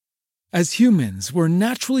As humans, we're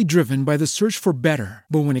naturally driven by the search for better.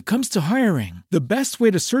 But when it comes to hiring, the best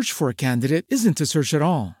way to search for a candidate isn't to search at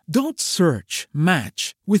all. Don't search,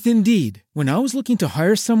 match with Indeed. When I was looking to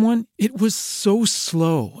hire someone, it was so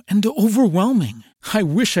slow and overwhelming. I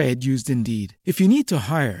wish I had used Indeed. If you need to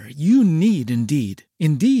hire, you need Indeed.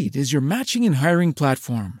 Indeed is your matching and hiring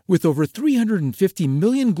platform with over 350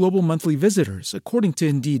 million global monthly visitors, according to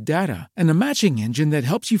Indeed data, and a matching engine that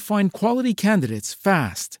helps you find quality candidates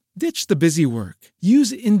fast. Ditch the busy work.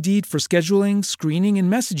 Use Indeed for scheduling, screening,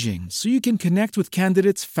 and messaging so you can connect with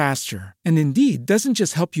candidates faster. And Indeed doesn't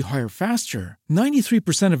just help you hire faster.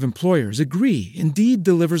 93% of employers agree Indeed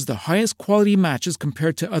delivers the highest quality matches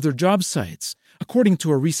compared to other job sites, according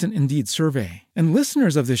to a recent Indeed survey. And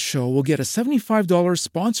listeners of this show will get a $75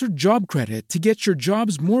 sponsored job credit to get your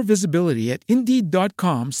jobs more visibility at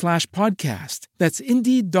Indeed.com/podcast. That's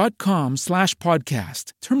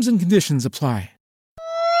Indeed.com/podcast. Terms and conditions apply.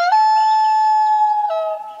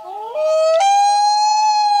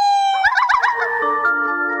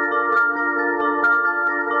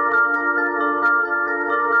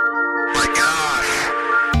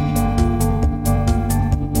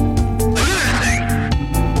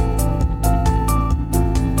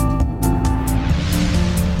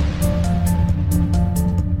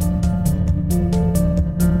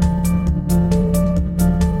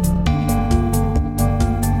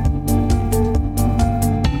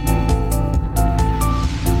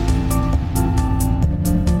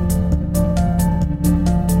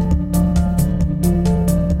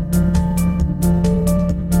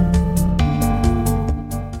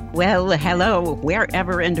 Hello,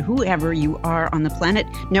 wherever and whoever you are on the planet.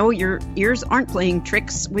 No, your ears aren't playing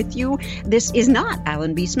tricks with you. This is not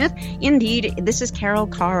Alan B. Smith. Indeed, this is Carol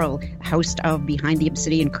Carl, host of Behind the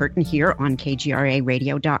Obsidian Curtain here on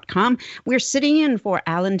KGRAradio.com. We're sitting in for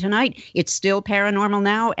Alan tonight. It's still paranormal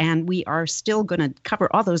now, and we are still going to cover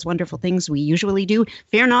all those wonderful things we usually do.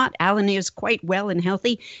 Fear not, Alan is quite well and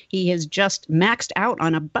healthy. He has just maxed out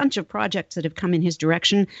on a bunch of projects that have come in his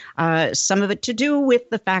direction, some of it to do with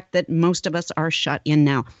the fact that most of us are shut in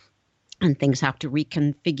now and things have to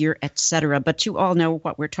reconfigure, etc. But you all know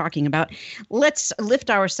what we're talking about. Let's lift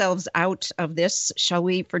ourselves out of this, shall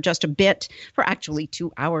we, for just a bit, for actually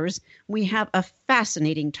 2 hours. We have a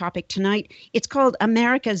fascinating topic tonight. It's called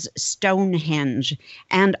America's Stonehenge.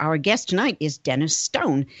 And our guest tonight is Dennis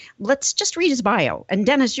Stone. Let's just read his bio. And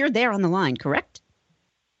Dennis, you're there on the line, correct?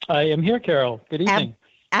 I am here, Carol. Good evening.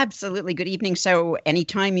 Absolutely. Good evening. So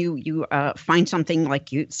anytime you find something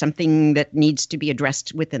something that needs to be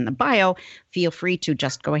addressed within the bio, feel free to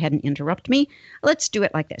just go ahead and interrupt me. Let's do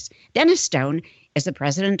it like this. Dennis Stone is the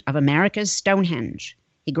president of America's Stonehenge.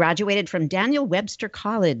 He graduated from Daniel Webster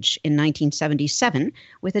College in 1977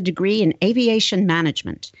 with a degree in aviation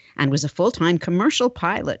management and was a full-time commercial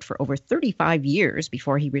pilot for over 35 years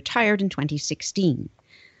before he retired in 2016.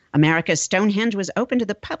 America's Stonehenge was opened to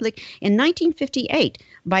the public in 1958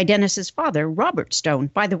 by Dennis's father, Robert Stone.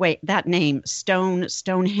 By the way, that name,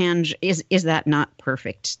 Stonehenge, is that not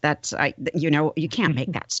perfect? That's, you can't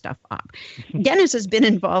make that stuff up. Dennis has been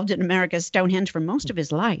involved in America's Stonehenge for most of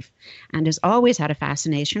his life and has always had a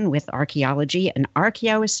fascination with archaeology and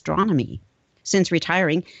archaeoastronomy. Since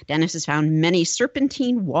retiring, Dennis has found many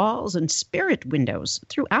serpentine walls and spirit windows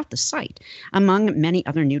throughout the site, among many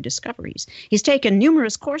other new discoveries. He's taken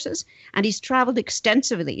numerous courses, and he's traveled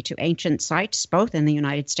extensively to ancient sites, both in the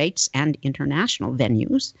United States and international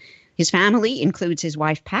venues. His family includes his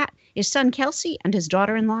wife, Pat, his son, Kelsey, and his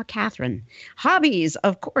daughter-in-law, Catherine. Hobbies,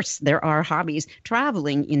 of course, there are hobbies.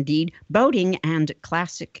 Traveling, indeed, boating, and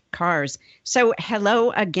classic cars. So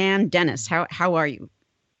hello again, Dennis. How are you?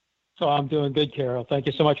 So I'm doing good, Carol. Thank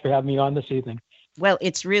you so much for having me on this evening. Well,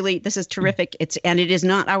 this is terrific. It is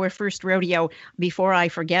not our first rodeo. Before I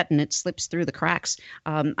forget, and it slips through the cracks,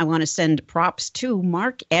 I want to send props to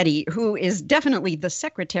Mark Eddy, who is definitely the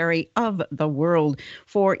secretary of the world,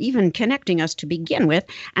 for even connecting us to begin with.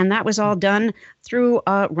 And that was all done through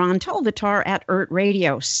Ron Tolvitar at ERT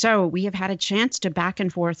Radio. So we have had a chance to back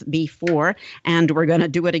and forth before, and we're going to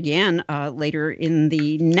do it again later in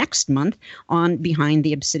the next month on Behind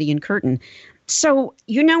the Obsidian Curtain. So,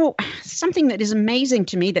 something that is amazing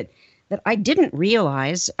to me that I didn't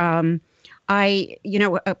realize, as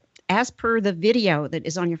per the video that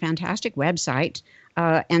is on your fantastic website,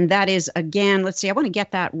 and that is, again, let's see, I want to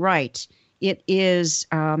get that right. It is,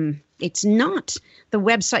 it's not the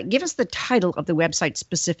website. Give us the title of the website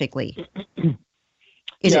specifically.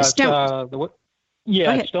 Is it Stone?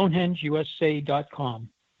 StonehengeUSA.com.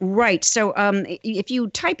 Right. So if you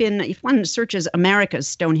type in, if one searches America's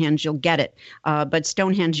Stonehenge, you'll get it. But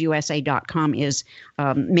StonehengeUSA.com is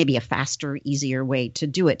maybe a faster, easier way to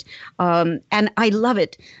do it. And I love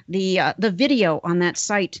it. The video on that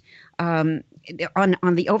site, on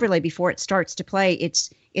the overlay before it starts to play,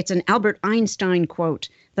 it's an Albert Einstein quote: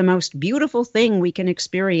 "The most beautiful thing we can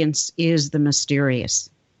experience is the mysterious."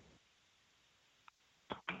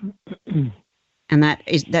 And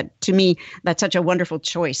that to me, that's such a wonderful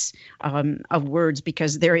choice of words,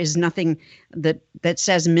 because there is nothing that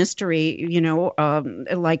says mystery,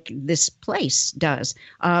 like this place does.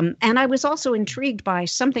 And I was also intrigued by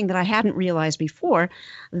something that I hadn't realized before,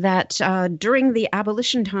 that during the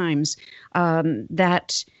abolition times,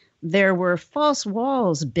 that there were false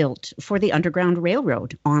walls built for the Underground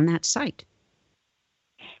Railroad on that site.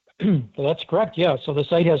 That's correct. Yeah. So the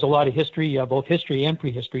site has a lot of history, both history and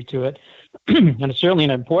prehistory to it. And certainly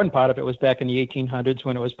an important part of it was back in the 1800s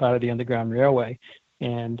when it was part of the Underground Railway.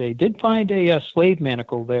 And they did find a slave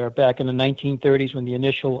manacle there back in the 1930s when the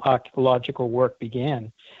initial archaeological work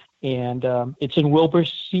began. And it's in Wilbur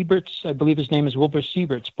Siebert's, I believe his name is Wilbur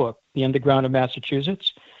Siebert's book, The Underground of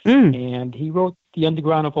Massachusetts. And he wrote The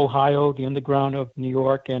Underground of Ohio, The Underground of New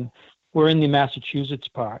York, and we're in the Massachusetts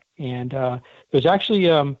part. And there's actually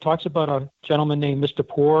talks about a gentleman named Mr.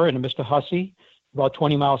 Poor and a Mr. Hussey about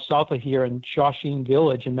 20 miles south of here in Shawshene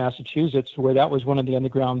Village in Massachusetts, where that was one of the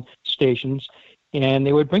underground stations. And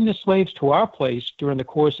they would bring the slaves to our place during the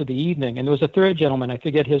course of the evening. And there was a third gentleman, I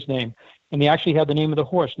forget his name, and he actually had the name of the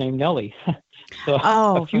horse named Nellie. So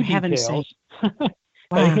a few for heaven's sake.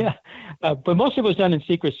 Wow. Yeah, but most of it was done in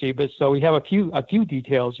secrecy. But so we have a few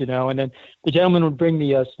details, and then the gentleman would bring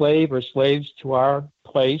the slave or slaves to our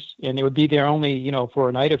place, and they would be there only, for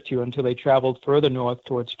a night or two until they traveled further north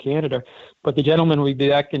towards Canada. But the gentleman would be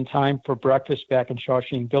back in time for breakfast back in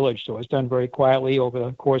Shawshene Village. So it was done very quietly over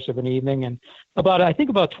the course of an evening, and about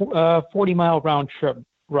 40-mile round trip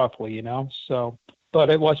roughly, So, but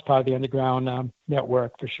it was part of the underground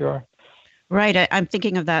network for sure. Right. I'm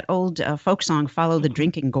thinking of that old folk song, "Follow the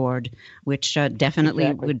Drinking Gourd," which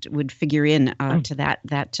definitely would figure in to that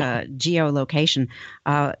geolocation.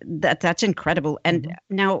 That's incredible. And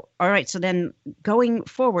now, all right, so then going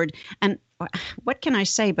forward, and what can I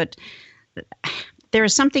say? But there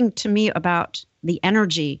is something to me about the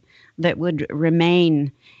energy that would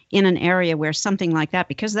remain in an area where something like that,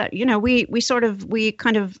 because that, we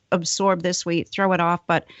kind of absorb this, we throw it off,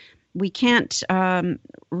 but we can't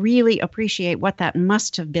really appreciate what that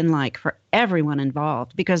must have been like for everyone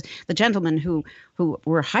involved, because the gentlemen who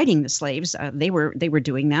were hiding the slaves, they were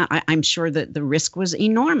doing that. I'm sure that the risk was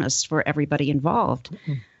enormous for everybody involved.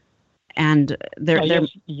 And it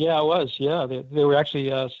was. Yeah, there were actually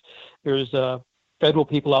there's federal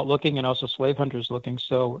people out looking and also slave hunters looking.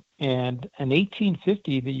 So, and in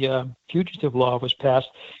 1850, the fugitive law was passed.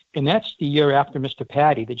 And that's the year after Mr.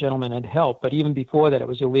 Patty, the gentleman, had helped. But even before that, it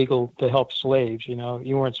was illegal to help slaves. You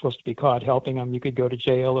weren't supposed to be caught helping them. You could go to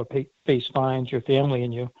jail or face fines, your family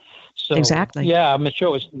and you. So, exactly. Yeah, I'm sure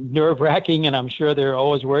it was nerve-wracking, and I'm sure they're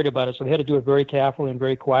always worried about it. So they had to do it very carefully and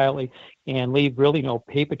very quietly and leave really no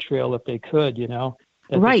paper trail if they could,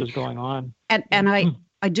 that right. This was going on. And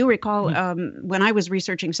I do recall when I was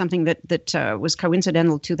researching something that was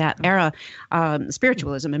coincidental to that era,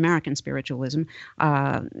 spiritualism, American spiritualism,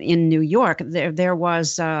 in New York. There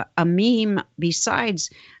was a meme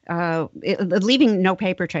besides leaving no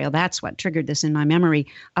paper trail. That's what triggered this in my memory.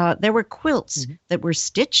 There were quilts that were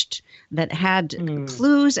stitched that had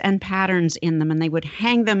clues and patterns in them, and they would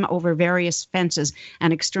hang them over various fences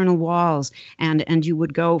and external walls, and you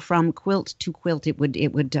would go from quilt to quilt. It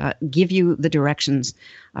would give you the directions,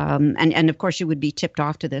 and of course you would be tipped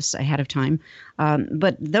off to this ahead of time.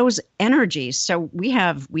 But those energies. So we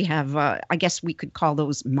have I guess we could call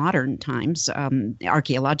those modern times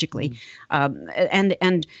archaeologically, and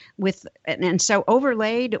so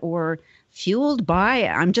overlaid or fueled by,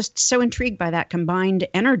 I'm just so intrigued by that combined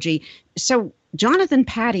energy. So Jonathan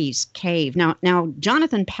Patty's cave. Now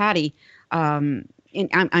Jonathan Patty, I'm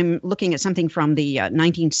looking at something from the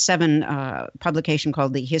 1907 publication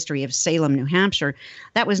called The History of Salem, New Hampshire.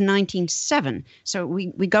 That was 1907. So we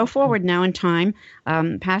go forward now in time,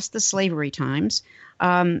 past the slavery times.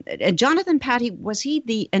 Jonathan Patty, was he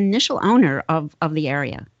the initial owner of the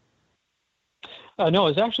area? No,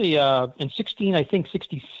 it was actually in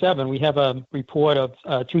 67. We have a report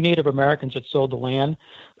of two Native Americans that sold the land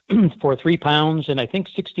for £3 and I think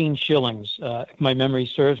 16 shillings, if my memory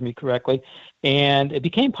serves me correctly. And it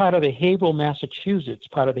became part of the Haverhill, Massachusetts,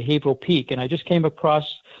 part of the Haverhill Peak. And I just came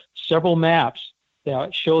across several maps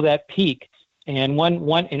that show that peak. And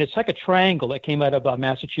and it's like a triangle that came out of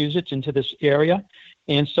Massachusetts into this area.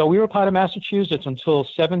 And so we were part of Massachusetts until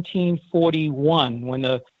 1741, when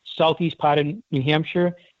the southeast part of New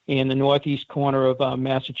Hampshire and the northeast corner of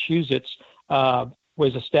Massachusetts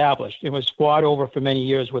was established. It was fought over for many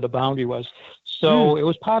years where the boundary was. So it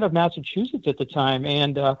was part of Massachusetts at the time.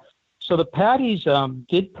 And so the Pattys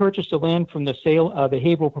did purchase the land from the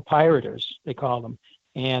Haverhill proprietors, they call them.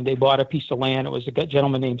 And they bought a piece of land. It was a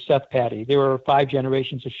gentleman named Seth Patty. There were 5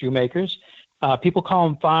 generations of shoemakers. People call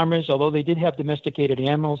them farmers, although they did have domesticated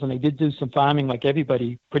animals and they did do some farming like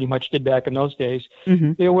everybody pretty much did back in those days.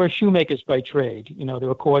 Mm-hmm. They were shoemakers by trade. They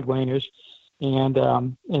were cordwainers. And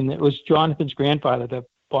it was Jonathan's grandfather that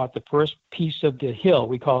bought the first piece of the hill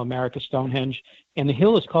we call America Stonehenge. And the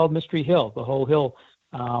hill is called Mystery Hill, the whole hill.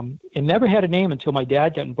 It never had a name until my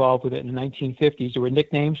dad got involved with it in the 1950s. There were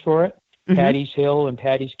nicknames for it. Mm-hmm. Patty's Hill and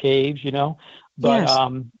Patty's Caves, but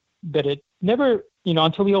yes. But it never,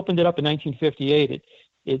 until we opened it up in 1958,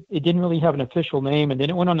 it didn't really have an official name, and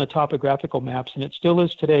then it went on the topographical maps, and it still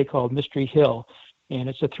is today called Mystery Hill, and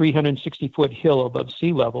it's a 360-foot hill above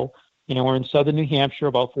sea level. We're in southern New Hampshire,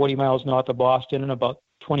 about 40 miles north of Boston, and about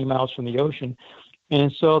 20 miles from the ocean.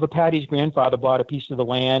 And so the Patty's grandfather bought a piece of the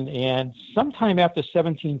land, and sometime after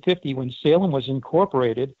 1750, when Salem was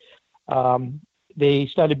incorporated, they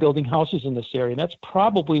started building houses in this area. And that's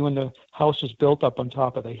probably when the house was built up on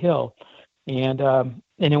top of the hill. And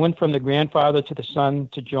it went from the grandfather to the son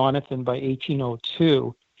to Jonathan by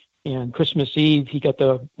 1802. And Christmas Eve, he got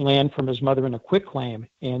the land from his mother in a quitclaim.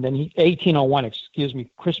 And then 1801,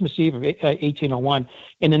 Christmas Eve of 1801.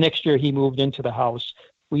 And the next year he moved into the house.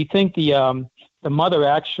 We think the mother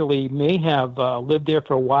actually may have lived there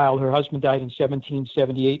for a while. Her husband died in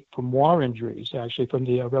 1778 from war injuries, actually from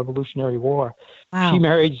the Revolutionary War. Wow. She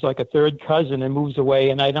marries like a third cousin and moves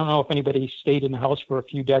away. And I don't know if anybody stayed in the house for a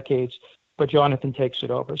few decades, but Jonathan takes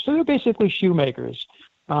it over. So they're basically shoemakers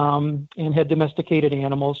and had domesticated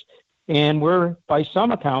animals. And we're, by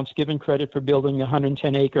some accounts, given credit for building a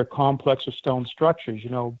 110-acre complex of stone structures,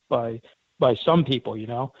 by some people,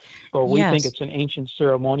 But we think it's an ancient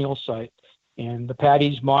ceremonial site. And the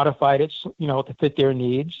Pattys modified it, to fit their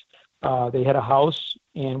needs. They had a house,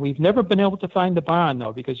 and we've never been able to find the barn,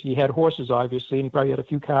 though, because he had horses, obviously, and he probably had a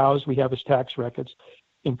few cows. We have his tax records.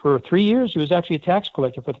 And for 3 years, he was actually a tax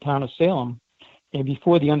collector for the town of Salem. And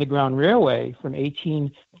before the Underground Railway, from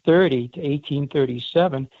 1830 to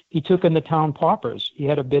 1837, he took in the town paupers. He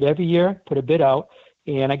had a bid every year, put a bid out,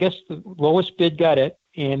 and I guess the lowest bid got it.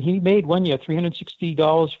 And he made one year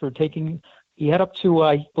 $360 for taking. He had up to,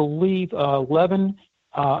 I believe, 11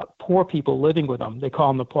 poor people living with him. They call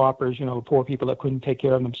them the paupers, poor people that couldn't take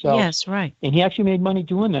care of themselves. Yes, right. And he actually made money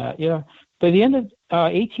doing that, yeah. By the end of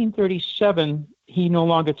 1837, he no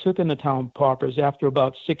longer took in the town paupers after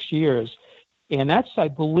about 6 years. And that's, I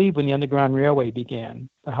believe, when the Underground Railway began.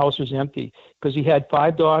 The house was empty because he had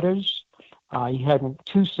 5 daughters. He had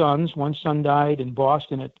 2 sons. One son died in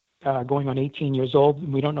Boston at going on 18 years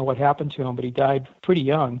old. We don't know what happened to him, but he died pretty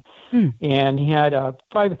young. And he had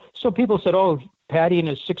 5. So people said, Patty and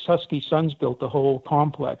his 6 husky sons built the whole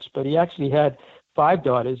complex. But he actually had 5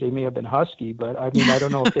 daughters. They may have been husky, but I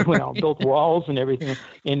don't know if they went out and built walls and everything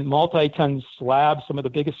in multi-ton slabs. Some of the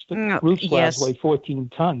biggest roof slabs weigh 14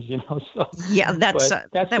 tons, So yeah, that's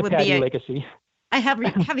that would Patty be a legacy. A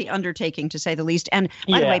heavy undertaking, to say the least. And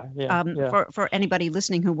by the way, for anybody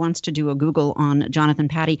listening who wants to do a Google on Jonathan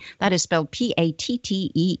Patty, that is spelled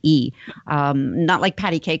Pattee. Not like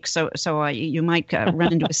patty cake. So you might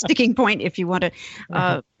run into a sticking point if you want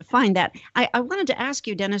to find that. I wanted to ask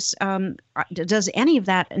you, Dennis, does any of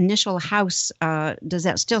that initial house, does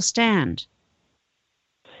that still stand?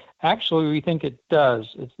 Actually, we think it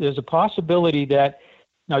does. There's a possibility that,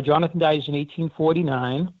 now Jonathan dies in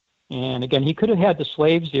 1849. And again, he could have had the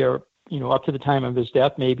slaves there, up to the time of his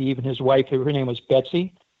death, maybe even his wife. Her name was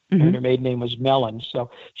Betsy, and her maiden name was Mellon. So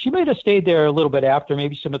she might have stayed there a little bit after.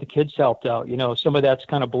 Maybe some of the kids helped out. Some of that's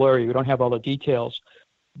kind of blurry. We don't have all the details.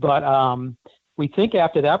 But we think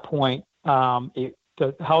after that point, the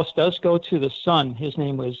house does go to the son. His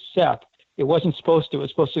name was Seth. It wasn't supposed to. It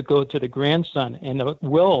was supposed to go to the grandson. And the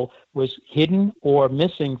will was hidden or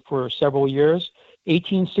missing for several years.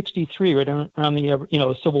 1863, right around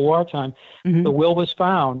the Civil War time, the will was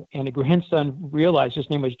found, and the grandson realized, his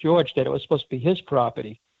name was George, that it was supposed to be his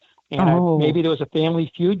property. And maybe there was a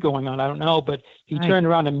family feud going on, I don't know, but he turned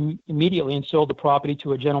around immediately and sold the property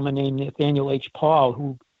to a gentleman named Nathaniel H. Paul,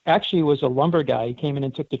 who actually was a lumber guy. He came in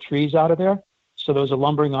and took the trees out of there, so there was a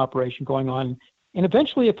lumbering operation going on. And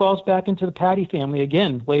eventually it falls back into the Patty family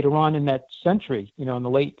again later on in that century, in the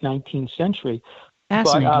late 19th century.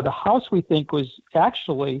 Fascinating. But the house, we think, was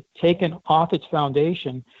actually taken off its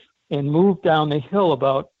foundation and moved down the hill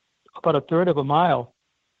about a third of a mile.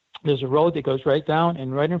 There's a road that goes right down,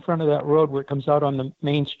 and right in front of that road where it comes out on the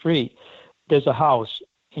main street, there's a house.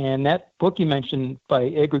 And that book you mentioned by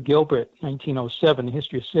Edgar Gilbert, 1907, The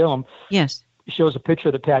History of Salem, yes, shows a picture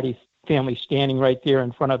of the Patty family standing right there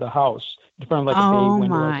in front of the house, in front of like a bay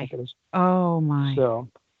window, I think it is. Oh, my.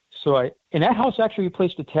 And that house actually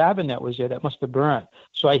replaced the tavern that was there that must have burnt.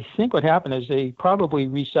 So I think what happened is they probably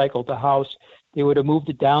recycled the house. They would have moved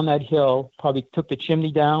it down that hill, probably took the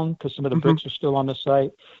chimney down because some of the bricks are still on the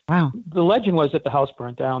site. Wow. The legend was that the house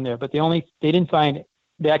burnt down there, but they didn't find,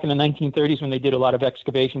 back in the 1930s when they did a lot of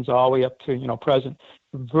excavations all the way up to, present,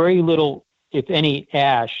 very little, if any,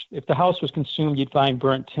 ash. If the house was consumed, you'd find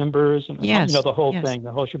burnt timbers and, the whole thing,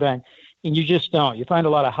 the whole shebang. And you just don't. You find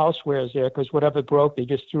a lot of housewares there because whatever broke, they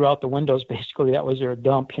just threw out the windows. Basically, that was their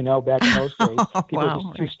dump, back in those days. People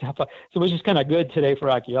just threw stuff out. So it was just kind of good today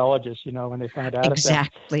for archaeologists, when they found out.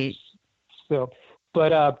 Exactly. So,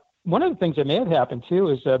 but one of the things that may have happened, too,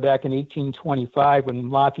 is back in 1825 when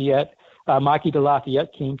Marquis de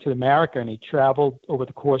Lafayette came to America, and he traveled over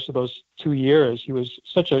the course of those 2 years. He was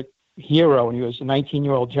such a hero, and he was a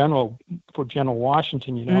 19-year-old general for General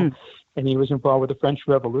Washington, and he was involved with the French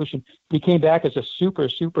Revolution. He came back as a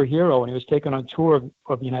superhero, and he was taken on tour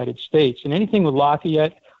of the United States. And anything with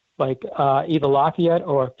Lafayette, like either Lafayette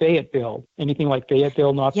or Fayetteville, anything like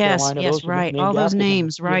Fayetteville, North Carolina. Yes, right. All those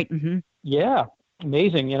names, right. Mm-hmm. Yeah,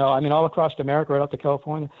 amazing. All across America, right up to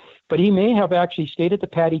California. But he may have actually stayed at the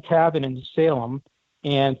Patty Tavern in Salem,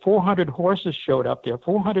 and 400 horses showed up there.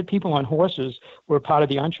 400 people on horses were part of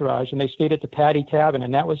the entourage, and they stayed at the Patty Tavern,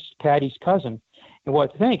 and that was Patty's cousin. And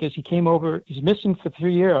what I think is he came over, he's missing for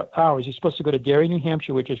 3 hours. He's supposed to go to Derry, New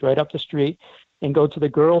Hampshire, which is right up the street, and go to the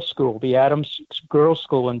girls' school, the Adams Girls'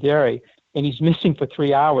 School in Derry. And he's missing for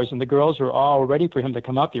 3 hours, and the girls were all ready for him to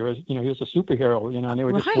come up here. He was a superhero, and they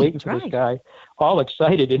were just waiting for this guy, all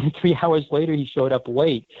excited. And 3 hours later, he showed up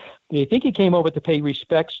late. They think he came over to pay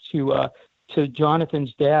respects to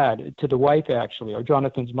Jonathan's dad, to the wife actually, or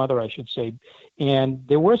Jonathan's mother, I should say. And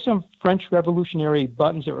there were some French Revolutionary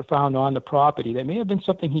buttons that were found on the property. That may have been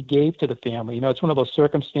something he gave to the family. It's one of those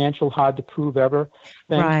circumstantial, hard to prove ever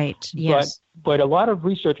things. Right, yes. But a lot of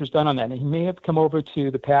research was done on that, and he may have come over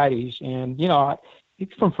to the Patties. And, he's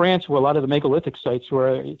from France, where a lot of the megalithic sites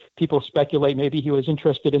where people speculate maybe he was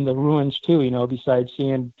interested in the ruins too, besides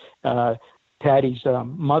seeing Patty's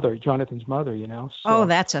mother, Jonathan's mother, So,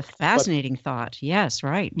 that's a fascinating thought. Yes,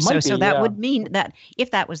 right. So that would mean that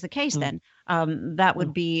if that was the case, then that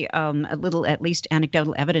would be a little, at least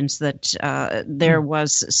anecdotal evidence that there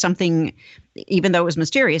was something, even though it was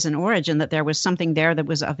mysterious in origin, that there was something there that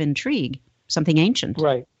was of intrigue, something ancient.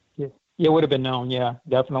 Right. Yeah, it would have been known. Yeah,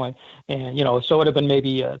 definitely. And, so it would have been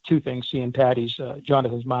maybe two things, seeing Patty's,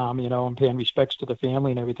 Jonathan's mom, and paying respects to the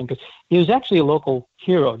family and everything. Because he was actually a local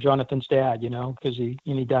hero, Jonathan's dad, because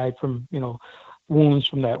he died from, wounds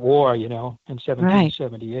from that war, in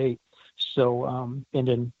 1778. Right. So, and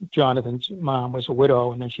then Jonathan's mom was a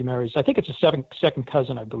widow, and then she marries, I think it's a second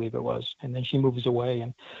cousin, I believe it was. And then she moves away.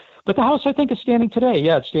 But the house, I think, is standing today.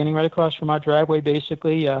 Yeah, it's standing right across from our driveway,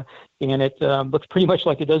 basically, and it looks pretty much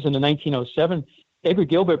like it does in the 1907. Edgar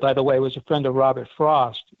Gilbert, by the way, was a friend of Robert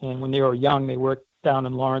Frost, and when they were young, they worked down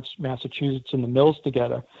in Lawrence, Massachusetts, in the mills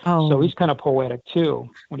together. Oh. So he's kind of poetic, too,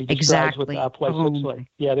 when he describes what our place looks like.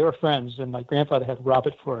 Yeah, they were friends, and my grandfather had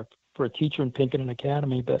Robert for a teacher in Pinkerton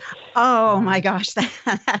Academy. But my gosh,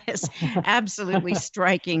 that is absolutely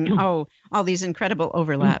striking. All these incredible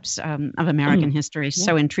overlaps of American history,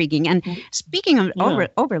 so intriguing. And speaking of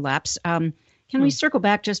overlaps, can we circle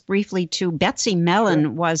back just briefly to Betsy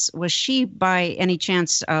Mellon? Was she by any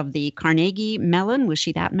chance of the Carnegie Mellon? Was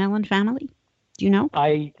she that Mellon family? Do you know?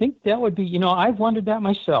 I think that would be, I've wondered that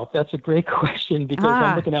myself. That's a great question, because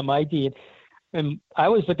I'm looking at my deed, and I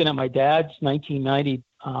was looking at my dad's 1990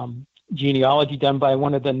 genealogy done by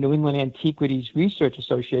one of the New England Antiquities Research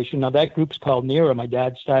Association. Now, that group's called NERA. My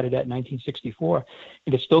dad started at 1964,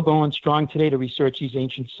 and it's still going strong today to research these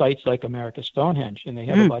ancient sites like America's Stonehenge, and they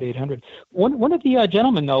have about 800. One of the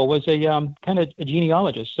gentlemen, though, was a kind of a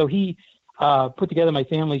genealogist, so he put together my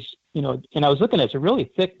family's, and I was looking at it's a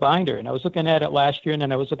really thick binder, and I was looking at it last year, and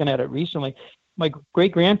then I was looking at it recently. My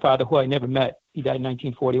great-grandfather, who I never met, he died in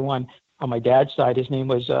 1941, on my dad's side, his name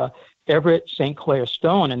was Everett St. Clair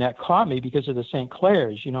Stone, and that caught me because of the St.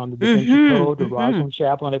 Clairs, the Da Vinci Code, the Rosslyn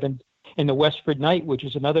Chapel, and I've been in the Westford Knight, which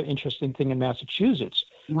is another interesting thing in Massachusetts.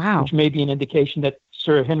 Wow. Which may be an indication that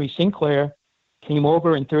Sir Henry Sinclair came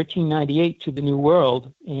over in 1398 to the New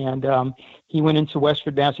World, and he went into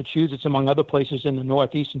Westford, Massachusetts, among other places in the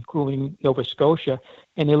Northeast, including Nova Scotia,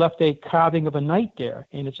 and they left a carving of a knight there,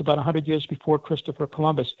 and it's about 100 years before Christopher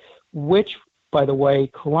Columbus, which, by the way,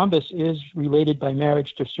 Columbus is related by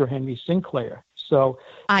marriage to Sir Henry Sinclair. So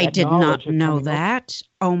I did not know that.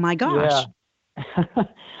 Oh my gosh. Yeah. There's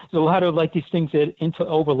a lot of like these things that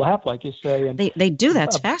overlap, like you say. And they do.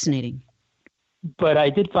 That's fascinating. But I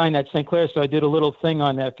did find that Sinclair, so I did a little thing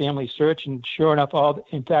on that family search, and sure enough,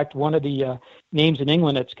 in fact, one of the names in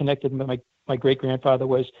England that's connected to my great-grandfather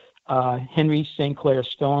was Henry St. Clair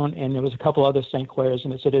Stone, and there was a couple other St. Clairs,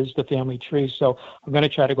 and it is the family tree. So I'm going to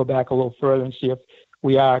try to go back a little further and see if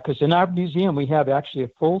we are, because in our museum, we have actually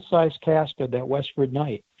a full-size cast of that Westford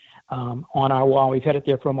Knight on our wall. We've had it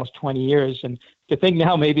there for almost 20 years, and to think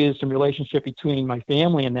now maybe there's some relationship between my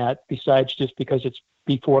family and that, besides just because it's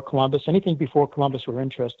before Columbus. Anything before Columbus we're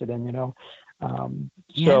interested in,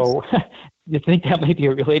 Yes. So you think that may be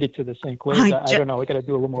related to the St. Clair? I don't know. We got to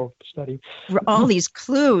do a little more study. All these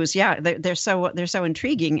clues, yeah, they're so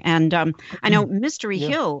intriguing. And I know Mystery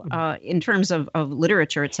Hill, in terms of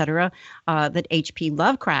literature, et cetera, that H.P.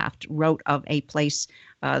 Lovecraft wrote of a place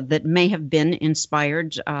that may have been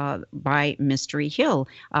inspired by Mystery Hill,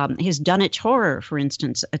 his Dunwich Horror, for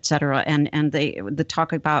instance, et cetera, and the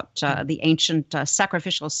talk about the ancient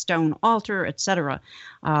sacrificial stone altar, et cetera,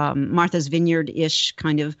 Martha's Vineyard-ish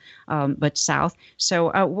kind of, but south.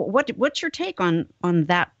 So what's your take on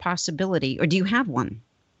that possibility, or do you have one?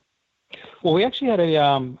 Well, we actually had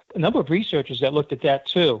a number of researchers that looked at that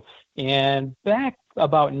too, and back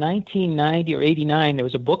about 1990 or 89, there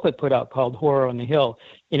was a booklet put out called Horror on the Hill,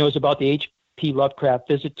 and it was about the H.P. Lovecraft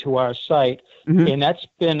visit to our site, and that's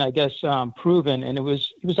been, I guess, proven. And he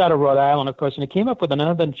was out of Rhode Island, of course, and it came up with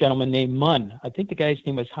another gentleman named Munn. I think the guy's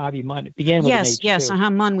name was Harvey Munn. It began with an H, yes,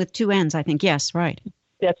 Munn with two N's, I think. Yes, right.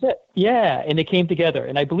 That's it. Yeah, and they came together,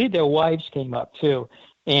 and I believe their wives came up too,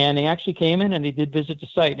 and they actually came in and they did visit the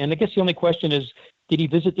site. And I guess the only question is, did he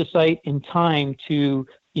visit the site in time to,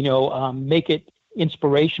 make it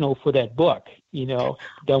inspirational for that book,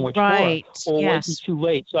 Dunwich right. Horror, or was it too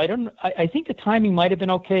late? So I think the timing might have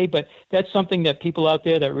been okay, but that's something that people out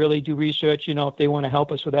there that really do research, if they want to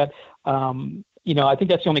help us with that, I think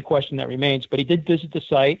that's the only question that remains. But he did visit the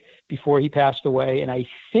site before he passed away, and I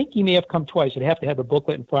think he may have come twice. I'd have to have the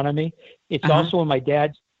booklet in front of me. It's also in my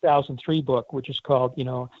dad's 2003 book, which is called,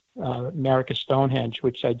 America Stonehenge,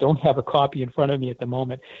 which I don't have a copy in front of me at the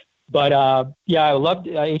moment. But, I loved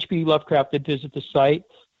H.P. Lovecraft did visit the site.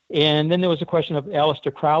 And then there was a question of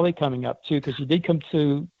Aleister Crowley coming up, too, because he did come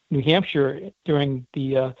to New Hampshire during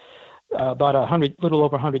the about little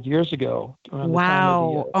over 100 years ago.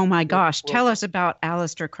 Wow. Oh, my gosh. Tell us about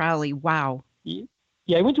Aleister Crowley. Wow.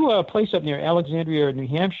 Yeah, I went to a place up near Alexandria, New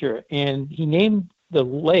Hampshire, and he named the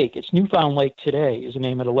lake. It's Newfound Lake today is the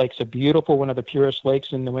name of the lake. It's a beautiful, one of the purest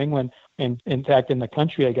lakes in New England, and in fact in the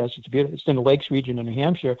country, I guess. It's beautiful. It's in the Lakes region of New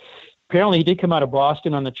Hampshire. Apparently, he did come out of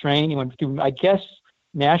Boston on the train. He went through, I guess,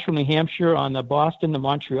 Nashville, New Hampshire on the Boston to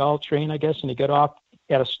Montreal train, I guess, and he got off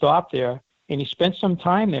at a stop there, and he spent some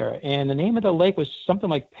time there. And the name of the lake was something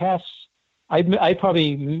like I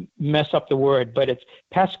probably mess up the word, but it's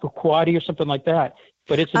Passamaquoddy or something like that.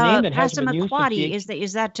 But it's a name that hasn't been used since Passamaquoddy,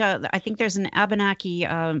 is that I think there's an Abenaki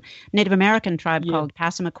Native American tribe called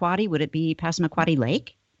Passamaquoddy. Would it be Passamaquoddy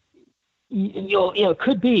Lake? It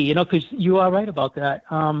could be, because you are right about that.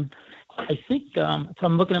 I think if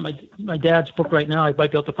I'm looking at my dad's book right now, I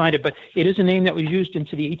might be able to find it, but it is a name that was used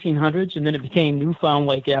into the 1800s, and then it became Newfound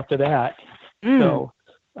Lake after that. So,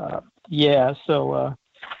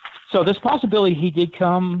 so there's possibility he did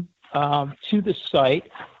come to the site,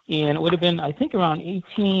 and it would have been, I think, around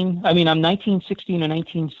 1916 or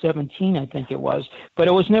 1917, I think it was. But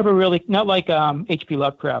it was never really, not like H.P.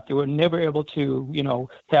 Lovecraft. They were never able to,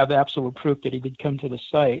 have absolute proof that he did come to the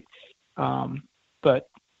site. But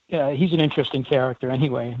he's an interesting character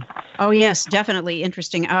anyway. Oh, yes, definitely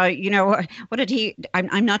interesting. What did he,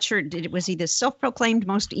 I'm not sure, was he the self-proclaimed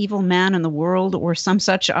most evil man in the world or some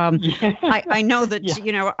such? I know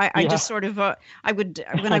that, I just sort of,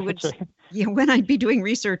 when I'd be doing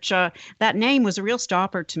research, that name was a real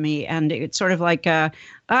stopper to me. And it's sort of like,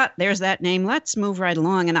 there's that name. Let's move right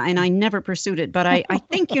along. And I never pursued it. But I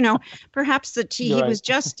think, perhaps that he was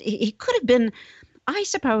just, he could have been, I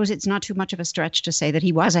suppose it's not too much of a stretch to say that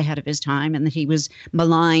he was ahead of his time and that he was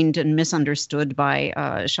maligned and misunderstood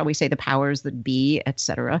by, shall we say, the powers that be, et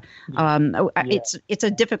cetera. It's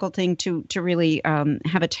a difficult thing to really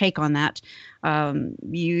have a take on that.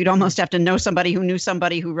 You'd almost have to know somebody who knew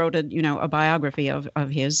somebody who wrote a biography of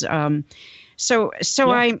his. So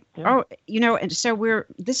and so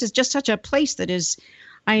this is just such a place that is,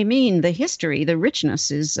 I mean, the history, the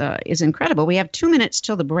richness is incredible. We have 2 minutes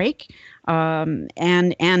till the break, and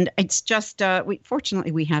it's just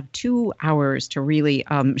fortunately we have 2 hours to really,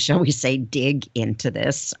 shall we say, dig into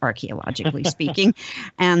this, archaeologically speaking.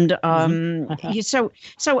 And William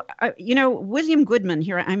Goodman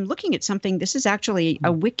here. I'm looking at something. This is actually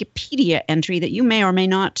a Wikipedia entry that you may or may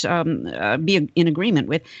not be in agreement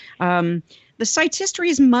with. The site's history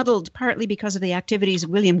is muddled partly because of the activities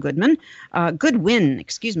of William Goodwin,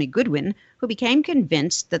 who became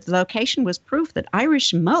convinced that the location was proof that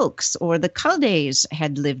Irish monks or the Culdays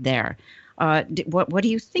had lived there. What do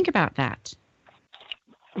you think about that?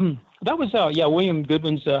 That was, William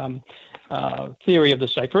Goodwin's theory of the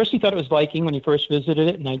site. First, he thought it was Viking when he first visited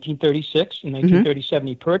it in 1936. In 1937,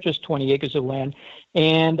 he purchased 20 acres of land.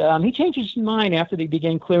 And he changed his mind after they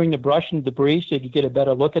began clearing the brush and debris so he could get a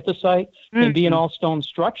better look at the site. And being all stone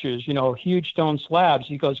structures, huge stone slabs,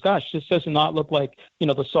 he goes, gosh, this does not look like,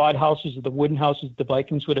 the sod houses or the wooden houses the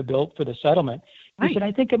Vikings would have built for the settlement. He said,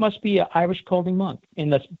 I think it must be an Irish Culding monk.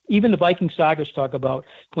 And even the Viking sagas talk about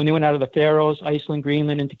when they went out of the Faroes, Iceland,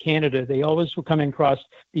 Greenland, into Canada, they always were coming across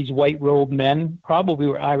these white-robed men, probably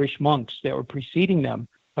were Irish monks that were preceding them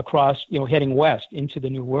across, heading west into the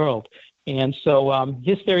New World. And so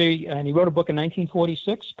his theory, and he wrote a book in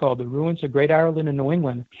 1946 called The Ruins of Great Ireland and New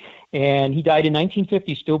England. And he died in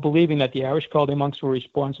 1950 still believing that the Irish Culding monks were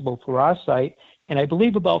responsible for our site. And I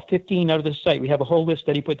believe about 15 out of the site, we have a whole list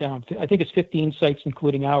that he put down. I think it's 15 sites,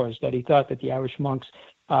 including ours, that he thought that the Irish monks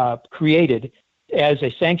created as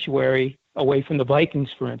a sanctuary away from the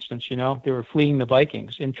Vikings, for instance. They were fleeing the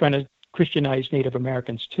Vikings and trying to Christianize Native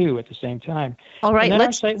Americans too at the same time. All right,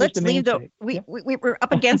 let's leave we're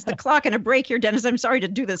up against the clock and a break here, Dennis. I'm sorry to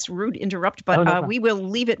do this rude interrupt, but we will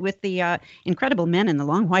leave it with the incredible men in the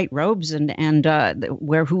long white robes and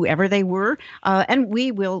where whoever they were, and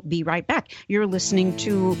we will be right back. You're listening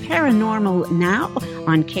to Paranormal Now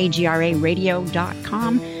on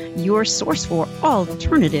KGRARadio.com, your source for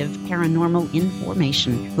alternative paranormal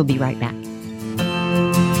information. We'll be right back.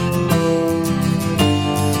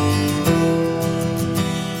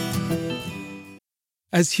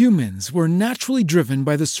 As humans, we're naturally driven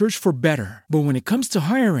by the search for better. But when it comes to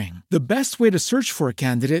hiring, the best way to search for a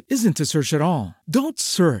candidate isn't to search at all. Don't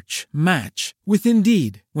search, match with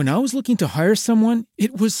Indeed. When I was looking to hire someone,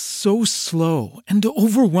 it was so slow and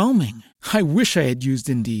overwhelming. I wish I had used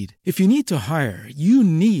Indeed. If you need to hire, you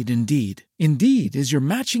need Indeed. Indeed is your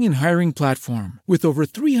matching and hiring platform with over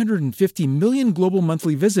 350 million global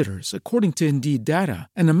monthly visitors, according to Indeed data,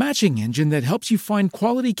 and a matching engine that helps you find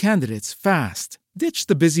quality candidates fast. Ditch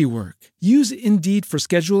the busy work. Use Indeed for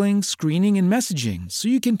scheduling, screening, and messaging so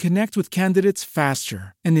you can connect with candidates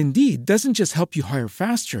faster. And Indeed doesn't just help you hire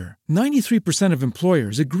faster. 93% of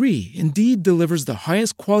employers agree Indeed delivers the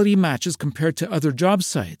highest quality matches compared to other job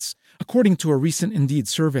sites, according to a recent Indeed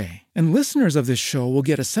survey. And listeners of this show will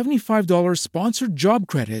get a $75 sponsored job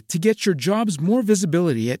credit to get your jobs more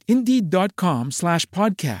visibility at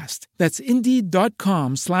Indeed.com/podcast. That's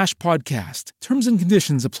Indeed.com/podcast. Terms and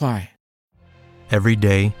conditions apply. Every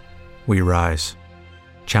day, we rise,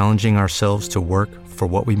 challenging ourselves to work for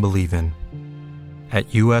what we believe in.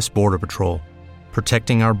 At U.S. Border Patrol,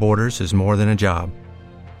 protecting our borders is more than a job.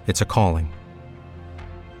 It's a calling.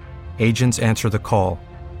 Agents answer the call,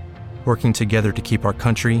 working together to keep our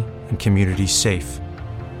country and communities safe.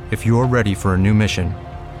 If you're ready for a new mission,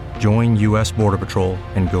 join U.S. Border Patrol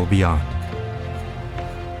and go beyond.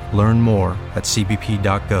 Learn more at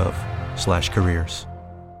cbp.gov/careers.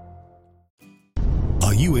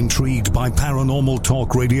 Are you intrigued by Paranormal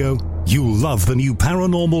Talk Radio? You'll love the new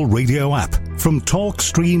Paranormal Radio app from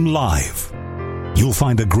TalkStream Live. You'll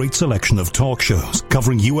find a great selection of talk shows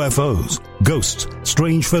covering UFOs, ghosts,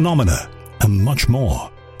 strange phenomena, and much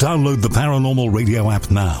more. Download the Paranormal Radio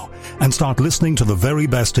app now and start listening to the very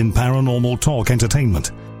best in paranormal talk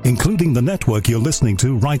entertainment, including the network you're listening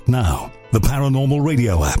to right now, the Paranormal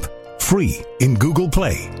Radio app. Free in Google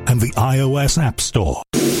Play and the iOS App Store.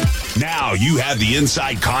 Now you have the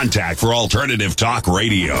inside contact for alternative talk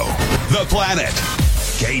radio. The Planet.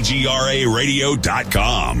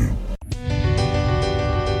 KGRARadio.com.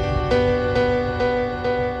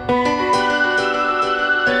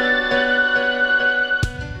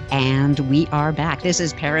 And And we are back. This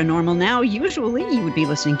is Paranormal Now. Usually you would be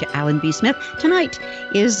listening to Alan B. Smith. Tonight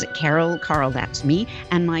is Carol Carl, that's me,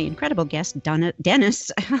 and my incredible guest,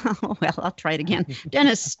 Dennis, well, I'll try it again,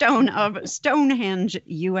 Dennis Stone of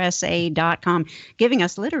StonehengeuSA.com, giving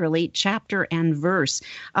us literally chapter and verse.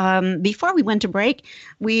 Before we went to break,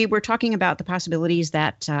 we were talking about the possibilities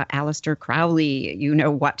that Aleister Crowley, you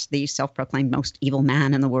know what, the self-proclaimed most evil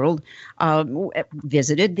man in the world,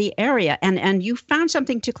 visited the area. And you found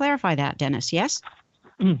something to clarify that, Dennis, yes?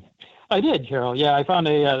 I did, Carol. Yeah, I found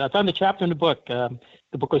a chapter in the book.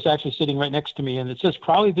 The book was actually sitting right next to me, and it says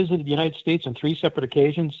Crowley visited the United States on 3 separate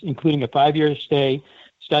occasions, including a 5-year stay.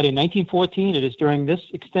 Started in 1914. It is during this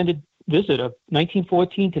extended visit of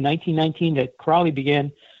 1914 to 1919 that Crowley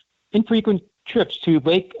began infrequent trips to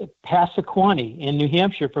Lake Passaquoddy in New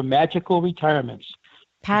Hampshire for magical retirements.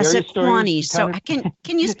 Passaquoddy. So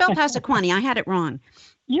can you spell Passaquoddy? I had it wrong.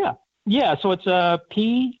 Yeah. So it's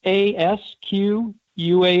Pasquaney.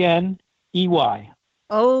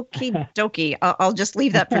 Okie dokie. I'll just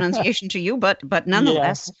leave that pronunciation to you, but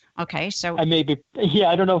nonetheless, yeah. Okay. So I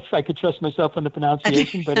don't know if I could trust myself on the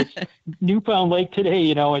pronunciation, but it's Newfound Lake today.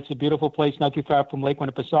 You know, it's a beautiful place, not too far from Lake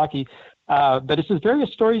Winnipesaukee. But it says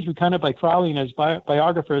various stories recounted by Crowley and his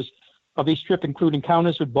biographers of his trip include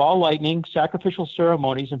encounters with ball lightning, sacrificial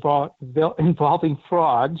ceremonies involving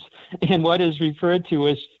frogs, and what is referred to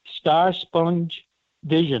as star sponge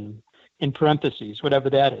vision, in parentheses, whatever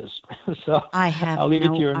that is. So I'll leave it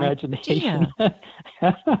to your imagination.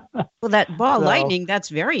 Well, that ball lightning, that's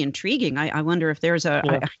very intriguing. I wonder if there's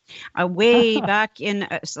a way back in,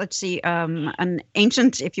 let's see, an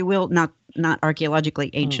ancient, if you will, not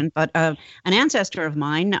archaeologically ancient, but an ancestor of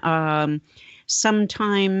mine,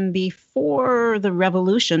 sometime before the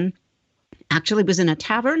Revolution, actually was in a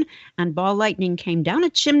tavern, and ball lightning came down a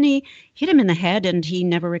chimney, hit him in the head, and he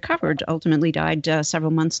never recovered, ultimately died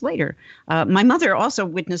several months later. My mother also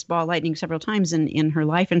witnessed ball lightning several times in her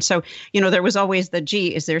life. And so, there was always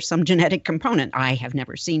is there some genetic component? I have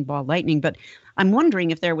never seen ball lightning, but I'm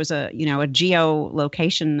wondering if there was a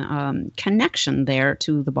geolocation connection there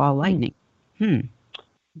to the ball lightning.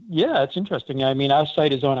 Yeah, it's interesting. I mean, our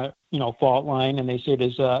site is on a, fault line, and they say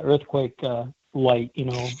there's earthquake light,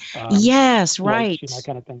 yes, right. That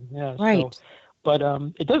kind of thing. Yeah. Right. So, but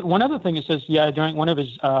it does. One other thing it says, during one of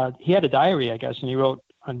his, he had a diary, I guess, and he wrote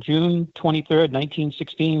on June 23rd,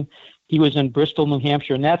 1916, he was in Bristol, New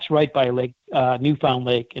Hampshire, and that's right by Newfound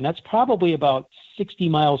Lake, and that's probably about 60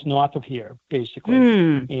 miles north of here, basically.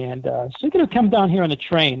 And so he could have come down here on the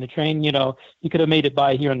train. The train, you could have made it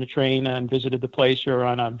by here on the train and visited the place, or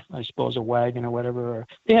on a wagon or whatever. Or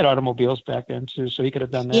they had automobiles back then too, so he could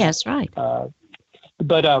have done that. Yes, right.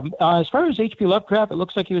 But as far as H.P. Lovecraft, it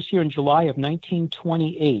looks like he was here in July of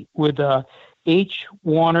 1928 with H.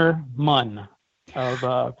 Warner Munn of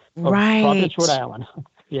Providence, Rhode Island.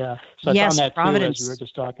 Yeah. So I found that Providence. Too as we were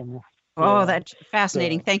just talking. Oh, that's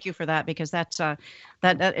fascinating. Thank you for that, because that's that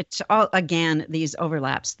it's all, again, these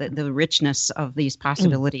overlaps, the richness of these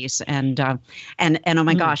possibilities, and oh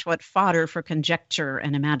my gosh, what fodder for conjecture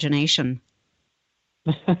and imagination.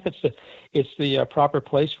 It's the proper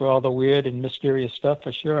place for all the weird and mysterious stuff,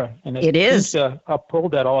 for sure. And it is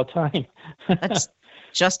uphold that all the time. That's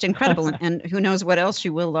just incredible, and who knows what else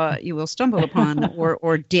you will stumble upon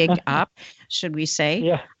or dig up, should we say?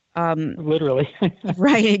 Yeah. Literally.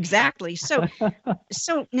 Right, exactly. So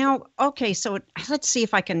now, okay, so let's see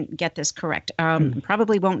if I can get this correct.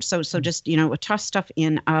 Probably won't. So just, tough stuff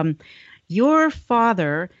in. Your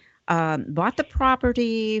father bought the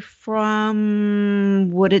property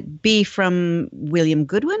would it be from William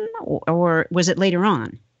Goodwin, or was it later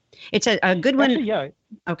on? It's a Goodwin. Actually, yeah.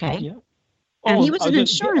 Okay. Yeah. And he was an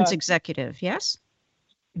insurance executive, yes?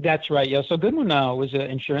 That's right. Yeah. So Goodwin was an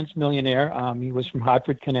insurance millionaire. He was from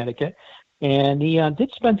Hartford, Connecticut, and he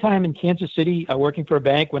did spend time in Kansas City working for a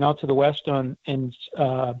bank. Went out to the west in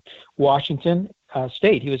Washington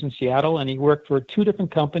State. He was in Seattle, and he worked for 2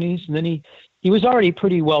 different companies. And then he was already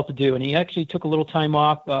pretty well to do, and he actually took a little time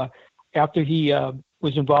off after he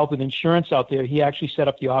was involved with insurance out there. He actually set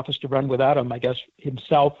up the office to run without him, I guess,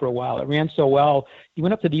 himself for a while. It ran so well. He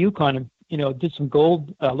went up to the Yukon and did some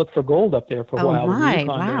gold, look for gold up there for a while.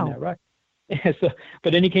 Wow. Right. So,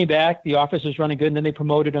 but then he came back, the office was running good, and then they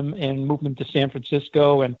promoted him and moved him to San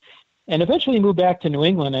Francisco, and eventually moved back to New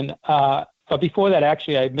England. And but before that,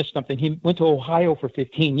 actually, I missed something. He went to Ohio for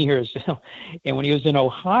 15 years. And when he was in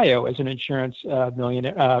Ohio as an insurance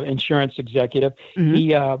insurance executive,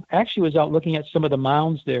 he actually was out looking at some of the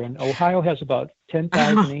mounds there. And Ohio has about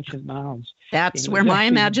 10,000 ancient mounds. That's where my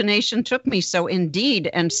imagination took me. So indeed.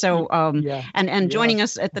 And so, and joining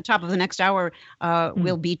us at the top of the next hour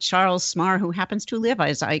will be Charles Smarr, who happens to live,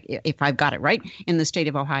 if I've got it right, in the state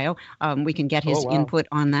of Ohio. We can get his input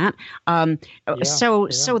on that. So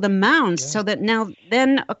the mounds, so that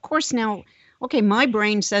then, of course, okay, my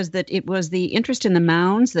brain says that it was the interest in the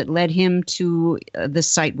mounds that led him to the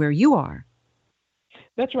site where you are.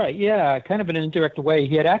 That's right. Yeah, kind of in an indirect way.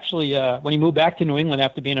 He had actually, when he moved back to New England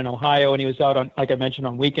after being in Ohio, and he was out on, like I mentioned,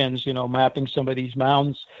 on weekends, mapping some of these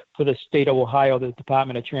mounds for the state of Ohio, the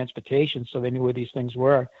Department of Transportation, so they knew where these things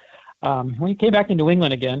were. When he came back to New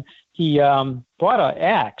England again, he bought an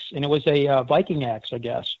axe, and it was a Viking axe, I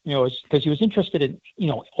guess, because he was interested in,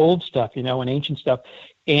 old stuff, and ancient stuff.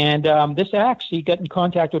 And this axe, he got in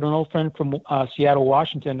contact with an old friend from Seattle,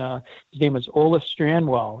 Washington. His name was Olaf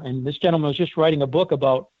Strandwell, and this gentleman was just writing a book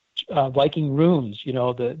about Viking runes,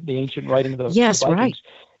 the ancient writing of the Vikings. Right.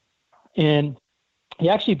 And he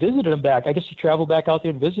actually visited him back. I guess he traveled back out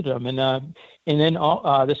there and visited him. And then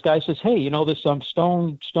this guy says, hey, there's some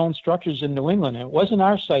stone structures in New England. And it wasn't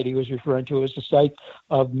our site he was referring to. It was the site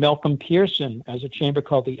of Malcolm Pearson as a chamber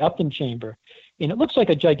called the Upton Chamber. And it looks like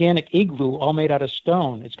a gigantic igloo all made out of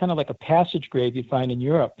stone. It's kind of like a passage grave you find in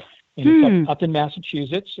Europe. And it's up in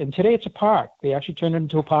Massachusetts. And today it's a park. They actually turned it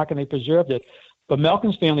into a park and they preserved it. But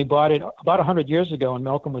Malcolm's family bought it about 100 years ago, and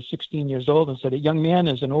Malcolm was 16 years old, and said, a young man,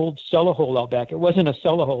 there's an old cellar hole out back. It wasn't a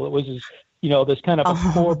cellar hole. It was this, this kind of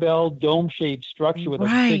a four-bell dome-shaped structure with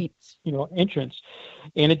a big, entrance.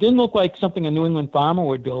 And it didn't look like something a New England farmer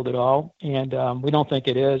would build at all, and we don't think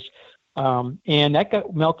it is. And that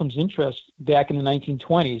got Malcolm's interest back in the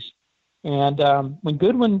 1920s. And when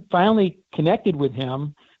Goodwin finally connected with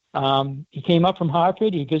him, he came up from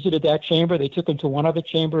Hartford. He visited that chamber. They took him to one other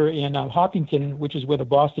chamber in Hopkinton, which is where the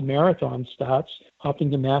Boston Marathon starts,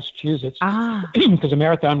 Hopkinton, Massachusetts. Because the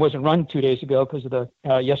marathon wasn't run 2 days ago because of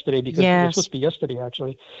the yesterday, because it was supposed to be yesterday,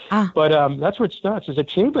 actually. But that's where it starts. There's a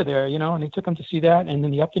chamber there, and they took him to see that, and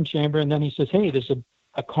then the Upton Chamber. And then he says, hey, there's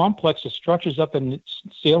a complex of structures up in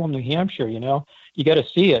Salem, New Hampshire, you got to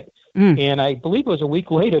see it. And I believe it was a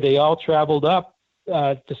week later, they all traveled up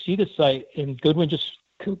to see the site, and Goodwin just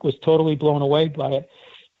was totally blown away by it.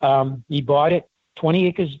 He bought it, 20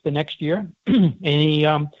 acres the next year, and he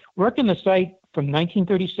worked on the site from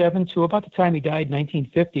 1937 to about the time he died,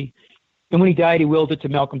 1950. And when he died, he willed it to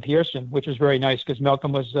Malcolm Pearson, which was very nice because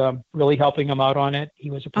Malcolm was really helping him out on it.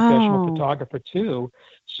 He was a professional photographer too,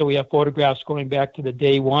 so we have photographs going back to the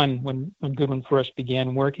day one when Goodwin first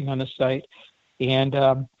began working on the site. And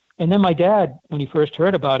then my dad, when he first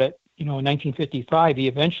heard about it, in 1955, he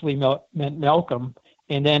eventually met Malcolm.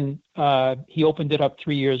 And then he opened it up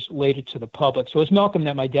 3 years later to the public. So it was Malcolm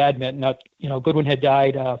that my dad met. Not, Goodwin had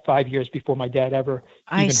died 5 years before my dad ever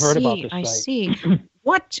even heard about this site. I see.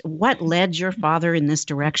 What led your father in this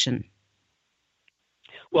direction?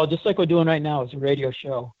 Well, just like we're doing right now, it's a radio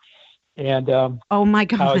show. And oh my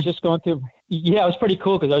God! I was just going through. Yeah, it was pretty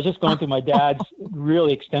cool because I was just going through my dad's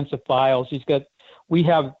really extensive files. We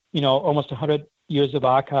have almost 100 years of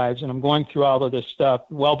archives, and I'm going through all of this stuff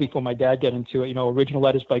well before my dad got into it, original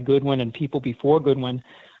letters by Goodwin and people before Goodwin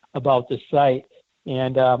about this site.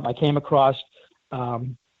 And I came across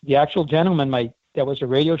the actual gentleman that was a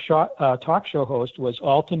radio talk show host was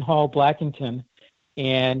Alton Hall Blackington,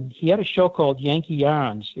 and he had a show called Yankee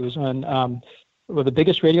Yarns. It was on one of the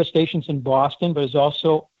biggest radio stations in Boston, but it was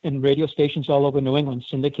also in radio stations all over New England,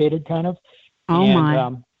 syndicated kind of.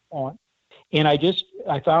 And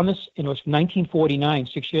I found this, and it was 1949,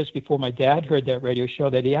 6 years before my dad heard that radio show,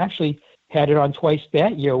 that he actually had it on twice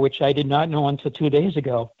that year, which I did not know until 2 days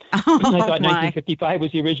ago. I thought 1955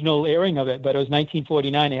 was the original airing of it, but it was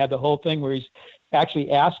 1949. They had the whole thing where he's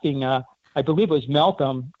actually asking, I believe it was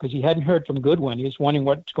Malcolm, because he hadn't heard from Goodwin. He was wondering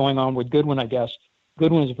what's going on with Goodwin, I guess.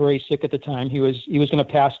 Goodwin was very sick at the time. He was going to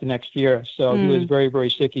pass the next year, so he was very, very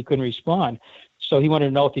sick. He couldn't respond. So he wanted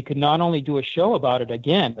to know if he could not only do a show about it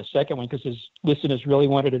again, the second one, because his listeners really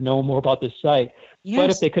wanted to know more about this site, but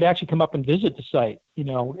if they could actually come up and visit the site,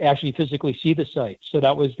 actually physically see the site. So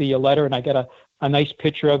that was the letter, and I got a nice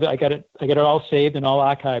picture of it. I got it all saved and all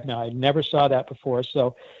archived now. I never saw that before.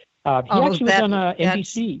 So he actually was on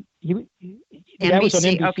NBC. That was on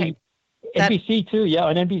NBC. Okay. NBC too,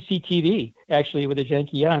 on NBC TV, actually, with the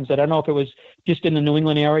Yankee Yarns. I don't know if it was just in the New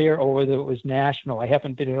England area or whether it was national. I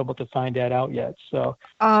haven't been able to find that out yet. So,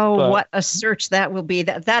 what a search that will be!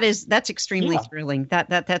 That's extremely thrilling.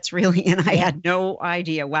 That's really, and I had no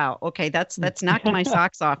idea. Wow. Okay, that's knocked my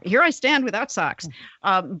socks off. Here I stand without socks.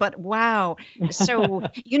 But wow. So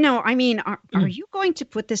are you going to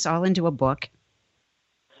put this all into a book?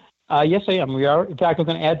 Yes, I am. We are. In fact, I'm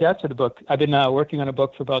going to add that to the book. I've been working on a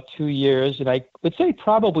book for about 2 years, and I would say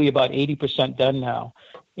probably about 80% done now.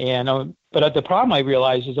 And but the problem I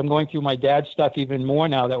realize is I'm going through my dad's stuff even more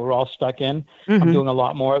now that we're all stuck in. Mm-hmm. I'm doing a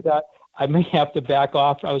lot more of that. I may have to back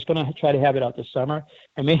off. I was going to try to have it out this summer.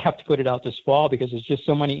 I may have to put it out this fall because there's just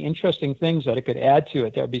so many interesting things that I could add to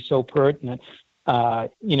it that would be so pertinent. I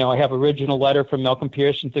have original letter from Malcolm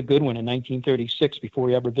Pearson to Goodwin in 1936 before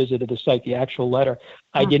he ever visited the site, the actual letter.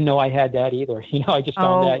 I didn't know I had that either. I just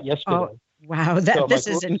found that yesterday. Oh. Wow, this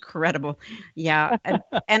is incredible. Yeah.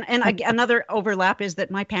 And another overlap is that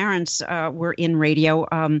my parents were in radio.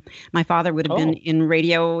 My father would have been in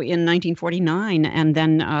radio in 1949 and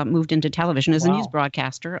then moved into television as a news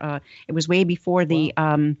broadcaster. It was way before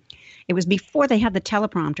it was before they had the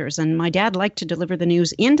teleprompters, and my dad liked to deliver the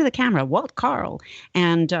news into the camera, Walt Carl,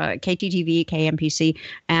 and KTTV, KMPC,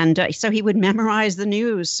 and so he would memorize the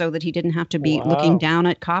news so that he didn't have to be looking down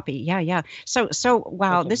at copy. Yeah. So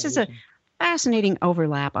wow, this is a fascinating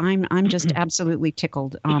overlap. I'm just absolutely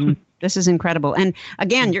tickled. This is incredible. And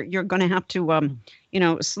again, you're going to have to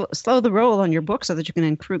slow the roll on your book so that you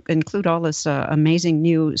can include all this amazing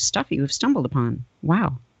new stuff you've stumbled upon.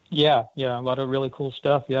 Wow. Yeah, a lot of really cool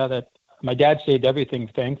stuff. Yeah, that my dad saved everything,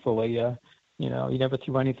 thankfully. He never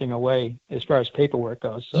threw anything away as far as paperwork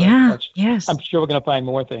goes. So yes. I'm sure we're going to find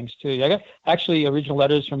more things, too. I got actually original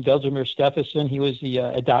letters from Belzimir Stephenson. He was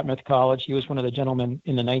at Dartmouth College. He was one of the gentlemen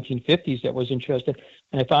in the 1950s that was interested.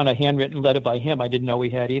 And I found a handwritten letter by him I didn't know we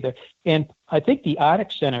had either. And I think the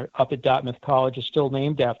Arctic Center up at Dartmouth College is still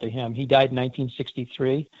named after him. He died in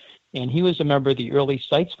 1963. And he was a member of the Early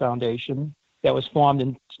Sites Foundation that was formed in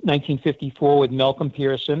 1954 with Malcolm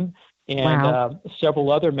Pearson and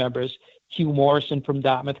several other members. Hugh Morrison from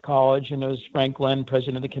Dartmouth College, and there was Frank Glenn,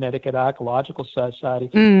 president of the Connecticut Archaeological Society.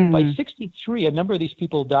 By 63, a number of these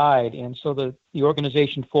people died, and so the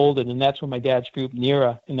organization folded, and that's when my dad's group,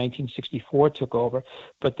 NERA, in 1964 took over.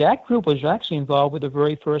 But that group was actually involved with the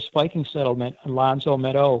very first Viking settlement, Alonzo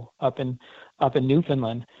Meadow, up in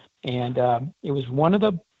Newfoundland. And it was one of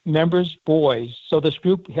the members' boys. So this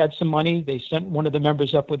group had some money. They sent one of the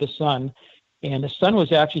members up with a son. And the son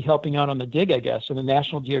was actually helping out on the dig, I guess, and the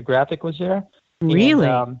National Geographic was there. Really?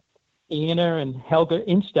 And Anna and Helga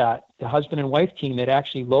Instadt, the husband and wife team that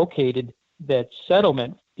actually located that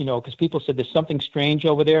settlement, because people said there's something strange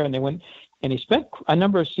over there, and they went and they spent a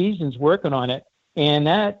number of seasons working on it. And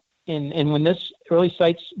when this Early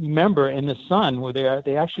Sites member and the son were there,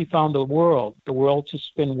 they actually found the world to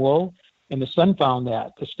spin wool, and the son found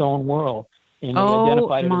the stone world, and they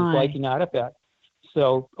identified it as a Viking artifact.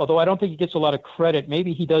 So, although I don't think he gets a lot of credit,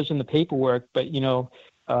 maybe he does in the paperwork, but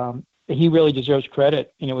he really deserves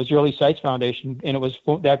credit. And it was the Early Sites Foundation, and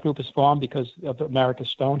that group was formed because of America's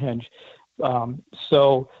Stonehenge.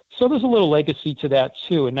 So there's a little legacy to that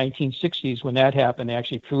too. In 1960s, when that happened, they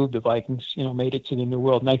actually proved the Vikings, made it to the New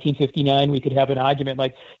World. 1959, we could have an argument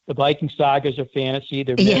like the Viking sagas are fantasy,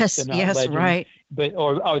 they're myths, they're not legends, right? But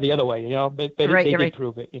or the other way, But they did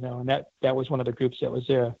prove it, and that was one of the groups that was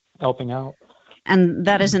there helping out. And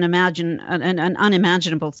that is an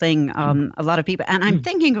unimaginable thing. A lot of people, and I'm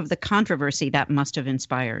thinking of the controversy that must have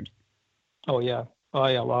inspired. Oh yeah, a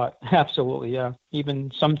lot. Absolutely, yeah.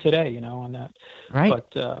 Even some today, on that. Right.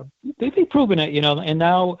 But they've proven it, And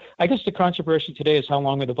now, I guess the controversy today is how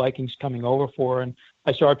long are the Vikings coming over for? And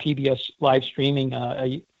I saw PBS live streaming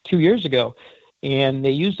 2 years ago, and they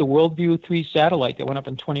used the Worldview 3 satellite that went up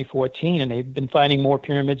in 2014, and they've been finding more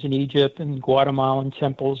pyramids in Egypt and Guatemalan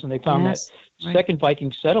temples, and they found second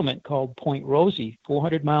Viking settlement called Point Rosie,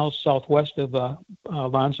 400 miles southwest of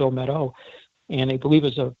Alonzo Meadow, and they believe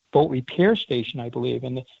it's a boat repair station, I believe.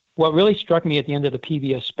 And what really struck me at the end of the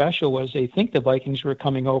PBS special was they think the Vikings were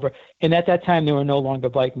coming over, and at that time they were no longer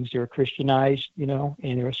Vikings; they were Christianized, and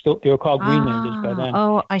they were called Greenlanders by then.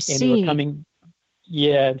 Oh, I see. And they were coming.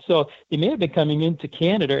 Yeah, and so they may have been coming into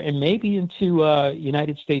Canada and maybe into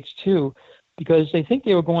United States too, because they think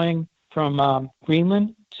they were going from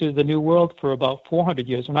Greenland to the New World for about 400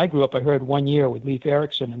 years. When I grew up, I heard 1 year with Leif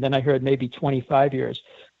Erikson, and then I heard maybe 25 years.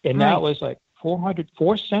 And that was like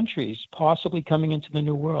 4 centuries possibly coming into the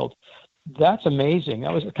New World. That's amazing.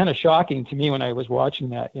 That was kind of shocking to me when I was watching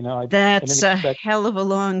that. That's a hell of a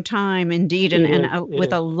long time indeed, and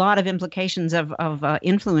with a lot of implications of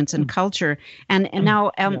influence and culture. And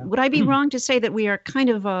now, would I be wrong to say that we are kind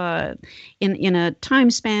of in a time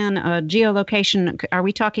span, geolocation? Are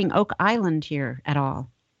we talking Oak Island here at all?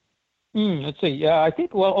 Let's see. Yeah, I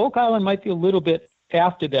think Oak Island might be a little bit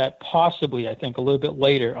after that, possibly. I think a little bit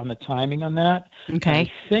later on the timing on that. Okay.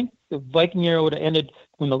 I think the Viking era would have ended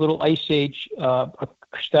when the Little Ice Age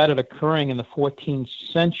started occurring in the 14th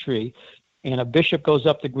century. and a bishop goes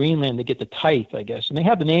up to Greenland to get the tithe, I guess. And they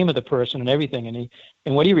have the name of the person and everything.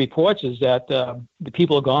 And what he reports is that the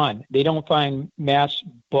people are gone. They don't find mass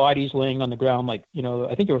bodies laying on the ground like,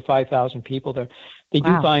 I think there were 5,000 people there. They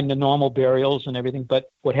do find the normal burials and everything. But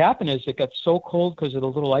what happened is it got so cold because of the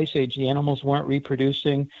little ice age, the animals weren't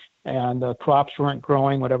reproducing and the crops weren't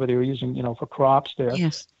growing, whatever they were using, for crops there.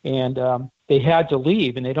 Yes. And they had to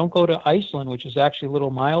leave. And they don't go to Iceland, which is actually a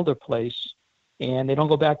little milder place. And they don't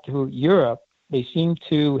go back to Europe. They seem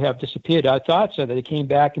to have disappeared. I thought so that they came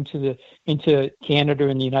back into Canada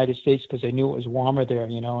and the United States because they knew it was warmer there,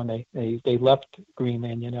 and they left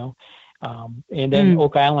Greenland, and then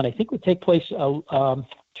Oak Island, I think, would take place.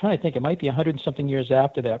 Trying to think, it might be 100 and something years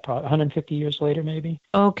after that, probably 150 years later, maybe.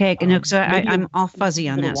 Okay, so I'm all fuzzy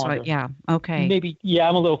on that. So yeah, okay. Maybe,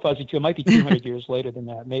 I'm a little fuzzy too. It might be 200 years later than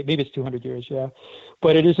that. Maybe it's 200 years, yeah.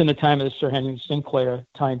 But it is in the time of the Sir Henry Sinclair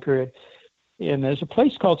time period. And there's a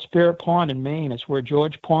place called Spirit Pond in Maine. It's where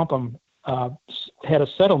George Pompum had a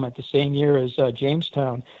settlement the same year as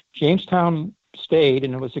Jamestown. Jamestown stayed,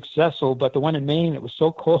 and it was successful, but the one in Maine, it was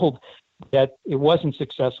so cold that it wasn't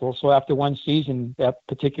successful. So after one season, that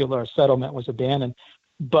particular settlement was abandoned.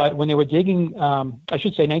 But when they were digging,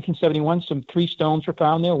 1971, some 3 stones were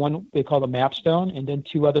found there. One they called a map stone, and then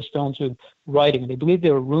 2 other stones with writing. They believed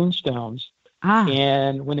they were rune stones.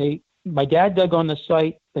 And when my dad dug on the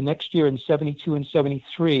site the next year in 72 and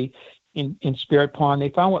 73 in Spirit Pond, they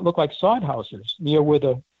found what looked like sod houses near where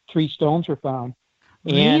the 3 stones were found.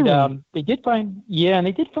 Really? And they did find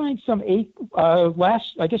some the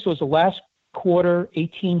last quarter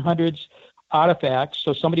 1800s artifacts.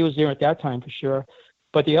 So somebody was there at that time for sure.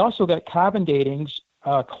 But they also got carbon datings,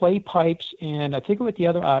 clay pipes, and I think what the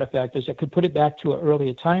other artifact is that could put it back to an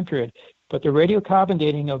earlier time period. But the radiocarbon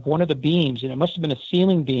dating of one of the beams, and it must have been a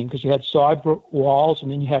ceiling beam because you had sod walls and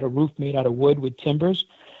then you had a roof made out of wood with timbers.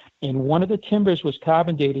 And one of the timbers was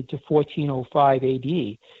carbon dated to 1405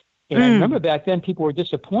 AD. And I remember back then people were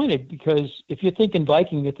disappointed because if you're thinking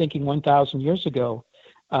Viking, you're thinking 1,000 years ago.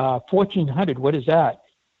 1400, what is that?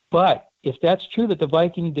 But if that's true that the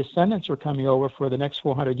Viking descendants were coming over for the next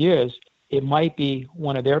 400 years, it might be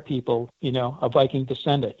one of their people, a Viking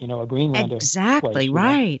descendant, a Greenlander. Exactly,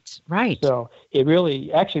 place, right. So it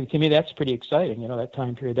really, actually, to me, that's pretty exciting, that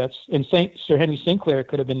time period. And Sir Henry Sinclair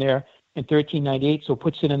could have been there in 1398, so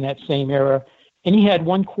puts it in that same era. And he had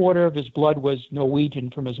 1/4 of his blood was Norwegian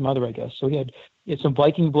from his mother, I guess. So he had some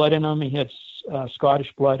Viking blood in him. He had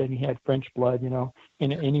Scottish blood, and he had French blood, and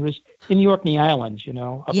he was in the Orkney Islands,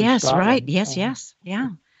 up yes, in Scotland. Right. Yes, yeah.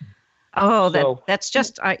 Oh, that's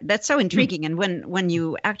so intriguing. And when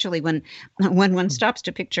one stops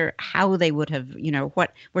to picture how they would have,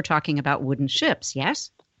 what we're talking about, wooden ships, yes?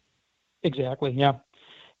 Exactly, yeah.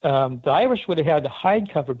 The Irish would have had the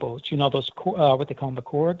hide cover boats, those what they call them, the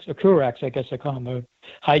Corax or Currax, I guess I call them, the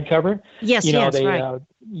hide cover. Yes, right.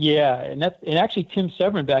 And actually Tim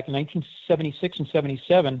Severin back in 1976 and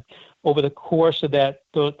 77, over the course of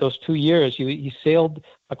those 2 years, he sailed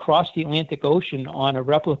across the Atlantic Ocean on a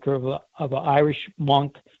replica of an Irish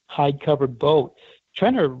monk hide-covered boat,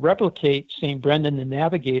 trying to replicate St. Brendan the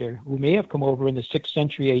Navigator, who may have come over in the 6th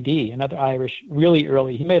century AD, another Irish, really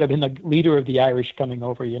early. He may have been the leader of the Irish coming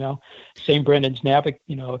over, St. Brendan's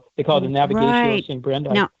they call it the Navigation of St.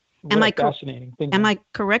 Brendan. Now, am I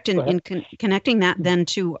correct in connecting that then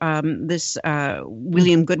to this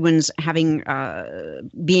William Goodwin's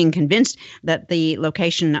being convinced that the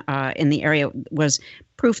location in the area was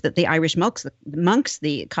proof that the Irish monks,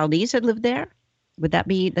 the Chaldees, had lived there? Would that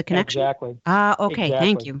be the connection? Exactly. Okay. Exactly.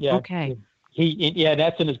 Thank you. Yeah. Okay.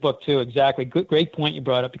 That's in his book too. Exactly. Great point you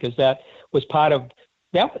brought up, because that was part of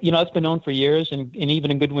that. It's been known for years, and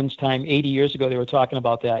even in Goodwin's time, 80 years ago, they were talking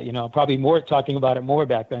about that. Probably more talking about it more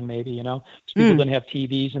back then, maybe. Because people didn't have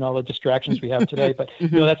TVs and all the distractions we have today. But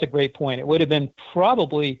that's a great point. It would have been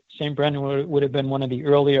probably St. Brendan would have been one of the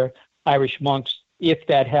earlier Irish monks if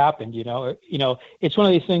that happened. It's one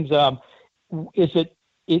of these things.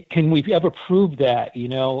 Can we ever prove that,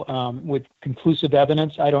 with conclusive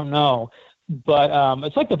evidence? I don't know. But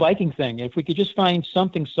it's like the Viking thing. If we could just find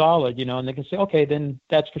something solid, and they can say, okay, then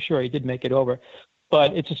that's for sure he did make it over.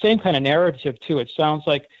 But it's the same kind of narrative, too. It sounds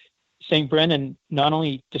like St. Brendan not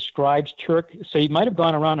only describes so he might have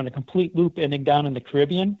gone around on a complete loop ending down in the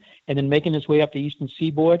Caribbean and then making his way up the eastern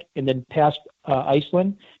seaboard and then past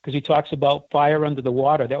Iceland, because he talks about fire under the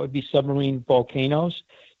water. That would be submarine volcanoes.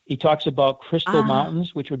 He talks about crystal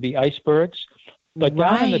mountains, which would be icebergs. But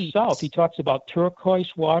down in the south, he talks about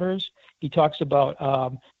turquoise waters. He talks about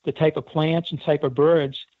the type of plants and type of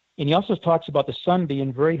birds. And he also talks about the sun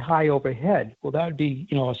being very high overhead. Well, that would be,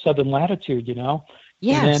 a southern latitude,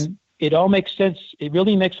 Yes. it all makes sense. It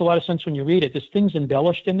really makes a lot of sense when you read it. There's things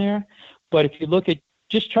embellished in there, but if you look at,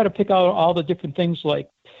 just try to pick out all the different things like,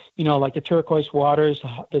 like the turquoise waters,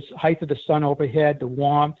 the height of the sun overhead, the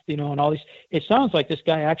warmth, and all these. It sounds like this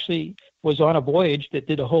guy actually was on a voyage that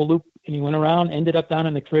did a whole loop, and he went around, ended up down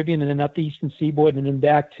in the Caribbean, and then up the eastern seaboard, and then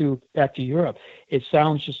back to Europe. It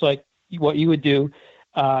sounds just like what you would do.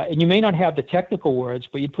 And you may not have the technical words,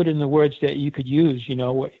 but you put in the words that you could use,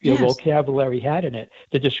 what your vocabulary had in it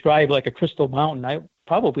to describe like a crystal mountain,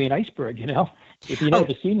 probably an iceberg, if you've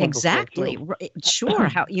never seen one exactly. before. Sure.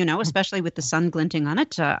 How, especially with the sun glinting on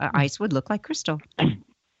it, ice would look like crystal.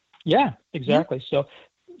 Yeah, exactly. Yeah.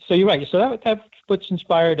 So you're right. So that's what's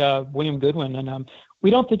inspired William Goodwin. And we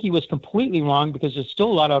don't think he was completely wrong, because there's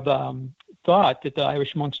still a lot of thought that the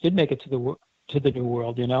Irish monks did make it to the New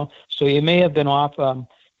World, So he may have been off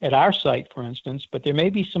at our site, for instance, but there may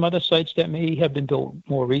be some other sites that may have been built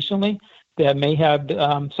more recently that may have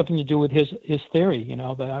something to do with his theory,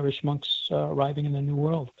 the Irish monks arriving in the New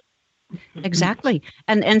World. Exactly.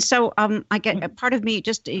 And so I get a part of me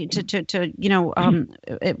just to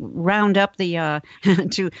round up the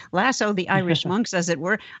to lasso the Irish monks, as it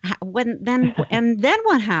were. Then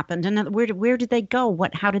what happened? And where did they go?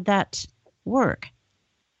 How did that work?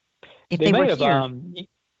 If they may were have here.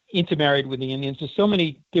 Intermarried with the Indians. There's so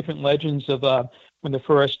many different legends of when the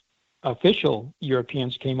first official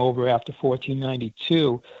Europeans came over after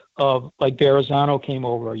 1492. Of like Verrazano came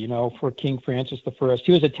over, for King Francis I.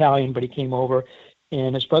 He was Italian, but he came over,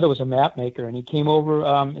 and his brother was a map maker, and he came over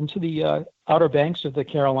into the Outer Banks of the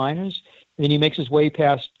Carolinas, and then he makes his way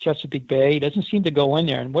past Chesapeake Bay. He doesn't seem to go in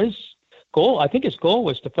there. And what his goal? I think his goal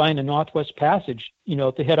was to find a Northwest Passage,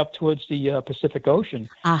 to head up towards the Pacific Ocean.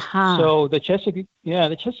 Uh-huh. So the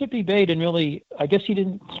Chesapeake Bay didn't really. I guess he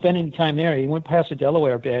didn't spend any time there. He went past the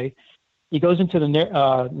Delaware Bay. He goes into the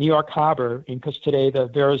New York Harbor, because today the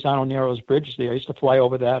Verrazano Narrows Bridge there. I used to fly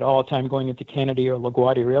over that all the time going into Kennedy or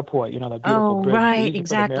LaGuardia Airport, that beautiful bridge. Oh, right,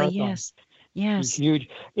 exactly, yes. It's huge.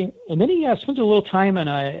 And then he spends a little time on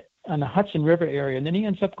the Hudson River area, and then he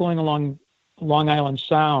ends up going along Long Island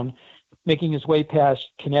Sound, making his way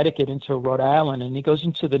past Connecticut into Rhode Island, and he goes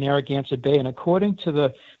into the Narragansett Bay. And according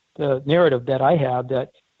to the narrative that I have,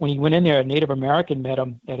 that when he went in there, a Native American met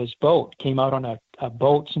him at his boat, came out on a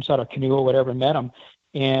boat, some sort of canoe or whatever, and met him.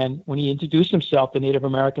 And when he introduced himself, the Native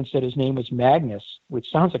American said his name was Magnus, which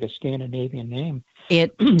sounds like a Scandinavian name.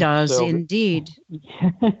 It does indeed.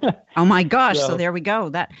 Oh my gosh! So there we go.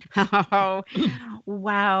 That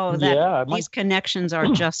wow! These connections are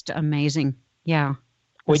just amazing. Yeah.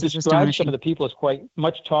 Well, he described some of the people as quite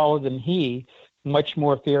much taller than he, much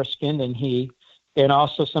more fair-skinned than he. And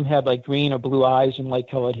also some had like green or blue eyes and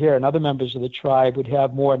light-colored hair. And other members of the tribe would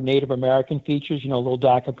have more Native American features, a little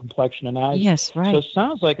darker complexion and eyes. Yes, right. So it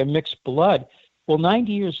sounds like a mixed blood. Well,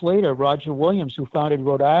 90 years later, Roger Williams, who founded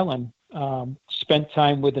Rhode Island, spent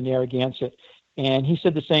time with the Narragansett. And he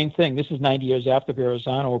said the same thing. This is 90 years after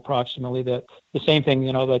Verrazano, approximately, that the same thing,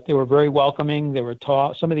 that they were very welcoming. They were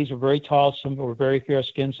tall. Some of these were very tall. Some were very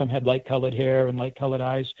fair-skinned. Some had light-colored hair and light-colored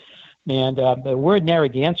eyes. And the word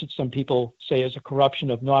Narragansett, some people say, is a corruption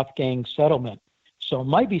of Northgang settlement. So it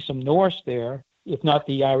might be some Norse there, if not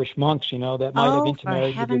the Irish monks, that might have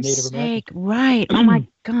intermarried with the Native Americans. Right. Oh, my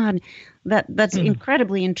God. That's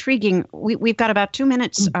incredibly intriguing. We've got about 2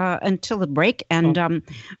 minutes until the break, and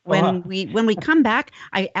when we come back,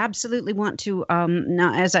 I absolutely want to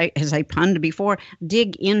now, as I punned before,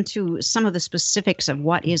 dig into some of the specifics of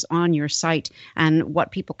what is on your site and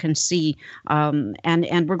what people can see.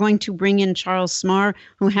 And we're going to bring in Charles Smarr,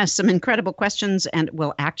 who has some incredible questions, and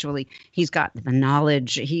actually, he's got the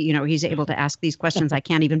knowledge. He's able to ask these questions I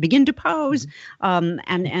can't even begin to pose.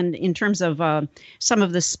 And in terms of some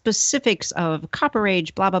of the specifics of Copper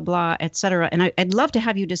Age, blah, blah, blah, et cetera. And I'd love to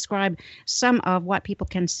have you describe some of what people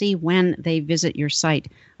can see when they visit your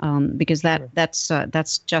site, because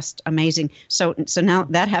that's just amazing. So now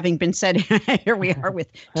that having been said, here we are with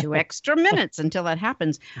 2 extra minutes until that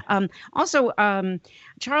happens. Also,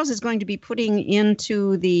 Charles is going to be putting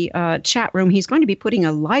into the chat room, he's going to be putting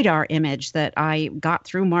a LiDAR image that I got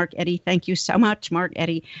through Mark Eddy. Thank you so much, Mark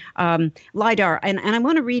Eddy. LiDAR. And I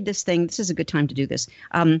want to read this thing. This is a good time to do this.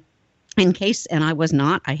 In case, and I was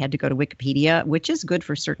not, I had to go to Wikipedia, which is good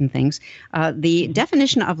for certain things. The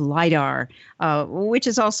definition of LiDAR, which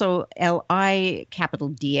is also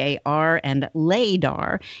LIDAR and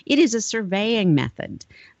LADAR, it is a surveying method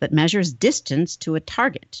that measures distance to a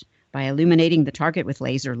target by illuminating the target with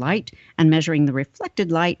laser light and measuring the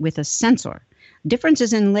reflected light with a sensor.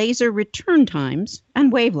 Differences in laser return times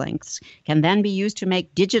and wavelengths can then be used to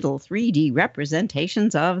make digital 3D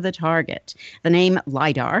representations of the target. The name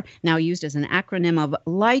LiDAR, now used as an acronym of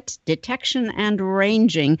Light Detection and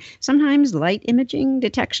Ranging, sometimes Light Imaging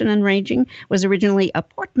Detection and Ranging, was originally a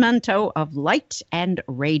portmanteau of light and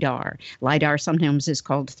radar. LiDAR sometimes is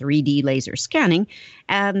called 3D laser scanning,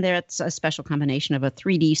 and that's a special combination of a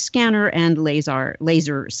 3D scanner and laser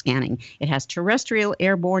scanning. It has terrestrial,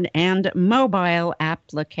 airborne, and mobile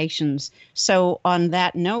applications. So on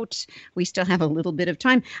that note, we still have a little bit of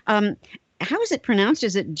time. How is it pronounced?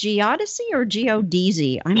 Is it geodesy or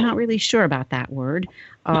geodesy? I'm not really sure about that word.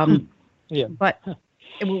 Yeah. But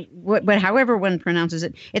however one pronounces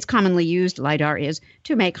it, it's commonly used, LiDAR is,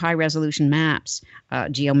 to make high-resolution maps.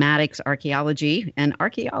 Geomatics, archaeology,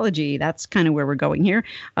 that's kind of where we're going here.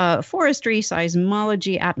 Forestry,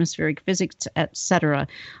 seismology, atmospheric physics, etc.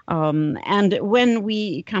 And when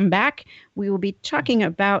we come back, we will be talking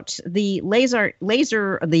about the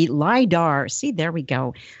the LiDAR. See, there we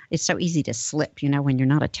go. It's so easy to slip, when you're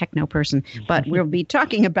not a techno person. But we'll be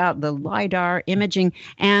talking about the LiDAR imaging,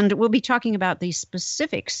 and we'll be talking about the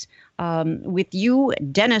specifics with you,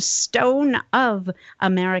 Dennis Stone of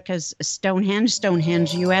America's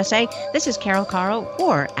Stonehenge USA. This is Carol Carl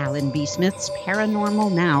for Alan B. Smith's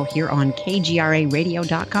Paranormal Now here on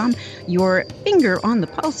KGRAradio.com, your finger on the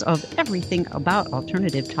pulse of everything about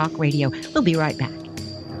alternative talk radio. We'll be right back.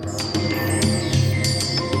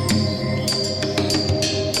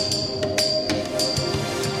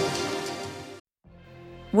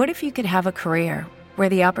 What if you could have a career where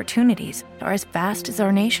the opportunities are as vast as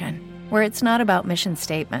our nation, where it's not about mission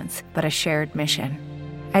statements, but a shared mission?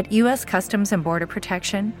 At U.S. Customs and Border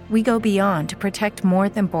Protection, we go beyond to protect more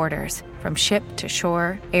than borders. From ship to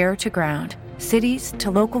shore, air to ground, cities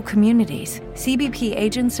to local communities, CBP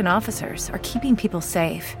agents and officers are keeping people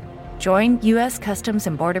safe. Join U.S. Customs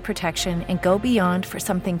and Border Protection and go beyond for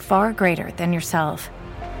something far greater than yourself.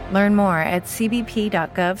 Learn more at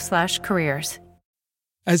cbp.gov/careers.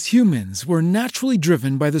 As humans, we're naturally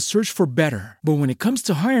driven by the search for better. But when it comes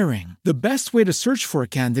to hiring, the best way to search for a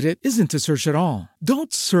candidate isn't to search at all.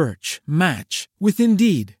 Don't search, match with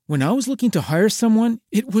Indeed. When I was looking to hire someone,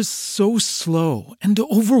 it was so slow and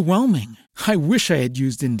overwhelming. I wish I had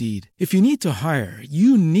used Indeed. If you need to hire,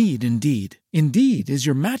 you need Indeed. Indeed is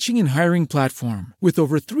your matching and hiring platform with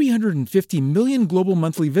over 350 million global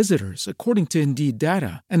monthly visitors, according to Indeed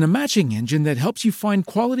data, and a matching engine that helps you find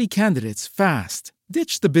quality candidates fast.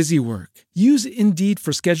 Ditch the busy work. Use Indeed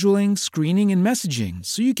for scheduling, screening, and messaging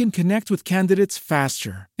so you can connect with candidates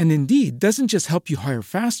faster. And Indeed doesn't just help you hire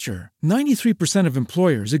faster. 93% of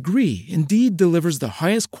employers agree Indeed delivers the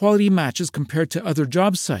highest quality matches compared to other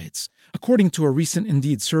job sites, according to a recent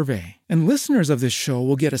Indeed survey. And listeners of this show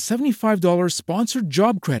will get a $75 sponsored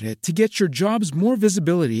job credit to get your jobs more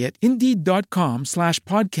visibility at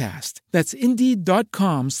Indeed.com/podcast. That's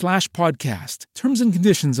Indeed.com/podcast. Terms and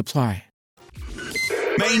conditions apply.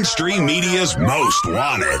 Mainstream media's most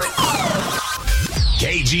wanted.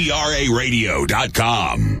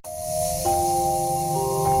 KGRAradio.com.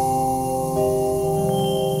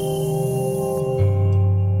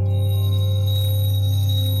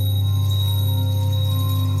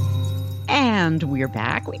 And we're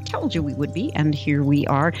back. We told you we would be, and here we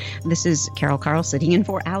are. This is Carol Carl sitting in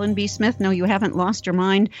for Alan B. Smith. No, you haven't lost your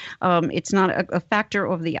mind. It's not a factor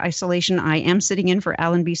of the isolation. I am sitting in for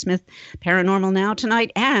Alan B. Smith, Paranormal Now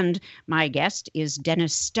tonight, and my guest is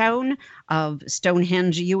Dennis Stone of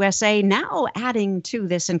Stonehenge USA. Now adding to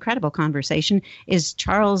this incredible conversation is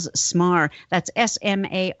Charles Smarr. That's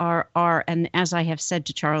S-M-A-R-R. And as I have said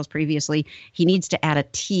to Charles previously, he needs to add a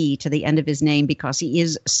T to the end of his name because he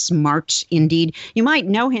is smart indeed. You might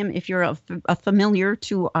know him if you're a familiar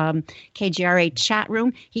to KGRA chat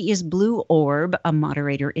room. He is Blue Orb, a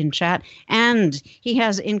moderator in chat, and he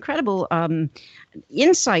has incredible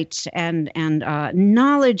insights and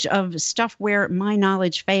knowledge of stuff where my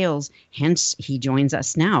knowledge fails. Hence, he joins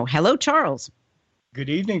us now. Hello, Charles. Good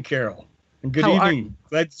evening, Carol. And good evening.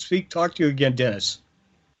 Glad to talk to you again, Dennis.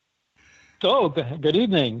 So, good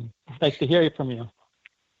evening. Nice to hear from you.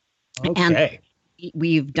 Okay. And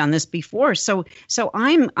we've done this before, so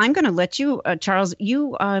I'm going to let you, Charles.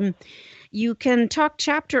 You can talk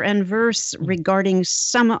chapter and verse regarding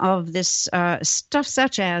some of this stuff,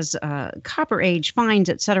 such as Copper Age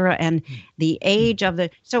finds, etc., and the age of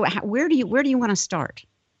the. So, where do you want to start?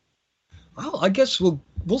 Well, I guess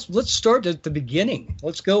let's start at the beginning.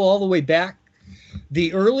 Let's go all the way back.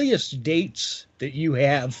 The earliest dates that you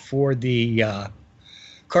have for the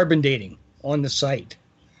carbon dating on the site.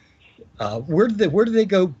 Where do they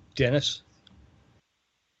go, Dennis?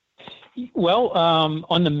 Well,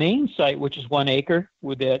 on the main site, which is 1 acre,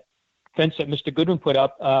 with that fence that Mr. Goodwin put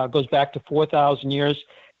up, goes back to 4,000 years,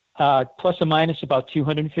 plus or minus about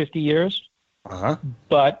 250 years. Uh-huh.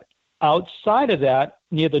 But outside of that,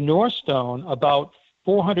 near the North Stone, about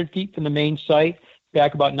 400 feet from the main site,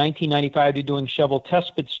 back about 1995, they're doing shovel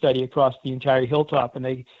test pit study across the entire hilltop, and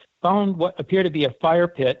they found what appeared to be a fire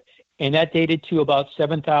pit, and that dated to about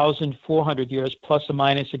 7,400 years, plus or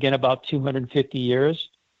minus, again, about 250 years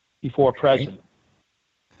before present.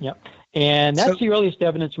 Yep. And that's the earliest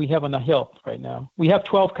evidence we have on the hill right now. We have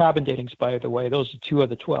 12 carbon datings, by the way. Those are 2 of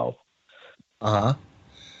the 12. Uh-huh.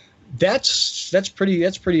 That's pretty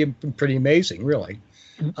amazing, really.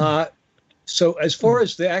 So as far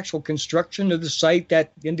as the actual construction of the site,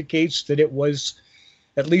 that indicates that it was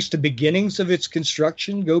at least the beginnings of its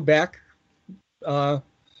construction go back to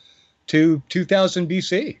 2000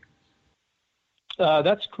 BC.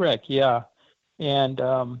 That's correct, yeah.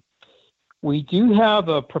 And we do have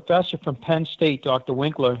a professor from Penn State, Dr.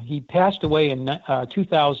 Winkler. He passed away in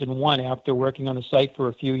 2001 after working on the site for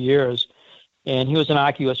a few years. And he was an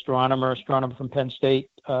archaeoastronomer from Penn State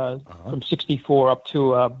from 64 up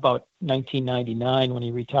to about 1999 when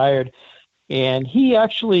he retired. And he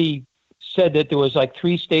actually said that there was like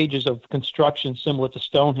 3 stages of construction similar to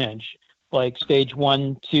Stonehenge, like stage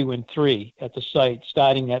 1, 2, and 3 at the site,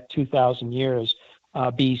 starting at 2,000 years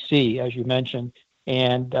BC, as you mentioned.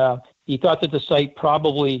 And he thought that the site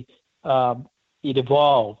probably it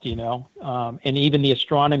evolved, and even the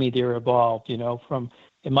astronomy there evolved, from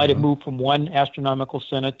it might have moved from one astronomical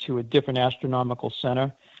center to a different astronomical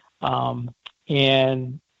center,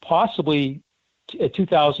 and possibly at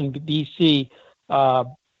 2000 BC,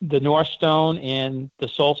 the North Stone and the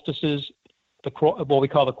solstices, what we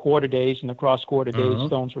call the quarter days and the cross quarter days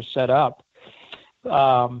stones were set up,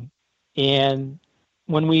 and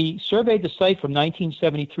when we surveyed the site from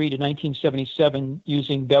 1973 to 1977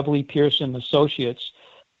 using Beverly Pearson Associates,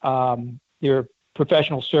 they're a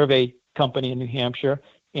professional survey company in New Hampshire,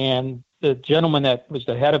 and the gentleman that was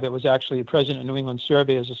the head of it was actually the president of New England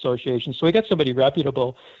Surveyors Association. So we got somebody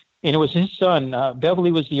reputable, and it was his son.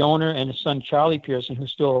 Beverly was the owner, and his son, Charlie Pearson,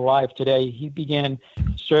 who's still alive today. He began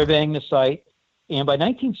surveying the site, and by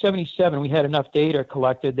 1977, we had enough data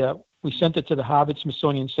collected that we sent it to the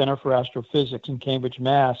Harvard-Smithsonian Center for Astrophysics in Cambridge,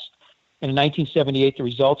 Mass. And in 1978, the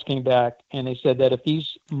results came back, and they said that if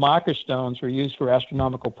these marker stones were used for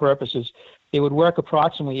astronomical purposes, they would work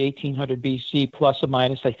approximately 1800 BC, plus or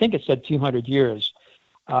minus, I think it said 200 years,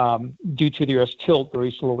 due to the Earth's tilt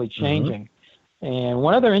very slowly changing. And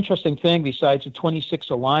one other interesting thing, besides the 26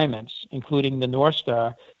 alignments, including the North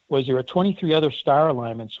Star, was there were 23 other star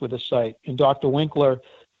alignments with the site. And Dr. Winkler,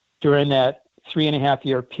 during that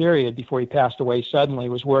 3.5-year period before he passed away suddenly,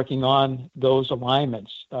 was working on those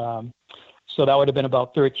alignments. So that would have been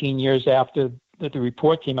about 13 years after that the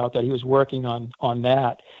report came out that he was working on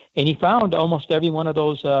that. And he found almost every one of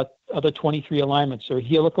those other 23 alignments are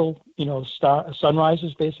helical,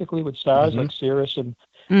 sunrises basically with stars like Sirius and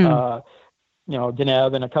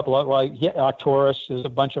Deneb and a couple of Arcturus. There's a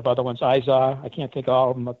bunch of other ones. Izar. I can't think of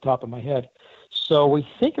all of them off the top of my head. So we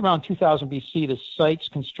think around 2000 BC, the site's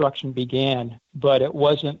construction began, but it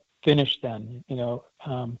wasn't finished then.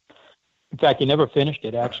 In fact, he never finished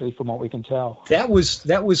it, actually, from what we can tell. That was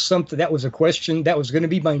something. That was a question. That was going to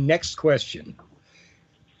be my next question.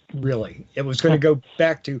 Really, it was going to go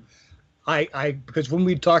back to, because when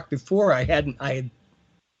we talked before, I had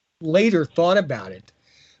later thought about it,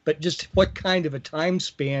 but just what kind of a time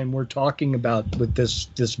span we're talking about with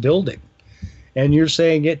this building, and you're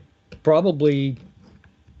saying it probably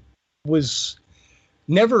was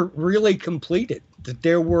never really completed, that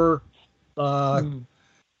there were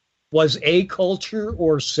was a culture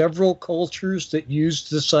or several cultures that used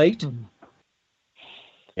the site,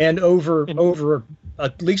 and over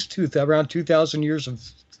at least around 2,000 years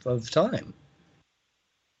of time.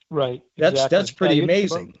 Right. That's pretty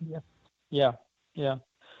amazing. Yeah,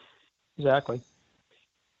 exactly.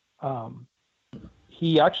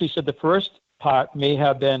 He actually said the first part may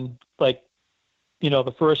have been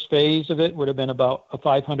the first phase of it would have been about a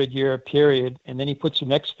 500-year period, and then he puts the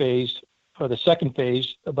next phase, or the second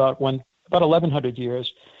phase, about 1,100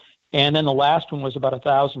 years, and then the last one was about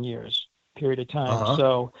 1,000 years period of time.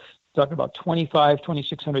 So talking about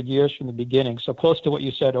 2,600 years from the beginning, so close to what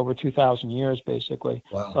you said, over 2,000 years basically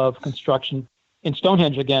of construction. In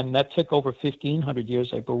Stonehenge, again, that took over 1,500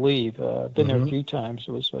 years, I believe. Been there a few times.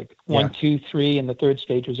 It was like 1, 2, 3, and the third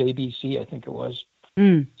stage was ABC, I think it was.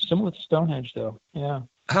 Similar to Stonehenge, though. Yeah.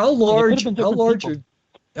 How large are the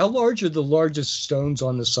largest stones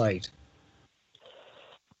on the site?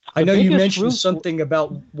 I know you biggest mentioned roof- something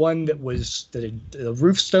about one that was the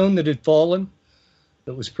roof stone that had fallen.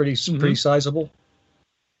 That was pretty sizable.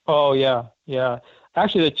 Oh yeah.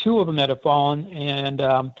 Actually, the two of them that have fallen, and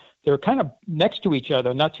they're kind of next to each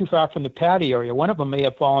other, not too far from the patio area. One of them may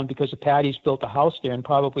have fallen because the Patties built a house there and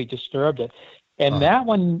probably disturbed it. And that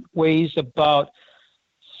one weighs about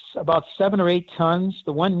 7 or 8 tons.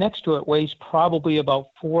 The one next to it weighs probably about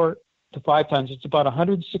 4 to 5 tons. It's about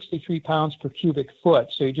 163 pounds per cubic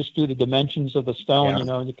foot. So you just do the dimensions of the stone,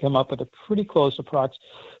 and you come up with a pretty close approx.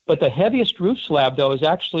 But the heaviest roof slab, though, is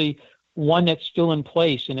actually one that's still in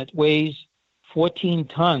place, and it weighs 14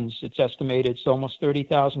 tons. It's estimated, so almost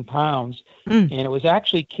 30,000 pounds. And it was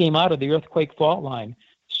actually came out of the earthquake fault line.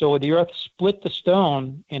 So the earth split the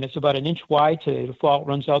stone, and it's about 1 inch wide today. The fault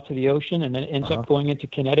runs out to the ocean, and then it ends up going into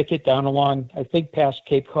Connecticut, down along, I think, past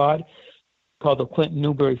Cape Cod, called the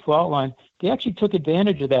Clinton-Newbury fault line. They actually took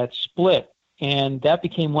advantage of that split, and that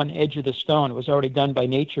became one edge of the stone. It was already done by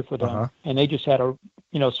nature for them, and they just had to,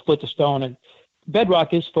 split the stone. And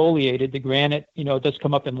bedrock is foliated. The granite, does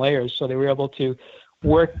come up in layers, so they were able to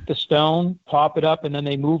work the stone, pop it up, and then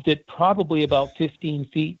they moved it probably about 15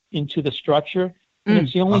 feet into the structure. And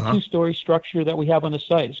it's the only two-story structure that we have on the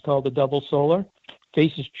site. It's called the Double Solar.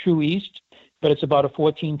 Faces true east, but it's about a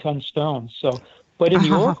 14-ton stone. So, but in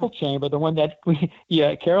the Oracle Chamber, the one that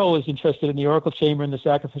Carol was interested in, the Oracle Chamber and the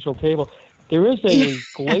sacrificial table, there is a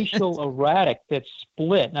glacial erratic that's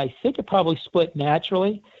split, and I think it probably split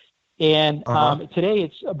naturally. And today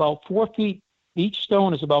it's about 4 feet. Each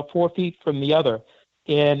stone is about 4 feet from the other,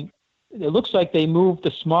 and it looks like they moved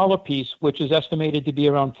the smaller piece, which is estimated to be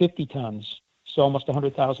around 50 tons. So almost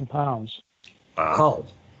 100,000 pounds. Wow.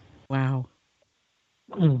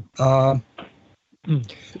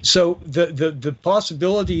 So the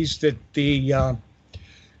possibilities that the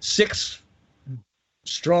 6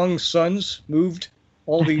 strong sons moved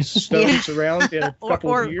all these stones around in a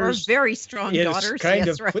couple of years, or very strong daughters, is kind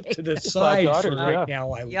of put to the side for right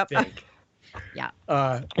now, I would think.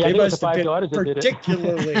 They must have been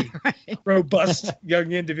particularly robust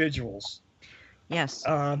young individuals. Yes.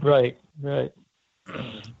 Right.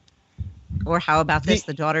 Or how about this?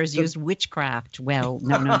 The daughters used witchcraft. Well,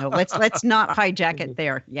 no. Let's not hijack it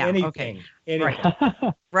there. Yeah. Anything.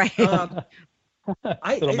 Right.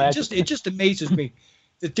 It just amazes me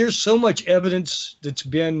that there's so much evidence that's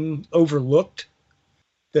been overlooked,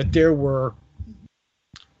 that there were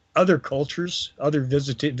other cultures, other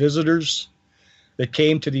visitors that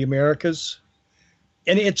came to the Americas.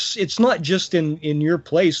 And it's not just in your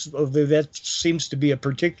place, although that seems to be a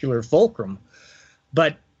particular fulcrum,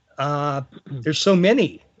 but there's so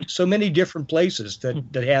many different places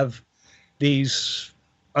that have these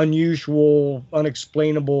unusual,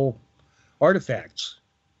 unexplainable artifacts.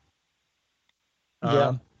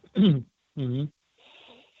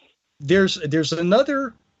 There's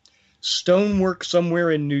another stonework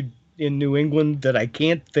somewhere in New England that I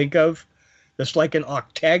can't think of. That's like an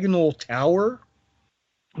octagonal tower.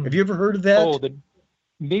 Have you ever heard of that? Oh,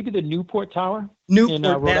 maybe the Newport Tower? Newport, in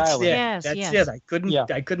Rhode that's Island. it. That's it. I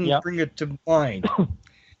couldn't bring it to mind.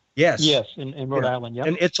 Yes, in Rhode Island. Yeah,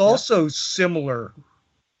 and it's also similar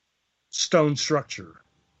stone structure,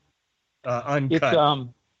 uncut.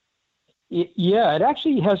 It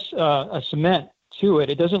actually has a cement to it.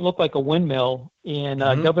 It doesn't look like a windmill. And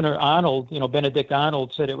Governor Arnold, Benedict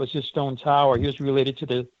Arnold, said it was his stone tower. He was related to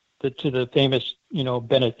the famous,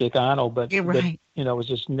 Benedict Arnold, but right. Was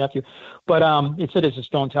his nephew. But it said it's a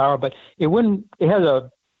stone tower, but it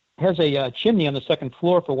has a chimney on the second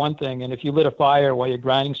floor for one thing, and if you lit a fire while you're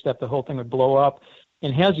grinding stuff, the whole thing would blow up.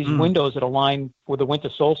 And it has these windows that align with the winter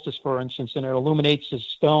solstice, for instance, and it illuminates the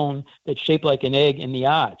stone that's shaped like an egg in the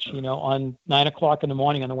arch. On 9 o'clock in the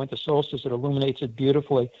morning on the winter solstice, it illuminates it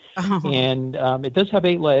beautifully. And it does have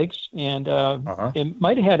 8 legs, and it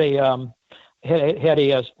might have had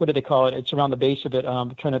a what do they call it? It's around the base of it.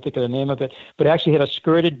 I'm trying to think of the name of it, but it actually had a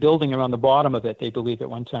skirted building around the bottom of it, they believe, at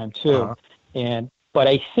one time too. But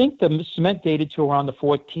I think the cement dated to around the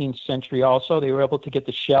 14th century also. They were able to get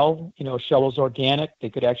the shell. Shell was organic. They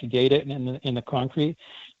could actually date it in the concrete.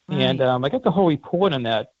 Right. And I got the whole report on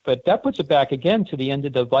that. But that puts it back again to the end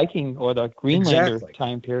of the Viking or the Greenlander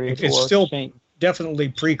time period. It's still definitely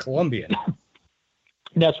pre-Columbian.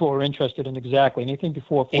 That's what we're interested in, exactly. Anything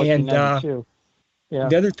before 1492.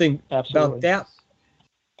 The other thing about that,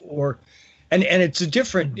 and it's a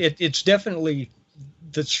different. It's definitely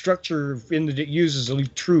the structure in that it uses a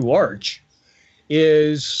true arch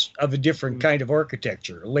is of a different kind of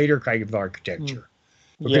architecture, a later kind of architecture,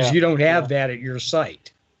 because you don't have that at your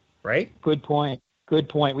site, right? Good point.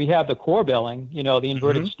 We have the corbelling, the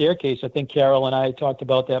inverted staircase. I think Carol and I talked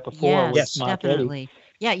about that before. Yes, definitely.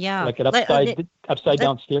 Yeah. Like an upside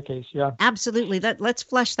down staircase. Yeah. Absolutely. Let's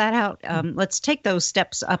flesh that out. Let's take those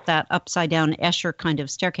steps up that upside down Escher kind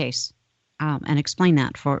of staircase, and explain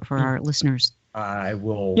that for our listeners. I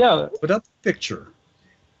will put up a picture.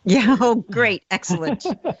 Yeah. Oh, great. Excellent.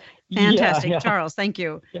 Fantastic. Yeah. Charles, thank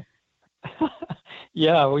you.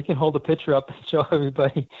 Yeah, we can hold the picture up and show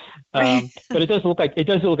everybody. But it does look like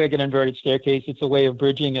an inverted staircase. It's a way of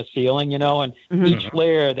bridging a ceiling, and each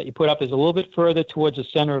layer that you put up is a little bit further towards the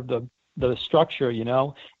center of the structure,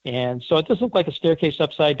 and so it does look like a staircase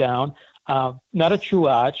upside down, not a true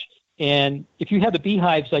arch. And if you have the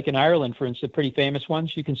beehives like in Ireland, for instance, pretty famous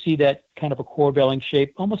ones, you can see that kind of a corbelling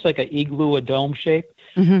shape, almost like an igloo, a dome shape.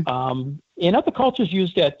 And other cultures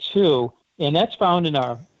use that too, and that's found in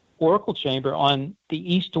our oracle chamber on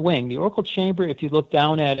the east wing. The oracle chamber, if you look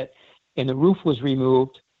down at it and the roof was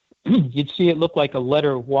removed, you'd see it look like a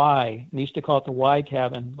letter Y. They used to call it the Y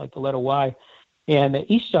cabin, like the letter Y. And the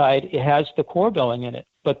east side, it has the corbelling in it.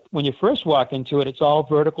 But when you first walk into it, it's all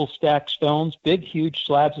vertical stacked stones, big, huge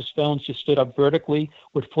slabs of stones just stood up vertically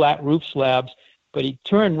with flat roof slabs. But you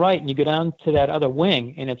turn right and you go down to that other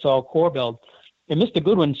wing, and it's all corbelled. And Mr.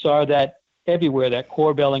 Goodwin saw that everywhere, that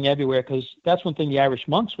corbelling everywhere, because that's one thing the Irish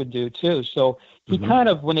monks would do too. So he kind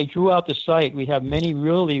of, when they drew out the site, we have many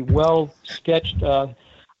really well sketched, sketches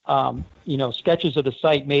of the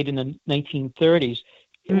site made in the 1930s.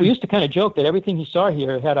 We used to kind of joke that everything he saw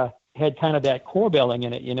here had kind of that corbelling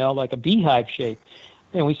in it, like a beehive shape.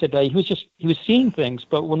 And we said he was seeing things.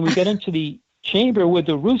 But when we got into the chamber with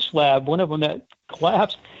the roof slab, one of them that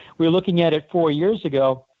collapsed, we were looking at it 4 years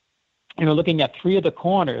ago, and we're looking at 3 of the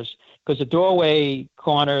corners. Because the doorway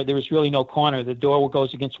corner, there was really no corner. The door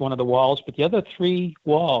goes against one of the walls, but the other 3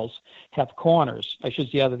 walls have corners. I should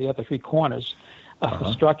say the other 3 corners of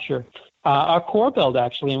the structure are corbelled,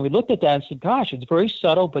 actually. And we looked at that and said, gosh, it's very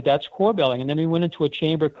subtle, but that's corbelling. And then we went into a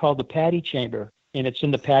chamber called the Paddy Chamber, and it's in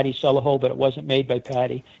the Paddy cellar hole, but it wasn't made by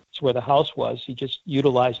Paddy. It's where the house was. He just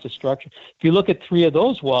utilized the structure. If you look at 3 of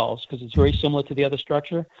those walls, because it's very similar to the other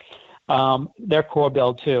structure, they're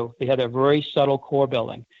corbelled too. They have a very subtle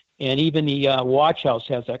corbelling. And even the watch house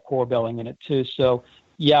has that corbelling in it too. So,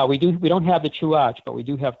 yeah, we don't have the true arch, but we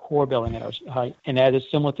do have corbelling at our height, and that is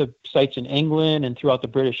similar to sites in England and throughout the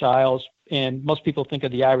British Isles. And most people think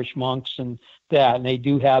of the Irish monks and they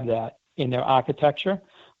do have that in their architecture,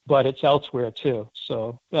 but it's elsewhere too.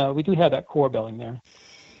 So we do have that corbelling there.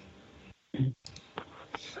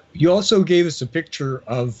 You also gave us a picture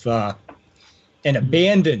of an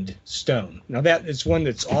abandoned stone. Now that is one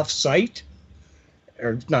that's off-site.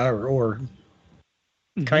 Or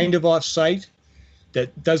kind of off-site,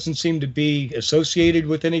 that doesn't seem to be associated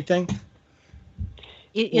with anything.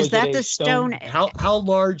 Is that the stone? How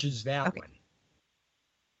large is that one?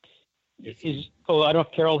 I don't know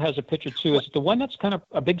if Carol has a picture too. Is it the one that's kind of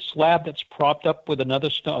a big slab that's propped up with another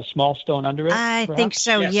a small stone under it? I think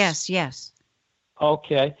so. Yes.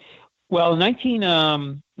 Okay. Well, in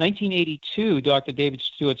 1982, Dr. David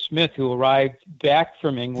Stuart Smith, who arrived back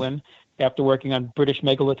from England after working on British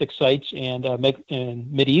megalithic sites and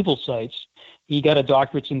medieval sites, he got a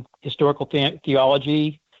doctorate in historical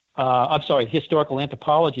theology. Historical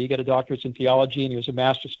anthropology. He got a doctorate in theology, and he was a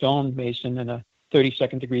master stonemason and a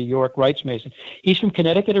 32nd degree York Rites Mason. He's from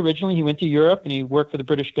Connecticut originally. He went to Europe and he worked for the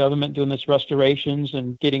British government doing this restorations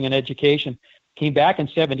and getting an education. Came back in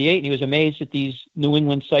 78 and he was amazed that these New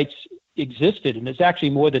England sites existed. And it's actually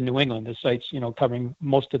more than New England, the sites, covering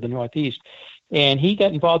most of the Northeast. And he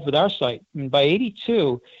got involved with our site. And by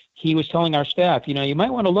 82, he was telling our staff, you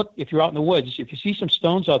might want to look, if you're out in the woods, if you see some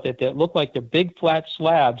stones out there that look like they're big flat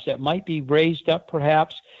slabs that might be raised up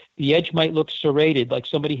perhaps, the edge might look serrated, like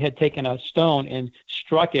somebody had taken a stone and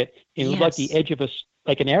struck it. And it was like the edge of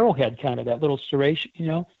like an arrowhead, kind of that little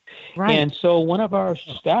serration, Right. And so one of our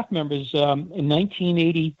staff members in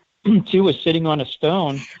 1982 was sitting on a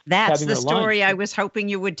stone. That's the story lunch. I was hoping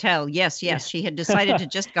you would tell. Yes. She had decided to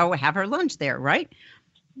just go have her lunch there, right?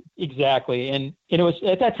 Exactly. And it was,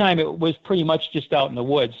 at that time, it was pretty much just out in the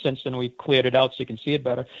woods. Since then, we cleared it out so you can see it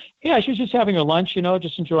better. Yeah, she was just having her lunch,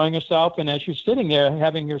 just enjoying herself. And as she was sitting there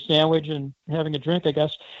having her sandwich and having a drink, I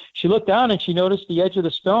guess, she looked down and she noticed the edge of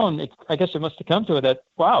the stone. I guess it must have come to her that,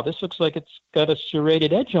 wow, this looks like it's got a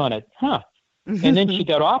serrated edge on it. Huh. And then she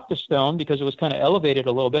got off the stone because it was kind of elevated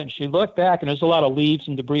a little bit. And she looked back and there's a lot of leaves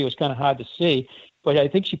and debris. It was kind of hard to see. But I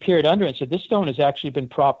think she peered under it and said, this stone has actually been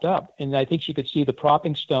propped up. And I think she could see the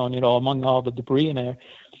propping stone, among all the debris in there.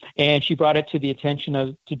 And she brought it to the attention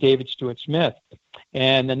to David Stuart Smith.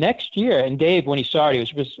 And the next year, and Dave, when he saw it,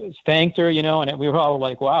 he was thanked her, and we were all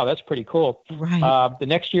like, wow, that's pretty cool. Right. The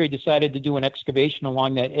next year, he decided to do an excavation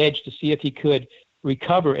along that edge to see if he could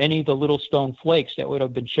recover any of the little stone flakes that would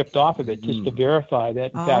have been chipped off of it, just to verify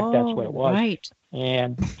that in fact that's what it was. Right.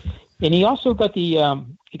 And he also got he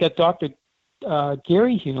got Dr.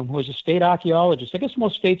 Gary Hume, who was a state archaeologist. I guess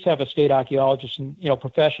most states have a state archaeologist, and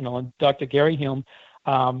professional. And Dr. Gary Hume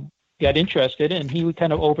got interested, and he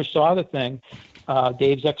kind of oversaw the thing,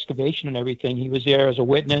 Dave's excavation and everything. He was there as a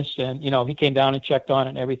witness, and he came down and checked on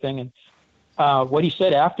it and everything. And what he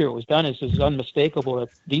said after it was done is unmistakable. That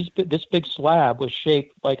this big slab was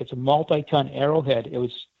shaped like it's a multi-ton arrowhead. It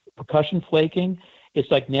was percussion flaking. It's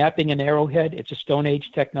like knapping an arrowhead. It's a Stone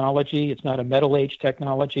Age technology. It's not a Metal Age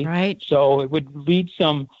technology. Right. So it would lead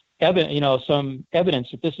some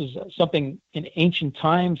evidence that this is something in ancient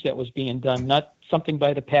times that was being done, not something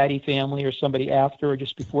by the Patty family or somebody after or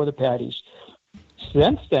just before the Pattys.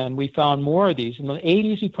 Since then, we found more of these. In the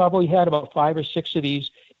 80s, we probably had about 5 or 6 of these,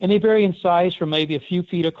 and they vary in size from maybe a few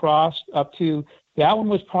feet across up to, that one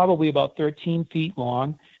was probably about 13 feet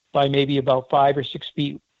long by maybe about 5 or 6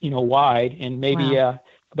 feet wide, and maybe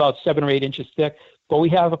about 7 or 8 inches thick. But we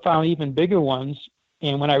have found even bigger ones.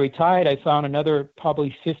 And when I retired, I found another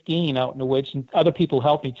probably 15 out in the woods, and other people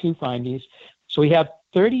helped me to find these. So we have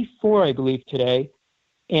 34, I believe, today.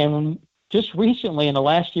 And just recently, in the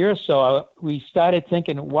last year or so, we started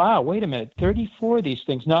thinking, wow, wait a minute, 34 of these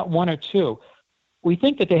things, not 1 or 2. We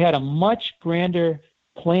think that they had a much grander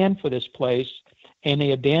plan for this place, and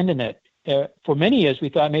they abandoned it. For many years, we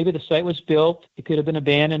thought maybe the site was built, it could have been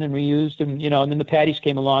abandoned and reused, and and then the Pattys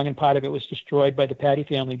came along, and part of it was destroyed by the Patty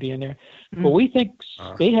family being there. Mm-hmm. But we think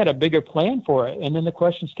they had a bigger plan for it. And then the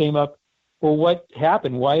questions came up, well, what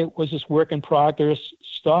happened? Why was this work in progress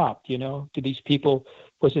stopped? Did these people,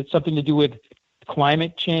 was it something to do with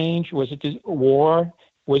climate change? Was it war?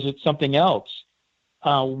 Was it something else?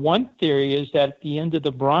 One theory is that at the end of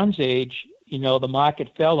the Bronze Age, the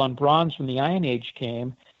market fell on bronze when the Iron Age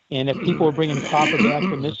came. And if people were bringing copper back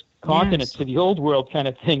from this continent to the old world kind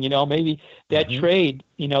of thing, maybe that trade,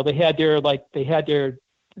 they had their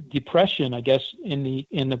depression, I guess, in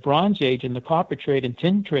the Bronze Age, in the copper trade and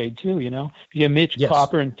tin trade too. You mix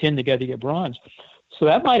copper and tin together, you get bronze. So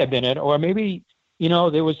that might have been it. Or maybe,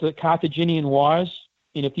 there was the Carthaginian Wars,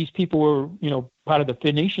 and if these people were, part of the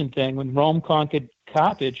Phoenician thing, when Rome conquered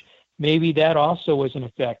Carthage, maybe that also was an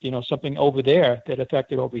effect, something over there that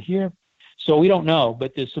affected over here. So we don't know,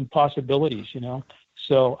 but there's some possibilities,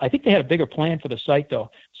 So I think they had a bigger plan for the site, though.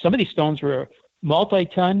 Some of these stones were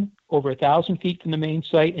multi-ton, over 1,000 feet from the main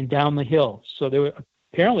site and down the hill. So they were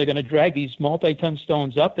apparently going to drag these multi-ton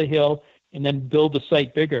stones up the hill and then build the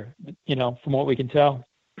site bigger, from what we can tell.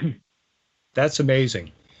 That's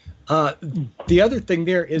amazing. The other thing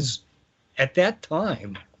there is, at that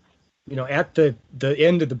time, at the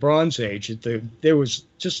end of the Bronze Age,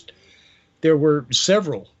 there were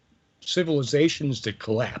several civilizations that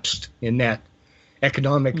collapsed in that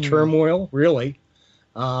economic turmoil, really.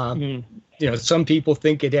 Some people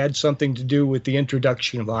think it had something to do with the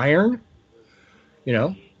introduction of iron,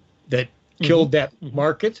 that killed that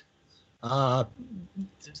market. And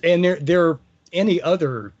there are any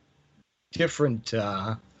other different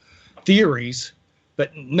theories,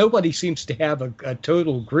 but nobody seems to have a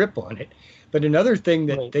total grip on it. But another thing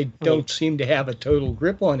that they don't seem to have a total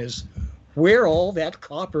grip on is where all that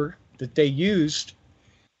copper that they used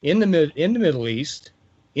in the Middle East,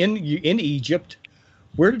 in Egypt,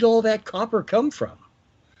 where did all that copper come from?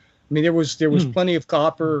 I mean, there was plenty of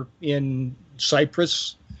copper in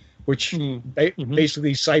Cyprus, which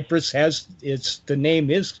basically Cyprus has the name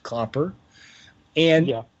is copper,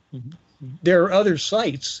 and there are other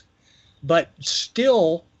sites, but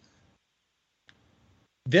still.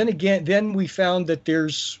 Then we found that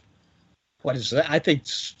there's, what is that? I think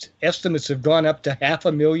estimates have gone up to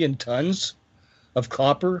 500,000 tons of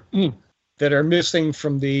copper that are missing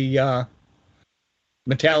from the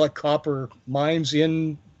metallic copper mines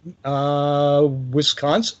in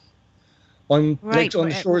Wisconsin on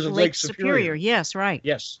the shores of Lake Superior. Yes, right.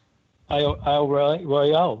 Yes. Isle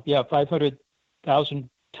Royale. Yeah, 500,000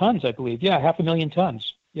 tons, I believe. Yeah, 500,000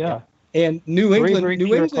 tons. Yeah. And New England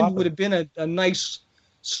would have been a nice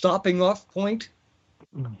stopping off point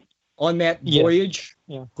on that voyage,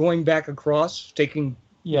 going back across, taking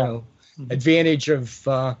advantage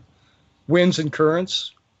of winds and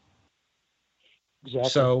currents. Exactly.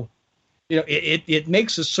 So, it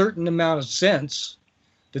makes a certain amount of sense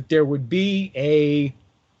that there would be a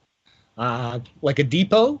like a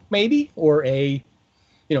depot, maybe, or a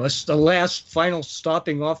last final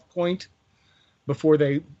stopping off point before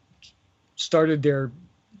they started their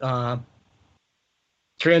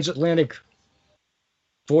transatlantic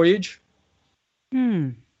voyage.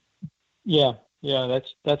 Yeah,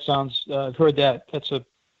 that sounds. I've heard that. That's a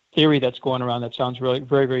theory that's going around that sounds really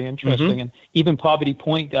very, very interesting. And even Poverty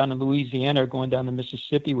Point down in Louisiana, going down the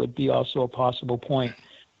Mississippi, would be also a possible point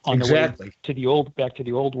on the way to the old, back to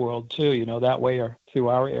the old world too, you know, that way, or through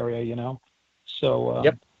our area, you know. So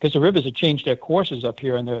because the rivers have changed their courses up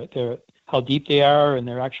here, and they're how deep they are, and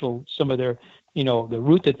their actual, some of their, you know, the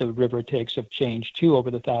route that the river takes have changed too over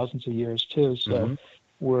the thousands of years too. So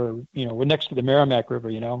we're next to the Merrimack River,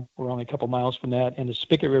 you know, we're only a couple miles from that, and the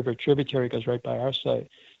Spigot River tributary goes right by our site.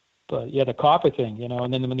 But yeah, the copper thing, you know,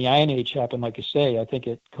 and then when the Iron Age happened, like you say, I think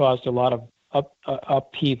it caused a lot of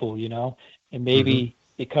upheaval, you know, and maybe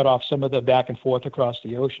it cut off some of the back and forth across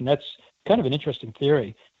the ocean. That's kind of an interesting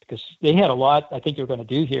theory, because they had a lot I think they were going to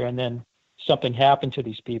do here, and then something happened to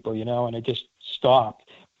these people, you know, and it just stopped.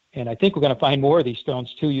 And I think we're going to find more of these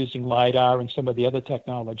stones too, using LIDAR and some of the other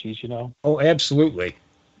technologies, you know. Oh, absolutely.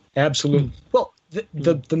 Absolutely. Well,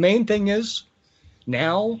 the main thing is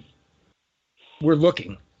now we're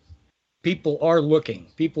looking. People are looking.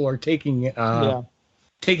 People are taking an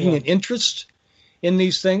interest in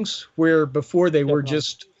these things, where before they were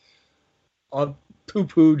just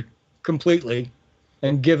poo-pooed completely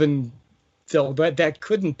and given, so that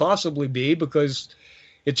couldn't possibly be, because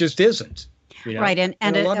it just isn't. You know? Right, and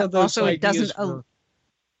a lot of those also it doesn't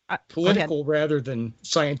political rather than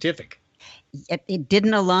scientific. It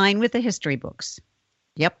didn't align with the history books.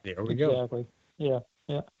 Yep. There we go. Exactly. Yeah.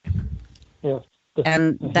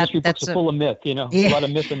 And the history books are full of myth, you know, a lot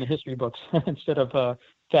of myth in the history books instead of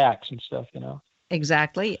facts and stuff, you know.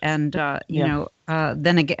 Exactly. And, you know,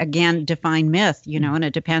 then again, define myth, you know, and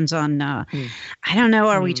it depends on, I don't know,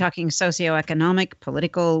 are we talking socioeconomic,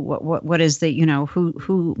 political, what is the, you know,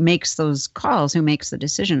 who makes those calls, who makes the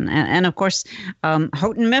decision? And of course,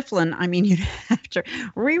 Houghton Mifflin, I mean, you'd have to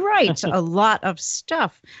rewrite a lot of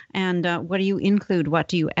stuff. And what do you include? What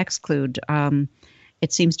do you exclude?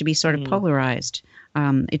 It seems to be sort of polarized.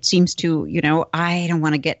 It seems to, you know, I don't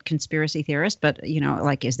want to get conspiracy theorist, but, you know,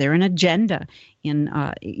 like, is there an agenda in,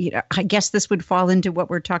 you know, I guess this would fall into what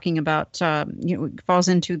we're talking about, you know, it falls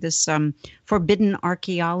into this forbidden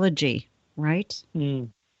archaeology, right? Yeah,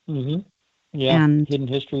 and hidden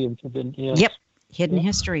history and forbidden, Yep, hidden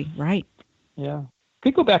history, right. Yeah.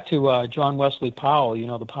 Could go back to John Wesley Powell, you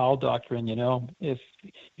know, the Powell Doctrine, you know, if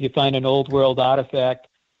you find an old world artifact,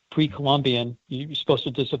 pre-Columbian, you're supposed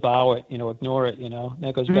to disavow it, you know, ignore it, you know. And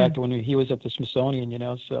that goes back to when he was at the Smithsonian, you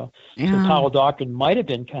know. So the Powell Doctrine might have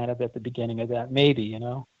been kind of at the beginning of that, maybe, you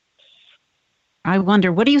know. I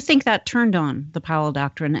wonder, what do you think that turned on, the Powell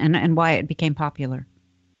Doctrine, and why it became popular?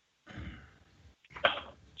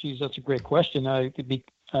 Geez, that's a great question. It could be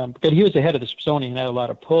because he was the head of the Smithsonian and had a lot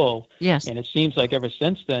of pull. Yes. And it seems like ever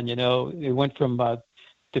since then, you know, it went from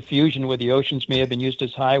diffusion, where the oceans may have been used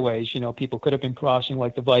as highways. You know, people could have been crossing,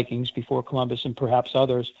 like the Vikings before Columbus and perhaps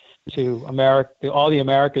others, to America. All the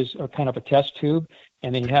Americas are kind of a test tube,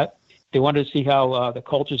 and they wanted to see how the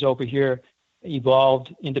cultures over here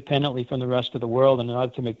evolved independently from the rest of the world. And in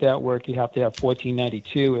order to make that work, you have to have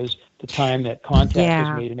 1492 as the time that contact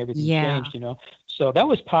was made and everything changed. You know, so that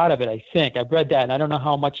was part of it. I think I've read that, and I don't know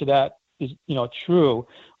how much of that is, you know, true.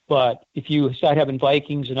 But if you start having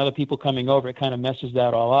Vikings and other people coming over, it kind of messes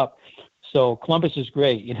that all up. So Columbus is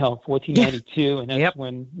great, you know, 1492, and that's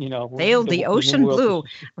when, you know. Sailed the ocean blue.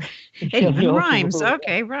 It even rhymes.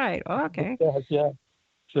 Okay, right. Okay. Yeah.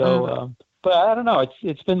 So, but I don't know.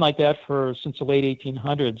 It's been like that since the late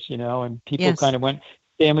 1800s, you know, and people kind of went.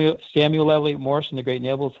 Samuel Eliot Morison, the great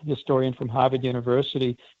naval historian from Harvard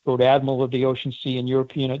University, wrote Admiral of the Ocean Sea and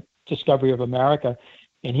European Discovery of America.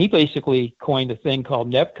 And he basically coined a thing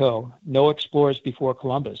called NEPCO, No Explorers Before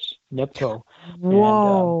Columbus, NEPCO.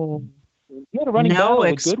 Whoa. And, he had a running No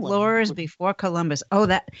Explorers Before Columbus. Oh,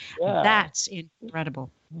 that's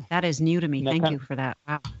incredible. That is new to me. Thank you for that.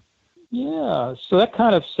 Wow. Yeah, so that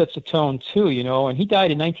kind of sets a tone too, you know, and he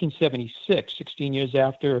died in 1976, 16 years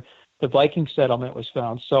after the Viking settlement was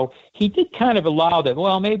found. So he did kind of allow that,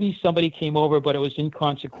 well, maybe somebody came over, but it was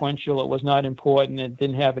inconsequential. It was not important. It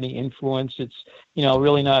didn't have any influence. It's, you know,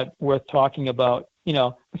 really not worth talking about. You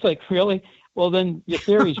know, it's like, really? Well, then your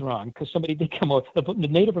theory's wrong, because somebody did come over. The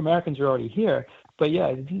Native Americans are already here. But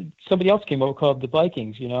yeah, somebody else came over called the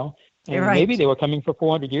Vikings, you know. And maybe they were coming for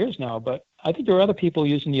 400 years now. But I think there are other people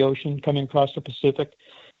using the ocean, coming across the Pacific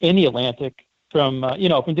and the Atlantic, from, you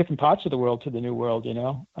know, from different parts of the world to the New World, you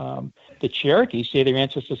know. The Cherokee say their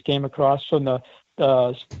ancestors came across from the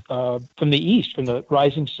east, from the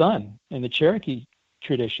rising sun in the Cherokee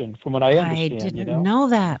tradition, from what I understand. I didn't know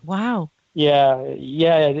that. Wow. Yeah,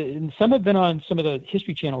 and some have been on some of the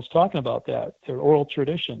history channels talking about that, their oral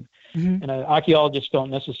tradition. Mm-hmm. And archaeologists don't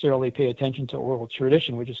necessarily pay attention to oral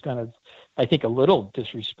tradition, which is kind of, I think, a little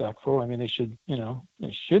disrespectful. I mean, they should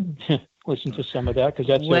listen to some of that because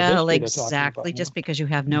that's well, their history exactly. they're talking about, just because you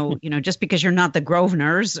have no, just because you're not the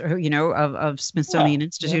Grosvenors, of Smithsonian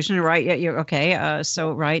Institution, right? Yeah, you're okay.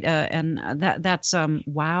 So right, and that's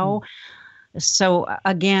wow. So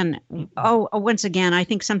again, once again, I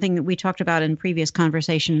think something that we talked about in previous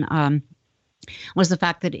conversation was the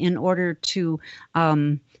fact that in order to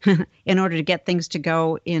get things to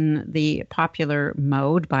go in the popular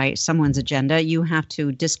mode by someone's agenda, you have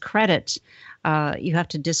to discredit. You have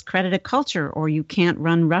to discredit a culture, or you can't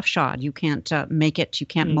run roughshod. You can't make it. You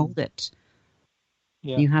can't mold it.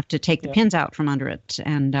 Yeah. You have to take the pins out from under it,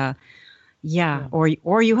 and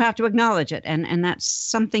or you have to acknowledge it, and that's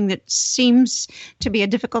something that seems to be a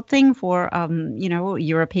difficult thing for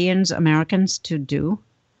Europeans, Americans to do.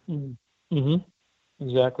 Mm-hmm.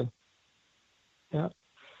 Exactly. Yeah.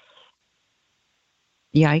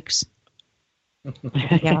 Yikes.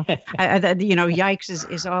 Yeah.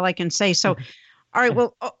 Yikes is all I can say. So, all right.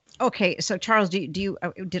 Well, okay. So, Charles, do you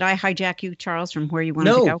did I hijack you, Charles, from where you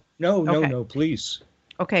wanted to go? No, please.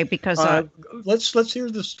 Okay, because let's hear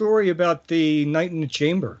the story about the Night in the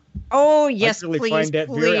Chamber. Oh yes, I really please, find that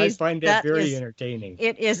please. I find that very entertaining.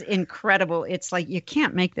 It is incredible. It's like you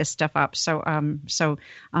can't make this stuff up. So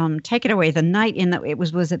take it away. The night in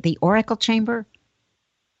was it the Oracle Chamber?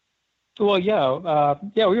 Well,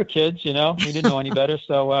 we were kids, we didn't know any better.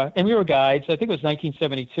 So and we were guides. I think it was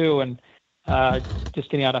 1972, and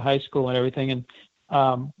just getting out of high school and everything. And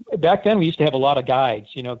back then we used to have a lot of guides,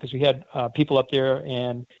 because we had people up there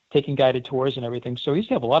and taking guided tours and everything. So we used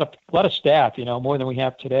to have a lot of staff, more than we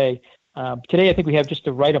have today. Today I think we have just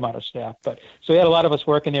the right amount of staff, so we had a lot of us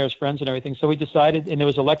working there as friends and everything. So we decided, and there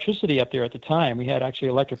was electricity up there at the time. We had actually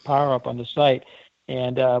electric power up on the site,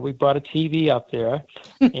 and we brought a TV up there,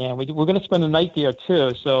 and we're going to spend the night there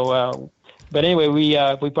too. So. But anyway, we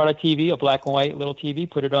brought a TV, a black and white little TV,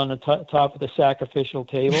 put it on the top of the sacrificial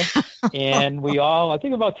table, and we all, I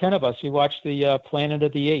think about 10 of us, we watched the Planet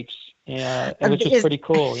of the Apes, and it was just pretty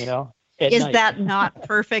cool, Is night. That not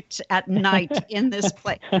perfect at night in this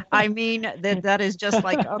place? I mean, that is just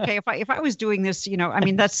like, okay, if I was doing this,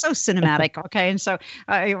 that's so cinematic, okay? And so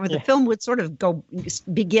the film would sort of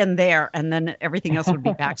begin there, and then everything else would be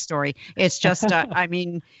backstory. It's just,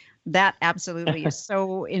 that absolutely is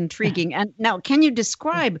so intriguing. And now, can you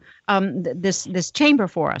describe this chamber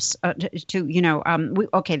for us?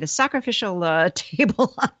 The sacrificial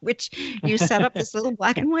table on which you set up this little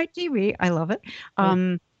black and white TV. I love it.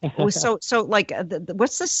 What's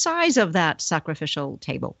the size of that sacrificial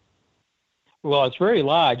table? Well, it's very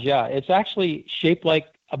large. Yeah, it's actually shaped like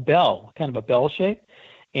a bell, kind of a bell shape,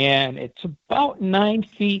 and it's about 9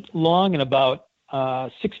 feet long and about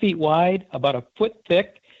 6 feet wide, about a foot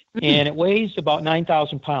thick. And it weighs about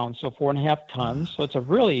 9,000 pounds, so 4.5 tons. So it's a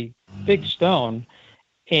really big stone.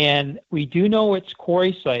 And we do know its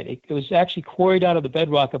quarry site. It was actually quarried out of the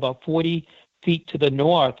bedrock about 40 feet to the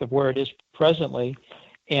north of where it is presently.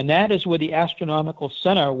 And that is where the astronomical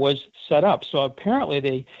center was set up. So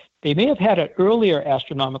apparently they may have had an earlier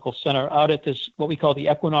astronomical center out at this, what we call the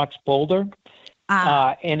Equinox Boulder.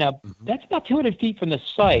 That's about 200 feet from the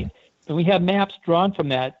site. And we have maps drawn from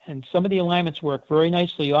that, and some of the alignments work very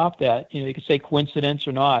nicely off that. You could say coincidence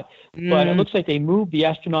or not, but it looks like they moved the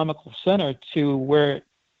astronomical center to where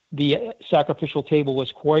the sacrificial table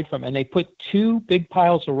was quarried from, and they put 2 big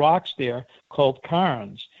piles of rocks there called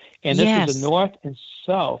cairns. And this is the north and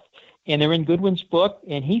south, and they're in Goodwin's book,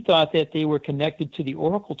 and he thought that they were connected to the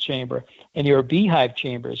Oracle Chamber, and they were beehive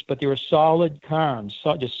chambers, but they were solid cairns,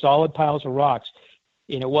 just solid piles of rocks.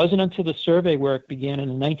 And it wasn't until the survey work began in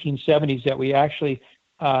the 1970s that we actually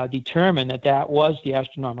determined that was the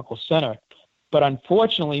astronomical center. But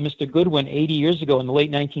unfortunately, Mr. Goodwin, 80 years ago in the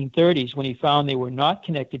late 1930s, when he found they were not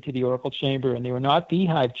connected to the Oracle Chamber and they were not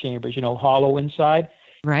beehive chambers, hollow inside,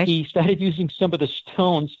 right, he started using some of the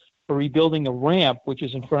stones for rebuilding a ramp, which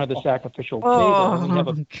is in front of the sacrificial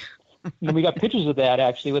table. And we got pictures of that,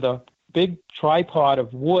 actually, with a big tripod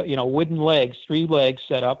of wood, wooden legs, 3 legs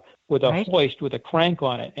set up, with a hoist with a crank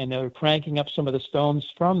on it, and they were cranking up some of the stones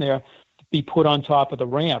from there to be put on top of the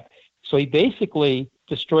ramp. So he basically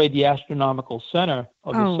destroyed the astronomical center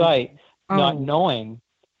of the site, not knowing.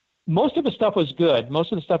 Most of the stuff was good.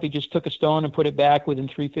 Most of the stuff, he just took a stone and put it back within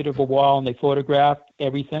 3 feet of a wall, and they photographed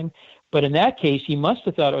everything. But in that case, he must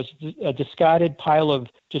have thought it was a discarded pile of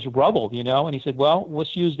just rubble, and he said, well,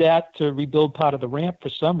 let's use that to rebuild part of the ramp for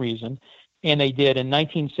some reason. And they did. In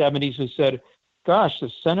 1970s, we said, gosh, the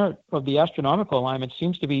center of the astronomical alignment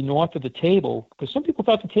seems to be north of the table, because some people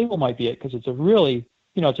thought the table might be it, because it's a really,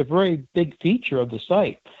 it's a very big feature of the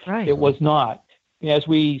site. Right. It was not. As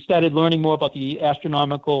we started learning more about the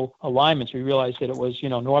astronomical alignments, we realized that it was,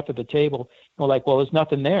 north of the table. We're like, well, there's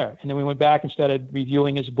nothing there. And then we went back and started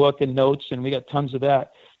reviewing his book and notes, and we got tons of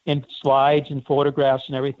that, and slides and photographs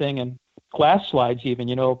and everything, and glass slides even,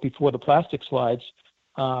 before the plastic slides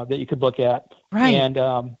that you could look at. Right. And,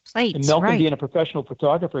 Plates, and Malcolm right. being a professional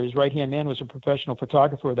photographer, his right-hand man was a professional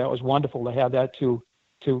photographer. That was wonderful to have that to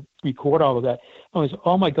record all of that. I was,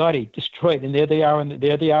 oh my God, he destroyed. And there they are in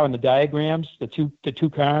the diagrams, the two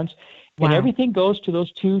cairns. Wow. And everything goes to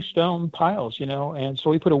those two stone piles, and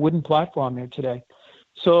so we put a wooden platform there today.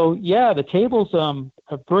 So yeah, the table's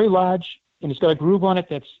a very large, and it's got a groove on it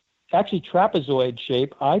that's actually trapezoid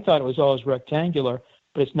shape. I thought it was always rectangular,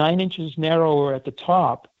 but it's 9 inches narrower at the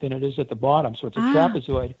top than it is at the bottom, so it's a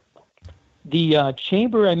trapezoid. The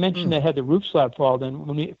chamber I mentioned that had the roof slab fall in,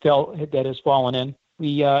 when it fell, that has fallen in,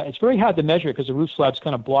 it's very hard to measure because the roof slab's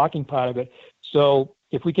kind of blocking part of it. So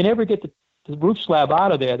if we can ever get the roof slab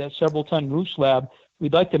out of there, that several-ton roof slab,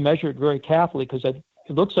 we'd like to measure it very carefully, because it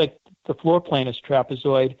looks like the floor plane is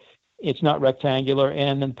trapezoid. It's not rectangular.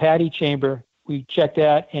 And then the patty chamber, we checked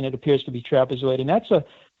that, and it appears to be trapezoid. And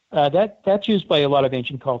that's used by a lot of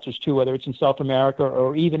ancient cultures too, whether it's in South America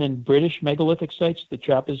or even in British megalithic sites. The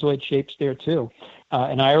trapezoid shape's there too.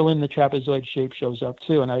 In Ireland, the trapezoid shape shows up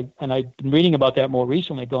too. And I've been reading about that more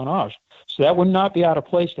recently, going, oh, so that would not be out of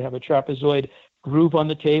place to have a trapezoid groove on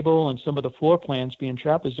the table and some of the floor plans being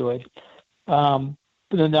trapezoid. Now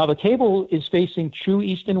the table is facing true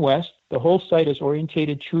east and west. The whole site is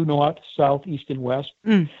orientated true north, south, east, and west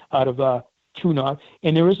out of true north.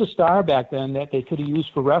 And there is a star back then that they could have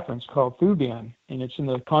used for reference called Thuban, and it's in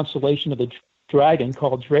the constellation of the dragon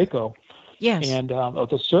called Draco. Yes. And of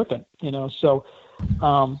the serpent, So,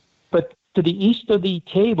 but to the east of the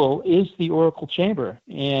table is the oracle chamber,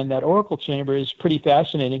 and that oracle chamber is pretty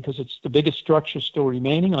fascinating because it's the biggest structure still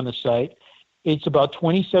remaining on the site. It's about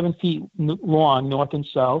 27 feet long, north and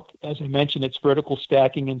south. As I mentioned, it's vertical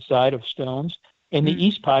stacking inside of stones. And the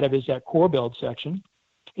east part of it is that core build section.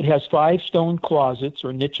 It has 5 stone closets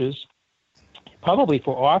or niches, probably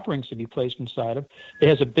for offerings to be placed inside of. It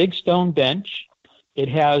has a big stone bench. It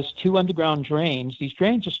has 2 underground drains. These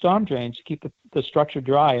drains are storm drains to keep the structure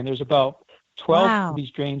dry, and there's about 12 of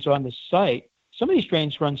these drains on the site. Some of these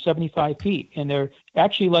drains run 75 feet, and they're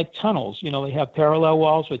actually like tunnels. They have parallel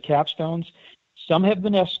walls with capstones. Some have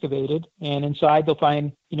been excavated, and inside they'll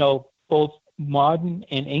find, both modern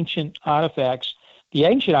and ancient artifacts. The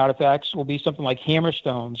ancient artifacts will be something like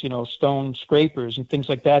hammerstones, stone scrapers and things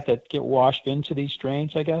like that get washed into these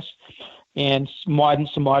drains, I guess. And some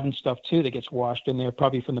modern stuff, too, that gets washed in there,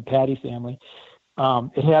 probably from the Patty family.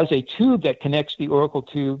 It has a tube that connects the oracle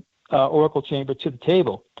chamber to the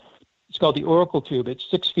table. It's called the oracle tube. It's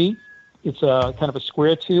 6 feet. It's a kind of a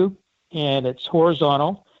square tube, and it's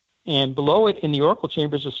horizontal. And below it in the oracle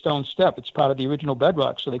chamber is a stone step. It's part of the original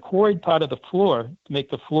bedrock. So they quarried part of the floor to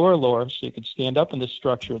make the floor lower so you could stand up in this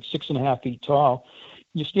structure. It's 6.5 feet tall.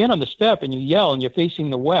 You stand on the step and you yell, and you're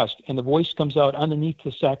facing the west, and the voice comes out underneath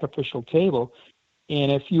the sacrificial table.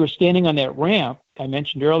 And if you were standing on that ramp, I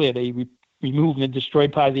mentioned earlier, they removed and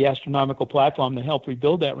destroyed part of the astronomical platform to help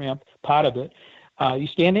rebuild that ramp, part of it. You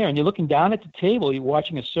stand there and you're looking down at the table, you're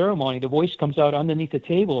watching a ceremony, the voice comes out underneath the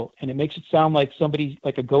table, and it makes it sound like somebody,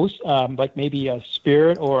 like a ghost, like maybe a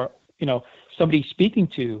spirit or, somebody speaking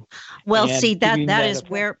to. Well, see, that is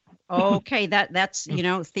where, okay, that's,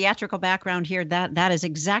 theatrical background here, that is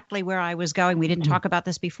exactly where I was going. We didn't talk about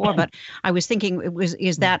this before, but I was thinking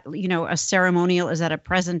is that, a ceremonial, is that a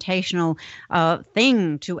presentational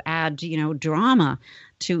thing to add, drama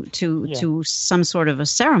to some sort of a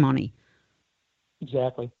ceremony?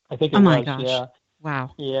 Exactly. I think it was. Oh my gosh. Yeah.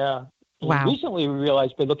 Wow. Yeah. And wow. Recently we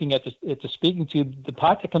realized by looking at the speaking tube, the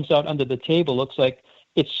part that comes out under the table looks like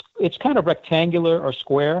it's kind of rectangular or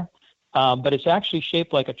square, but it's actually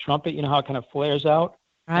shaped like a trumpet. You know how it kind of flares out?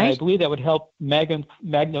 Right. And I believe that would help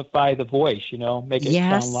magnify the voice, make it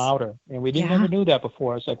sound louder. And we never knew that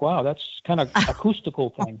before. It's like, wow, that's kind of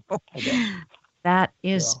acoustical thing, I guess. That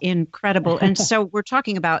is incredible. And so we're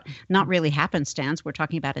talking about not really happenstance. We're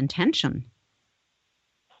talking about intention.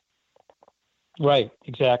 Right,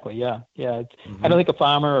 exactly, yeah. I don't think a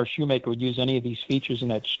farmer or shoemaker would use any of these features in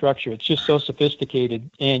that structure. It's just so sophisticated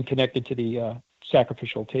and connected to the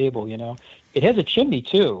sacrificial table, It has a chimney,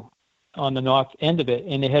 too, on the north end of it,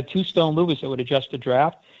 and it had 2 stone louvers that would adjust the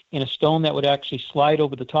draft, and a stone that would actually slide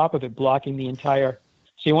over the top of it, blocking the entire...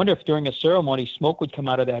 So you wonder if during a ceremony, smoke would come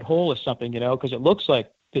out of that hole or something, because it looks like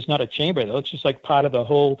there's not a chamber. It looks just like part of the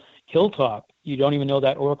whole hilltop. you don't even know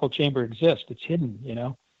that oracle chamber exists. It's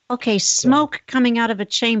hidden, Okay, smoke coming out of a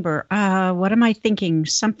chamber. What am I thinking?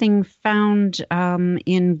 Something found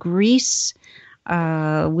in Greece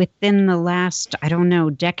within the last,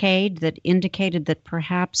 decade that indicated that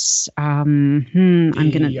perhaps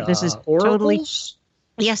this is oracles? totally.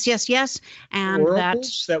 Yes. And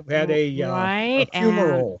oracles that had a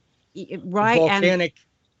fumarole. Right. Volcanic.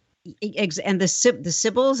 And the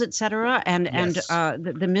Sibyls, etc., and Yes.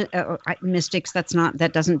 the mystics.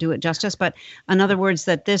 That doesn't do it justice. But in other words,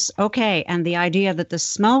 that and the idea that the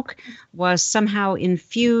smoke was somehow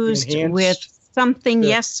infused Enhanced with something,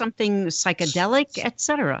 the- something psychedelic,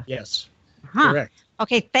 etc. Yes. Huh. Correct.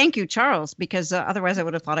 Okay, thank you, Charles, because otherwise I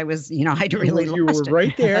would have thought I was, I'd really you lost were it.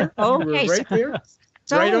 right there. Okay, You were right there.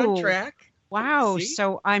 So, right on track. Wow. See?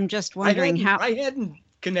 So I'm just wondering how. I hadn't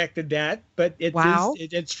connected that, but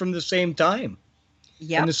it's from the same time.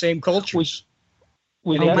 Yeah. And the same cultures.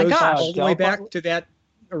 Was And it Oh my goes gosh. all the way Delphi? back to that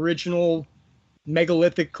original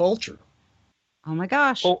megalithic culture. Oh my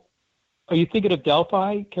gosh. Oh, are you thinking of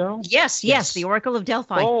Delphi, Carol? Yes, the Oracle of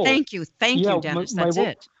Delphi. Oh, Thank you, yeah, Dennis. my That's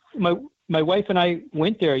it. My wife and I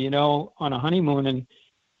went there, on a honeymoon, and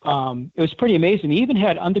it was pretty amazing. They even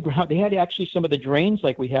had underground. They had actually some of the drains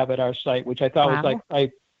like we have at our site, which I thought was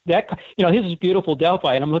like this is beautiful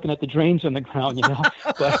Delphi, and I'm looking at the drains on the ground,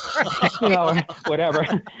 but whatever.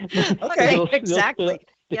 Okay, Those- exactly.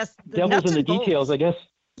 Yes, the Devil's nuts in the and bolts. details, I guess.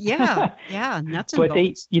 Yeah, nuts and But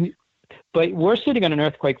bolts. but we're sitting on an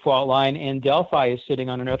earthquake fault line, and Delphi is sitting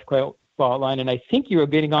on an earthquake fault line, and I think you were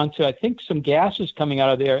getting onto some gases coming out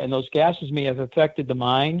of there, and those gases may have affected the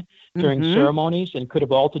mind during ceremonies and could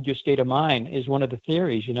have altered your state of mind, is one of the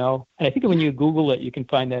theories, And I think when you Google it, you can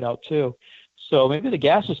find that out too. So maybe the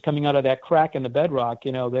gases coming out of that crack in the bedrock,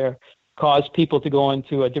 they're cause people to go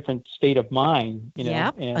into a different state of mind,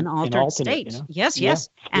 an altered state. Yes.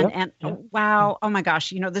 And wow, oh my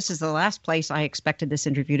gosh, this is the last place I expected this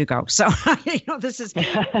interview to go. So, this is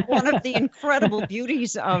one of the incredible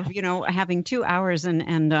beauties of, having 2 hours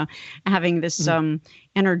and having this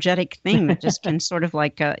energetic thing that just can sort of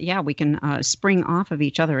like, we can spring off of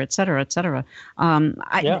each other, et cetera, et cetera.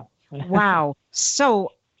 Wow.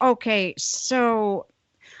 So, okay. So,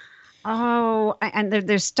 and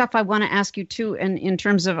there's stuff I want to ask you too, and in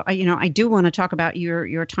terms of, I do want to talk about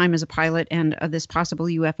your time as a pilot and this possible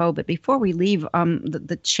UFO. But before we leave,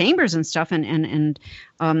 the chambers and stuff, and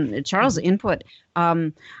Charles' input,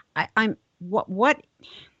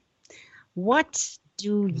 what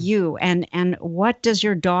do you and what does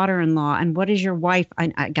your daughter-in-law and what is your wife?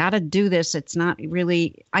 I got to do this. It's not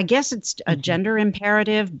really, I guess it's a gender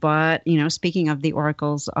imperative, but, speaking of the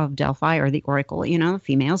oracles of Delphi or the oracle,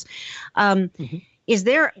 females, is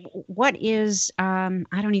there, what is, I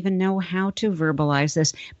don't even know how to verbalize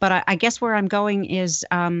this, but I guess where I'm going is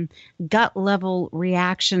gut level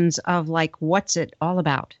reactions of like, what's it all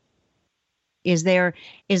about? Is there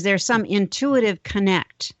some intuitive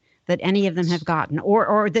connect that any of them have gotten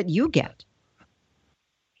or that you get?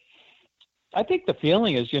 I think the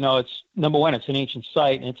feeling is, it's number one, it's an ancient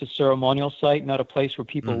site and it's a ceremonial site, not a place where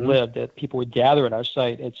people live, that people would gather at our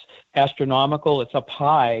site. It's astronomical. It's up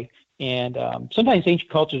high. And sometimes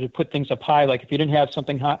ancient cultures would put things up high. Like if you didn't have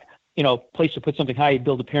something high, place to put something high, you'd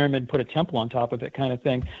build a pyramid and put a temple on top of it kind of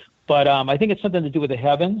thing. But I think it's something to do with the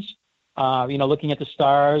heavens. Looking at the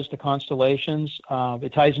stars, the constellations,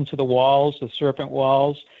 it ties into the walls, the serpent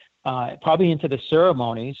walls, probably into the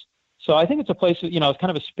ceremonies. So I think it's a place, it's kind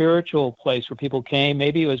of a spiritual place where people came.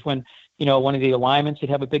 Maybe it was when, one of the alignments would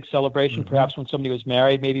have a big celebration, perhaps when somebody was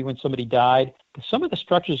married, maybe when somebody died. Some of the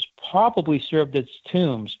structures probably served as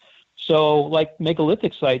tombs. So like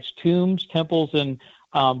megalithic sites, tombs, temples, and,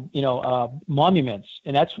 monuments.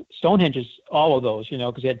 And that's Stonehenge is all of those,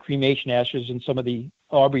 because they had cremation ashes in some of the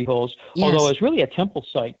Aubrey holes, although it's really a temple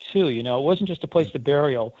site too, it wasn't just a place to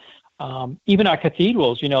burial. Even our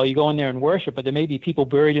cathedrals, you go in there and worship, but there may be people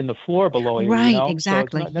buried in the floor below you. Right,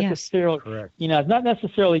 exactly. So it's not necessarily, Correct. it's not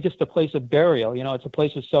necessarily just a place of burial. It's a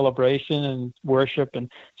place of celebration and worship,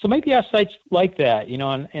 and so maybe our sites like that.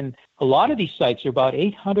 And a lot of these sites are about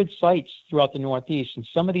 800 sites throughout the Northeast, and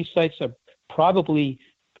some of these sites are probably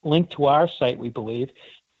linked to our site, we believe.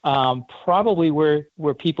 Probably where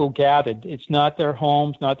people gathered. It's not their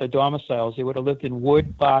homes, not their domiciles. They would have lived in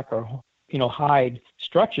wood, bark, or hide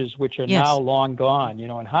structures, which are now long gone,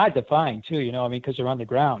 and hard to find too, because they're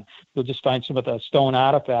underground. You'll just find some of the stone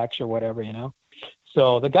artifacts or whatever,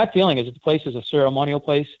 So the gut feeling is that the place is a ceremonial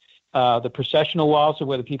place. The processional walls are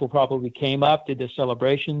where the people probably came up, did their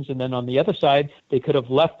celebrations, and then on the other side, they could have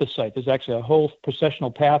left the site. There's actually a whole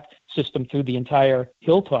processional path system through the entire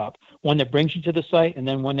hilltop, one that brings you to the site and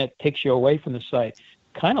then one that takes you away from the site.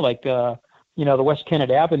 Kind of like the West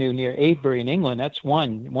Kennett Avenue near Avebury in England, that's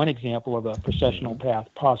one example of a processional path,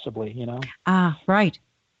 possibly, Ah, right.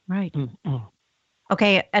 Mm-hmm.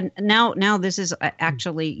 Okay, and now this is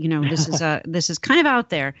actually, this is kind of out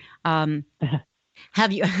there.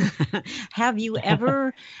 Have you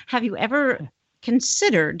ever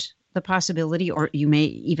considered the possibility, or you may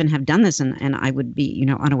even have done this, and I would be,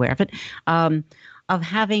 unaware of it, of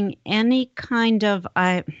having any kind of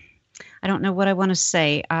I don't know what I want to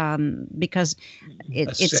say, because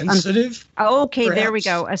it's sensitive. Okay, perhaps? There we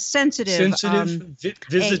go. A sensitive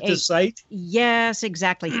visit the site. Yes,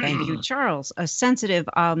 exactly. Thank you, Charles. A sensitive,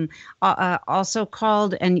 also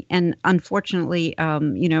called, and unfortunately,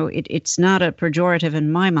 it's not a pejorative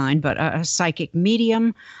in my mind, but a psychic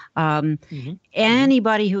medium.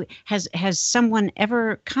 Anybody who has someone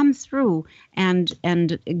ever come through and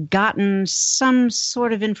gotten some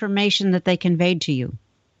sort of information that they conveyed to you?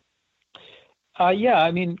 Yeah, I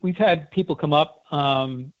mean, we've had people come up,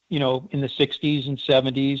 in the 60s and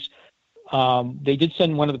 70s. They did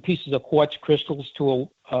send one of the pieces of quartz crystals to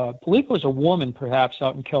I believe it was a woman, perhaps,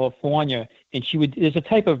 out in California. And there's a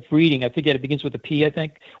type of reading, I forget, it begins with a P, I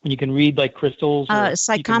think, when you can read like crystals.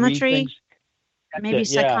 Psychometry? Maybe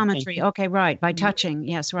psychometry. Yeah. Okay, right. By touching.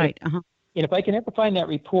 Yes, right. Uh-huh. And if I can ever find that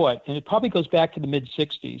report, and it probably goes back to the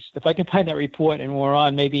mid-60s, if I can find that report, and we're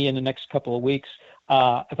on maybe in the next couple of weeks,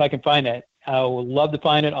 if I can find that, I would love to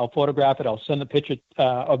find it. I'll photograph it. I'll send a picture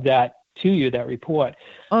of that to you, that report.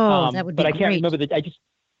 Oh, that would be great. But I can't remember that.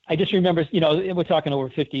 I just remember, we're talking over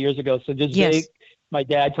 50 years ago. So just my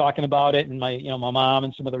dad talking about it, and my mom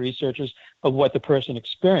and some of the researchers of what the person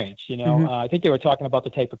experienced. I think they were talking about the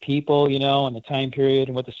type of people, and the time period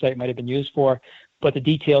and what the site might have been used for. But the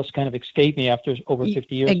details kind of escaped me after over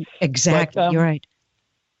 50 years. Exactly. You're right.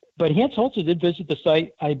 But Hans Holzer did visit the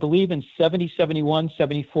site, I believe, in 70, 71,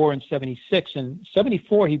 74, and 76. In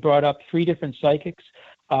 74, he brought up 3 different psychics.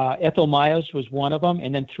 Ethel Myers was one of them,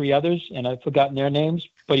 and then 3 others, and I've forgotten their names.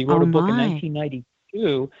 But he wrote a book in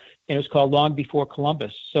 1992, and it was called Long Before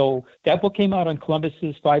Columbus. So that book came out on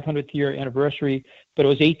Columbus's 500th year anniversary, but it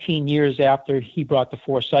was 18 years after he brought the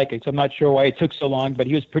 4 psychics. I'm not sure why it took so long, but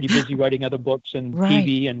he was pretty busy writing other books and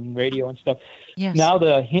TV and radio and stuff. Yes. Now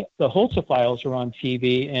the Holzer files are on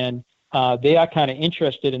TV, and they are kind of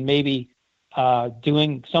interested in maybe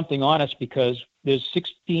doing something on us, because there's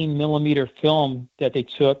 16 millimeter film that they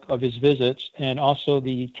took of his visits, and also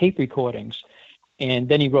the tape recordings. And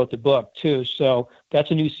then he wrote the book too. So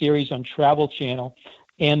that's a new series on Travel Channel.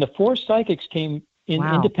 And the 4 psychics came in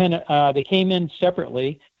independent. They came in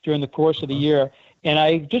separately during the course of the year. And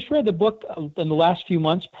I just read the book in the last few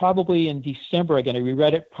months, probably in December again. I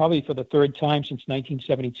reread it probably for the 3rd time since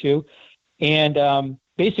 1972. And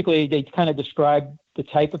basically, they kind of describe the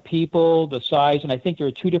type of people, the size, and I think there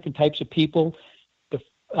are 2 different types of people.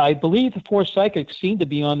 I believe the 4 psychics seem to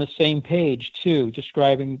be on the same page too,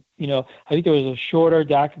 describing, I think there was a shorter,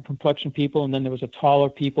 darker complexion people, and then there was a taller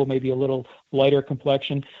people, maybe a little lighter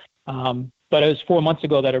complexion. But it was 4 months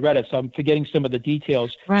ago that I read it, so I'm forgetting some of the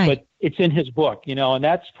details. Right. But it's in his book, and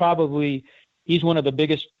that's probably, he's one of the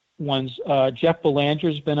biggest ones. Jeff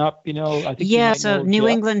Belanger's been up, I think. Yeah, so New Jeff.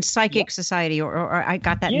 England Psychic Society, or I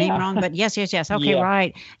got that name wrong, but yes. Okay,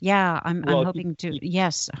 right. Yeah, I'm hoping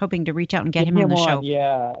to reach out and get him on the show.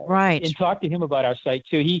 Yeah, right. And talk to him about our site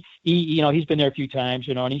too. He he's been there a few times,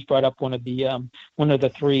 and he's brought up one of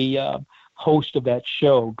the 3 hosts of that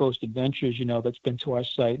show, Ghost Adventures, that's been to our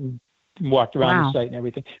site and walked around the site and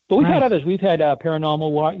everything. But we've had others. We've had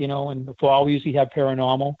paranormal walk, in the fall we usually have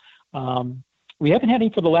paranormal. We haven't had any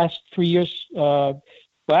for the last 3 years,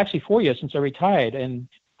 actually 4 years since I retired. And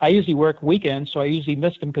I usually work weekends, so I usually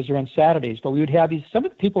miss them because they're on Saturdays. But we would have these, some of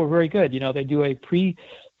the people are very good. They do a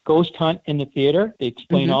pre-ghost hunt in the theater. They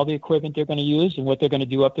explain all the equipment they're going to use and what they're going to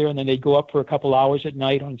do up there. And then they go up for a couple hours at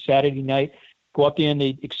night on Saturday night, go up there and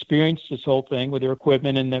they experience this whole thing with their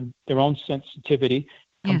equipment and their own sensitivity.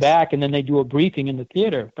 Come back, and then they do a briefing in the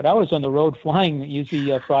theater. But I was on the road flying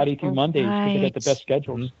usually Friday through Mondays because they got the best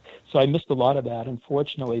schedules. So I missed a lot of that,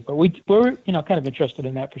 unfortunately. But we're kind of interested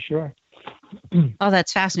in that for sure. Oh,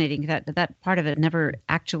 that's fascinating. That part of it never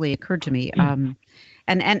actually occurred to me.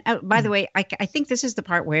 And by the way, I think this is the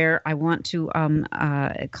part where I want to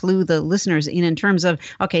clue the listeners in terms of,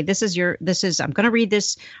 okay, I'm going to read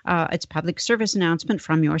this. It's a public service announcement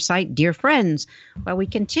from your site. Dear friends, while we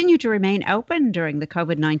continue to remain open during the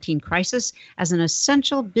COVID-19 crisis as an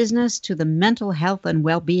essential business to the mental health and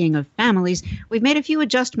well-being of families, we've made a few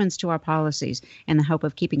adjustments to our policies in the hope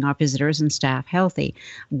of keeping our visitors and staff healthy.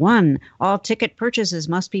 1, all ticket purchases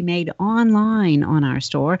must be made online on our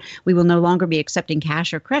store. We will no longer be accepting cash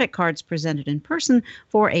cash or credit cards presented in person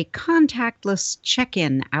for a contactless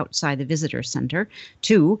check-in outside the visitor center.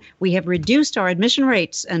 2, we have reduced our admission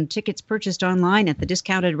rates, and tickets purchased online at the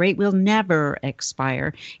discounted rate will never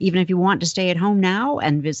expire. Even if you want to stay at home now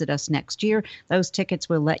and visit us next year, those tickets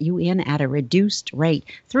will let you in at a reduced rate.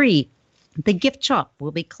 3, the gift shop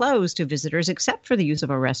will be closed to visitors except for the use of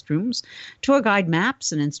our restrooms. Tour guide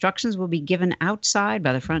maps and instructions will be given outside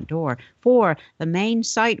by the front door. 4, the main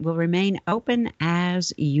site will remain open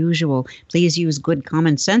as usual. Please use good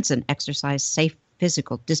common sense and exercise safe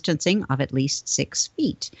physical distancing of at least 6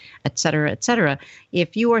 feet, etc., etc.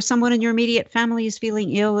 If you or someone in your immediate family is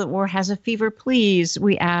feeling ill or has a fever, please,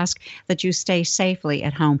 we ask that you stay safely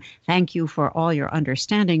at home. Thank you for all your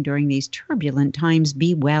understanding during these turbulent times.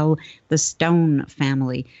 Be well, the Stone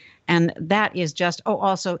family. And that is just,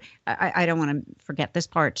 also, I don't want to forget this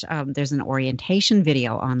part. There's an orientation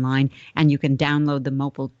video online, and you can download the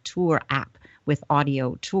Mobile Tour app with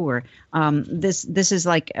audio tour. This is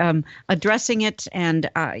like addressing it, and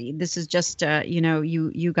this is just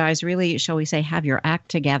you guys really, shall we say, have your act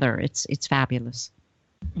together. It's fabulous.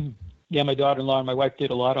 Yeah, my daughter-in-law and my wife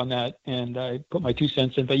did a lot on that, and I put my 2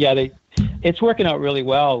 cents in. But yeah, it's working out really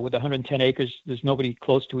well with 110 acres. There's nobody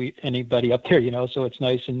close to anybody up there, so it's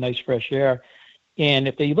nice fresh air. And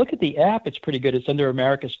if you look at the app, it's pretty good. It's under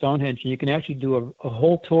America Stonehenge, and you can actually do a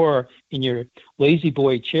whole tour in your lazy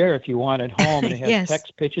boy chair if you want at home. And it has Yes.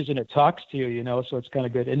 text pictures, and it talks to you, so it's kind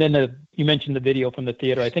of good. And then you mentioned the video from the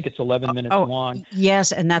theater. I think it's 11 minutes long.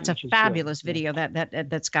 Yes, and that's a which is fabulous good. video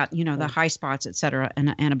that's got the high spots, et cetera,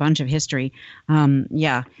 and a bunch of history.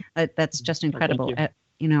 That's just incredible.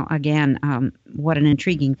 you. Again, what an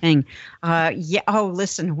intriguing thing.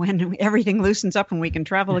 Listen, when everything loosens up and we can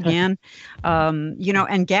travel again,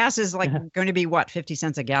 and gas is going to be 50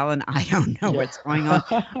 cents a gallon. I don't know what's going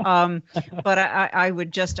on. But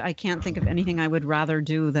I can't think of anything I would rather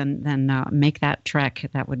do than make that trek.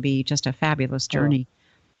 That would be just a fabulous journey.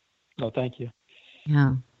 Oh, thank you.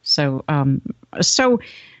 Yeah. So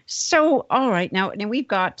all right. Now we've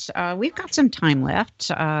got some time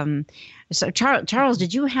left. So Charles,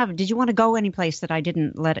 did you want to go any place that I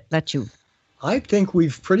didn't let you? I think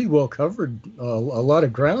we've pretty well covered a lot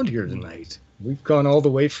of ground here tonight. We've gone all the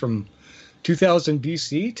way from 2000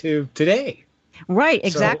 BC to today. Right,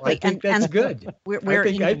 exactly. So I think that's good.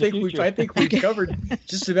 I think we've covered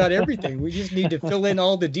just about everything. We just need to fill in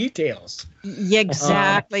all the details. Yeah,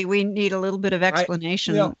 exactly. We need a little bit of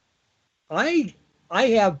explanation. I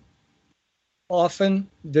have often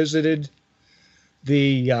visited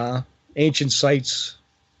the ancient sites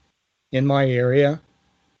in my area,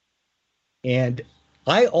 and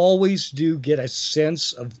I always do get a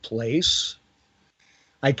sense of place.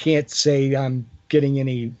 I can't say I'm getting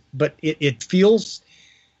any, but it feels.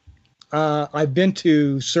 I've been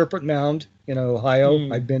to Serpent Mound in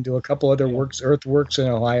Ohio. I've been to a couple other earthworks in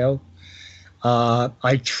Ohio.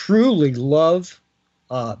 I truly love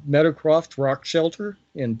Meadowcroft Rock Shelter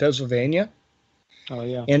in Pennsylvania. Oh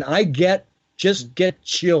yeah, and I get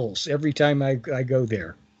chills every time I go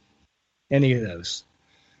there. Any of those,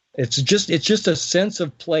 it's just a sense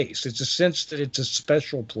of place. It's a sense that it's a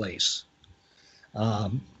special place.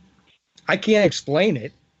 I can't explain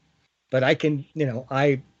it, but I can,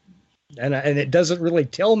 and it doesn't really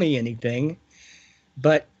tell me anything,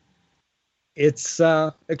 but it's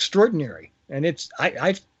extraordinary, and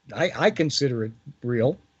I consider it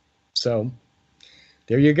real. So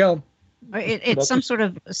there you go. It's some sort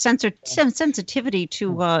of sensitivity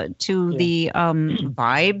to the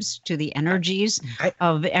vibes, to the energies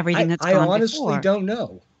of everything that's gone I honestly before. don't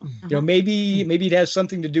know. Maybe it has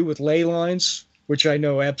something to do with ley lines, which I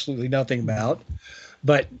know absolutely nothing about.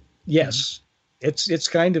 But yes, it's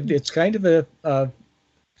kind of a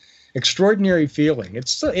extraordinary feeling.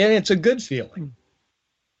 It's a good feeling.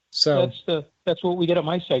 So that's what we get at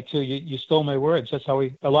my site too. You stole my words. That's how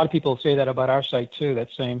a lot of people say that about our site too. That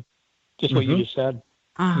same. Just what you just said.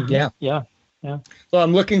 Yeah. Well,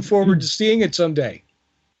 I'm looking forward to seeing it someday,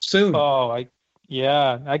 soon. Oh, I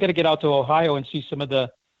got to get out to Ohio and see some of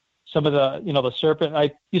the the Serpent.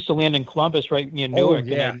 I used to land in Columbus, right near Newark. Oh,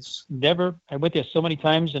 yes. And I went there so many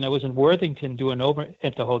times, and I was in Worthington doing over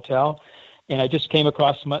at the hotel, and I just came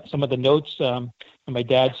across some of the notes in my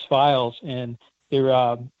dad's files, and there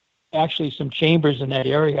are actually some chambers in that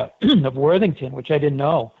area of Worthington, which I didn't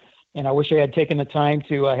know. And I wish I had taken the time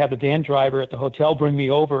to have the van driver at the hotel bring me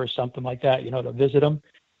over or something like that, to visit them.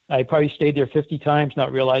 I probably stayed there 50 times,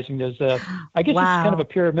 not realizing there's I guess it's kind of a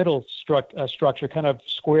pyramidal structure, kind of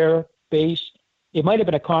square base. It might have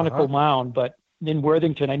been a conical mound, but in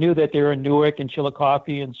Worthington, I knew that they were in Newark and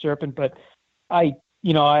Chillicothe and Serpent, but I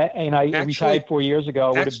you know, I Actually- retired 4 years ago. I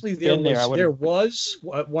would have Actually, been there. I would there have, was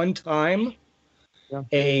at one time Yeah.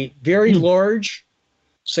 a very large,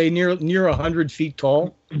 say near 100 feet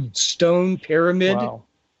tall, stone pyramid wow.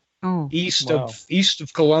 Oh, east Wow.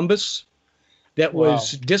 of Columbus that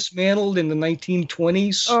was Wow. dismantled in the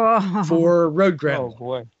 1920s oh. for road Oh gravel.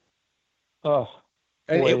 boy. Oh.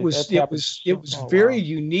 And boy, it was that's it happened was so- it was oh, very wow.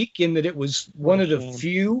 unique in that it was What one a of the shame.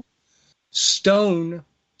 few stone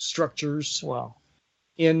structures Wow.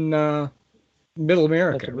 in Middle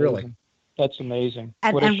America. That's Really, amazing. That's amazing.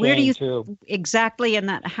 And- What a and where do shame, you- too. Exactly, and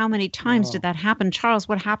that how many times Wow. did that happen, Charles?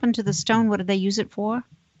 What happened to the stone? What did they use it for?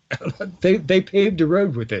 they paved the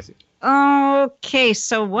road with it. Okay,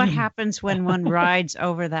 so what happens when one rides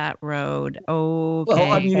over that road? Okay.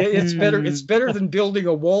 Well, I mean, it's better. It's Hmm. better than building a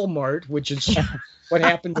Walmart, which is what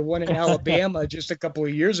happened to one in Alabama just a couple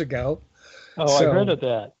of years ago. Oh, So- I heard of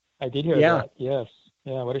that. I did hear Yeah. that. Yes.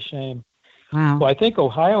 Yeah. What a shame. Wow. Well, I think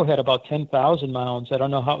Ohio had about 10,000 mounds. I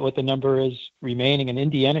don't know what the number is remaining, and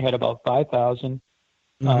Indiana had about 5,000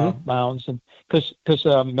 mounds. And because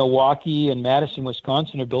Milwaukee and Madison,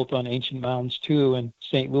 Wisconsin, are built on ancient mounds too, and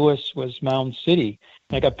St. Louis was Mound City.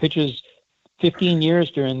 And I got pictures 15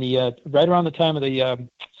 years during the right around the time of the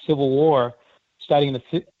Civil War, starting in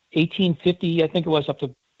the 1850, I think it was, up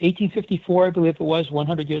to 1854, I believe it was,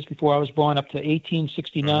 100 years before I was born, up to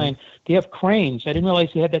 1869. They have cranes. I didn't realize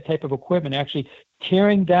they had that type of equipment, actually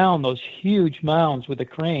tearing down those huge mounds with the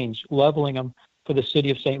cranes, leveling them for the city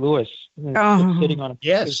of St. Louis. Oh. Sitting on them.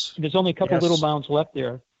 Yes. There's only a couple Yes. little mounds left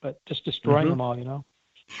there, but just destroying Mhm. them all, you know.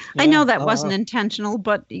 I know that Uh, wasn't intentional,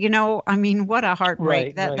 but you know, I mean, what a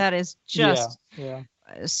heartbreak. Right, right. That is just Yeah.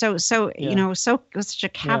 so Yeah. you know, such a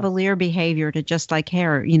cavalier behavior to just like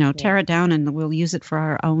tear it down and we'll use it for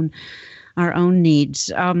our own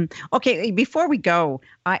needs. Okay, before we go,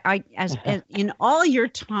 I as in all your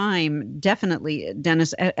time, definitely,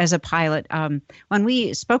 Dennis, as a pilot, when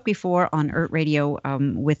we spoke before on ERT Radio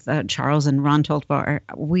with Charles and Ron Toltbar,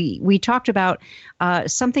 we talked about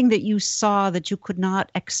something that you saw that you could not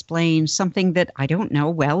explain, something that I don't know.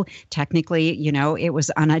 Well, technically, it was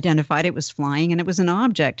unidentified, it was flying, and it was an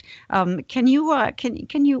object. Can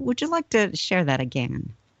you would you like to share that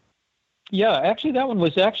again? Yeah, actually, that one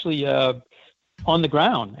was actually on the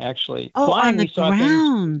ground. Actually, Oh, flying, on the we saw things-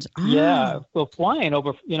 ground. Yeah, well, flying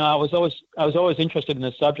over. I was always interested in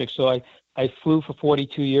this subject, so I flew for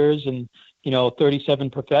 42 years, and 37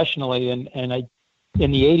 professionally, and I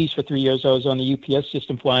in the 80s for 3 years I was on the UPS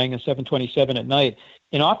system flying a 727 at night,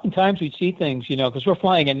 and oftentimes we'd see things, because we're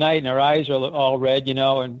flying at night and our eyes are all red,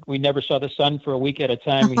 and we never saw the sun for a week at a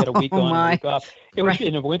time. We had a week on and a week off. It was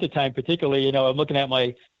in the wintertime particularly. I'm looking at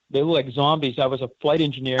they look like zombies. I was a flight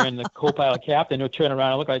engineer and the co-pilot captain would turn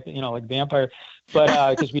around and look like, like vampire, but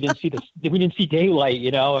because we didn't see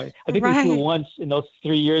daylight, I think we flew once in those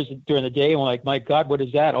 3 years during the day, and we're like, my God, what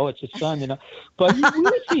is that? Oh, it's the sun, But we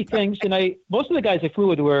would see things, and most of the guys I flew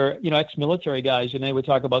with were, ex-military guys, and they would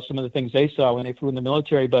talk about some of the things they saw when they flew in the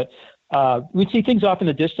military. But we'd see things off in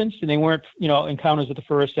the distance, and they weren't, encounters of the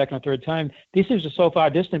first, second, or third time. These things are so far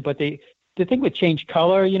distant, but the thing would change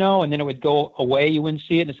color, and then it would go away. You wouldn't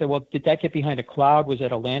see it. And say, well, did that get behind a cloud? Was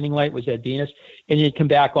that a landing light? Was that Venus? And you'd come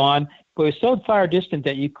back on. But it was so far distant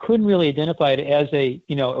that you couldn't really identify it as it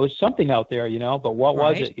was something out there, but what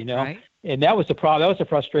was it, Right. And that was the problem. That was the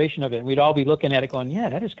frustration of it. And we'd all be looking at it going, yeah,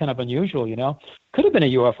 that is kind of unusual, Could have been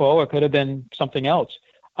a UFO or could have been something else.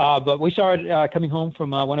 But we saw it coming home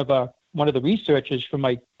from one of the researchers from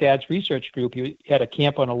my dad's research group. He had a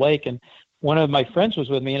camp on a lake, and one of my friends was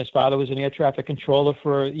with me, and his father was an air traffic controller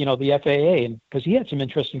for, the FAA, and because he had some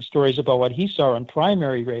interesting stories about what he saw on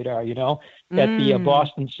primary radar, at the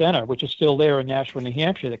Boston Center, which is still there in Nashua, New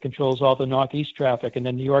Hampshire, that controls all the Northeast traffic, and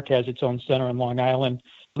then New York has its own center in Long Island.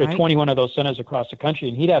 There are 21 of those centers across the country,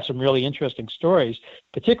 and he'd have some really interesting stories,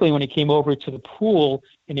 particularly when he came over to the pool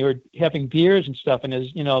and they were having beers and stuff, and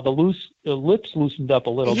his, the lips loosened up a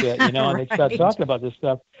little bit, and they started talking about this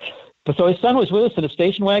stuff. But so his son was with us in a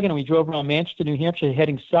station wagon, and we drove around Manchester, New Hampshire,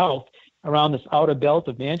 heading south around this outer belt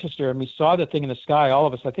of Manchester, and we saw the thing in the sky, all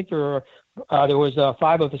of us. I think there was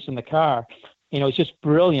 5 of us in the car. It was just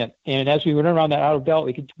brilliant. And as we went around that outer belt,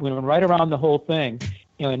 we went right around the whole thing,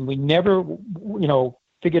 and we never,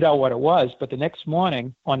 figured out what it was. But the next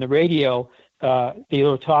morning on the radio, they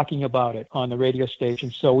were talking about it on the radio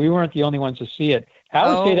station. So we weren't the only ones to see it.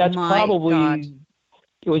 I would say that's probably, God.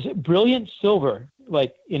 It was brilliant silver,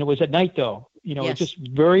 and it was at night though. It was just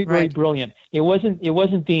very, very brilliant. It wasn't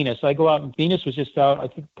Venus. I go out, and Venus was just out, I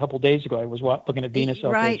think, a couple of days ago. I was looking at Venus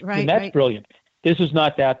out there. And that's brilliant. This is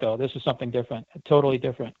not that, though. This is something different, totally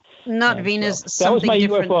different. Not And Venus. so that was my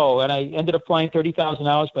different. UFO, and I ended up flying 30,000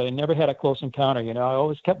 hours, but I never had a close encounter. You know, I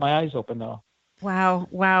always kept my eyes open, though. Wow.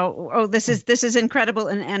 Oh, this is incredible.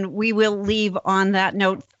 And we will leave on that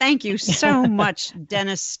note. Thank you so much,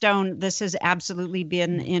 Dennis Stone. This has absolutely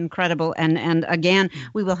been incredible. And again,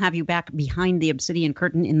 we will have you back behind the Obsidian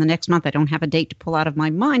Curtain in the next month. I don't have a date to pull out of my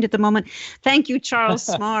mind at the moment. Thank you, Charles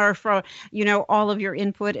Smarr, for, all of your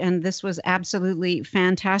input. And this was absolutely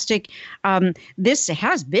fantastic. This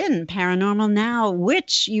has been Paranormal Now,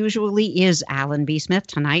 which usually is Alan B. Smith.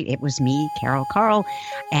 Tonight, it was me, Carol Carl.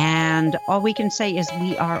 And all we can say is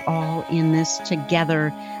we are all in this together.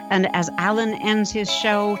 And as Alan ends his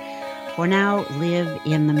show, for now, live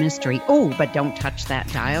in the mystery. Oh, but don't touch that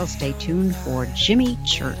dial. Stay tuned for Jimmy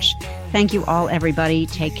Church. Thank you all, everybody.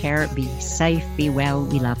 Take care. Be safe. Be well.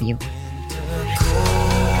 We love you.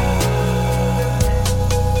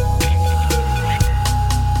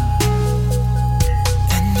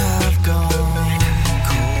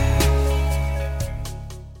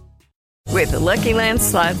 With the Lucky Land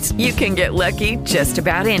Slots, you can get lucky just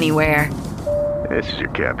about anywhere. This is your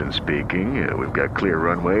captain speaking. We've got clear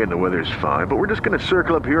runway and the weather's fine, but we're just going to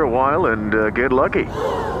circle up here a while and get lucky.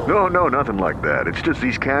 No, nothing like that. It's just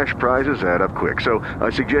these cash prizes add up quick. So I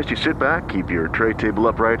suggest you sit back, keep your tray table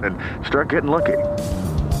upright, and start getting lucky.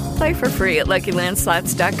 Play for free at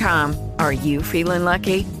LuckyLandSlots.com. Are you feeling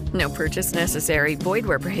lucky? No purchase necessary. Void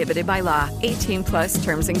where prohibited by law. 18+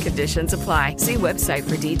 terms and conditions apply. See website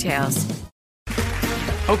for details.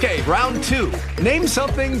 Okay, round two. Name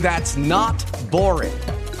something that's not boring.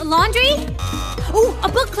 A laundry? Ooh, a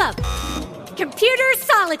book club. Computer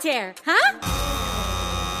solitaire, huh?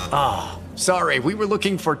 Ah, sorry, we were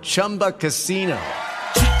looking for Chumba Casino.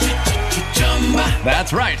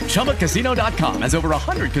 That's right, ChumbaCasino.com has over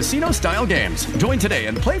 100 casino-style games. Join today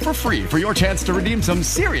and play for free for your chance to redeem some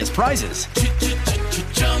serious prizes.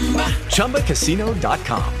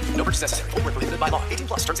 ChumbaCasino.com. No purchase necessary. Void where prohibited by law. 18+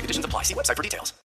 terms and conditions apply. See website for details.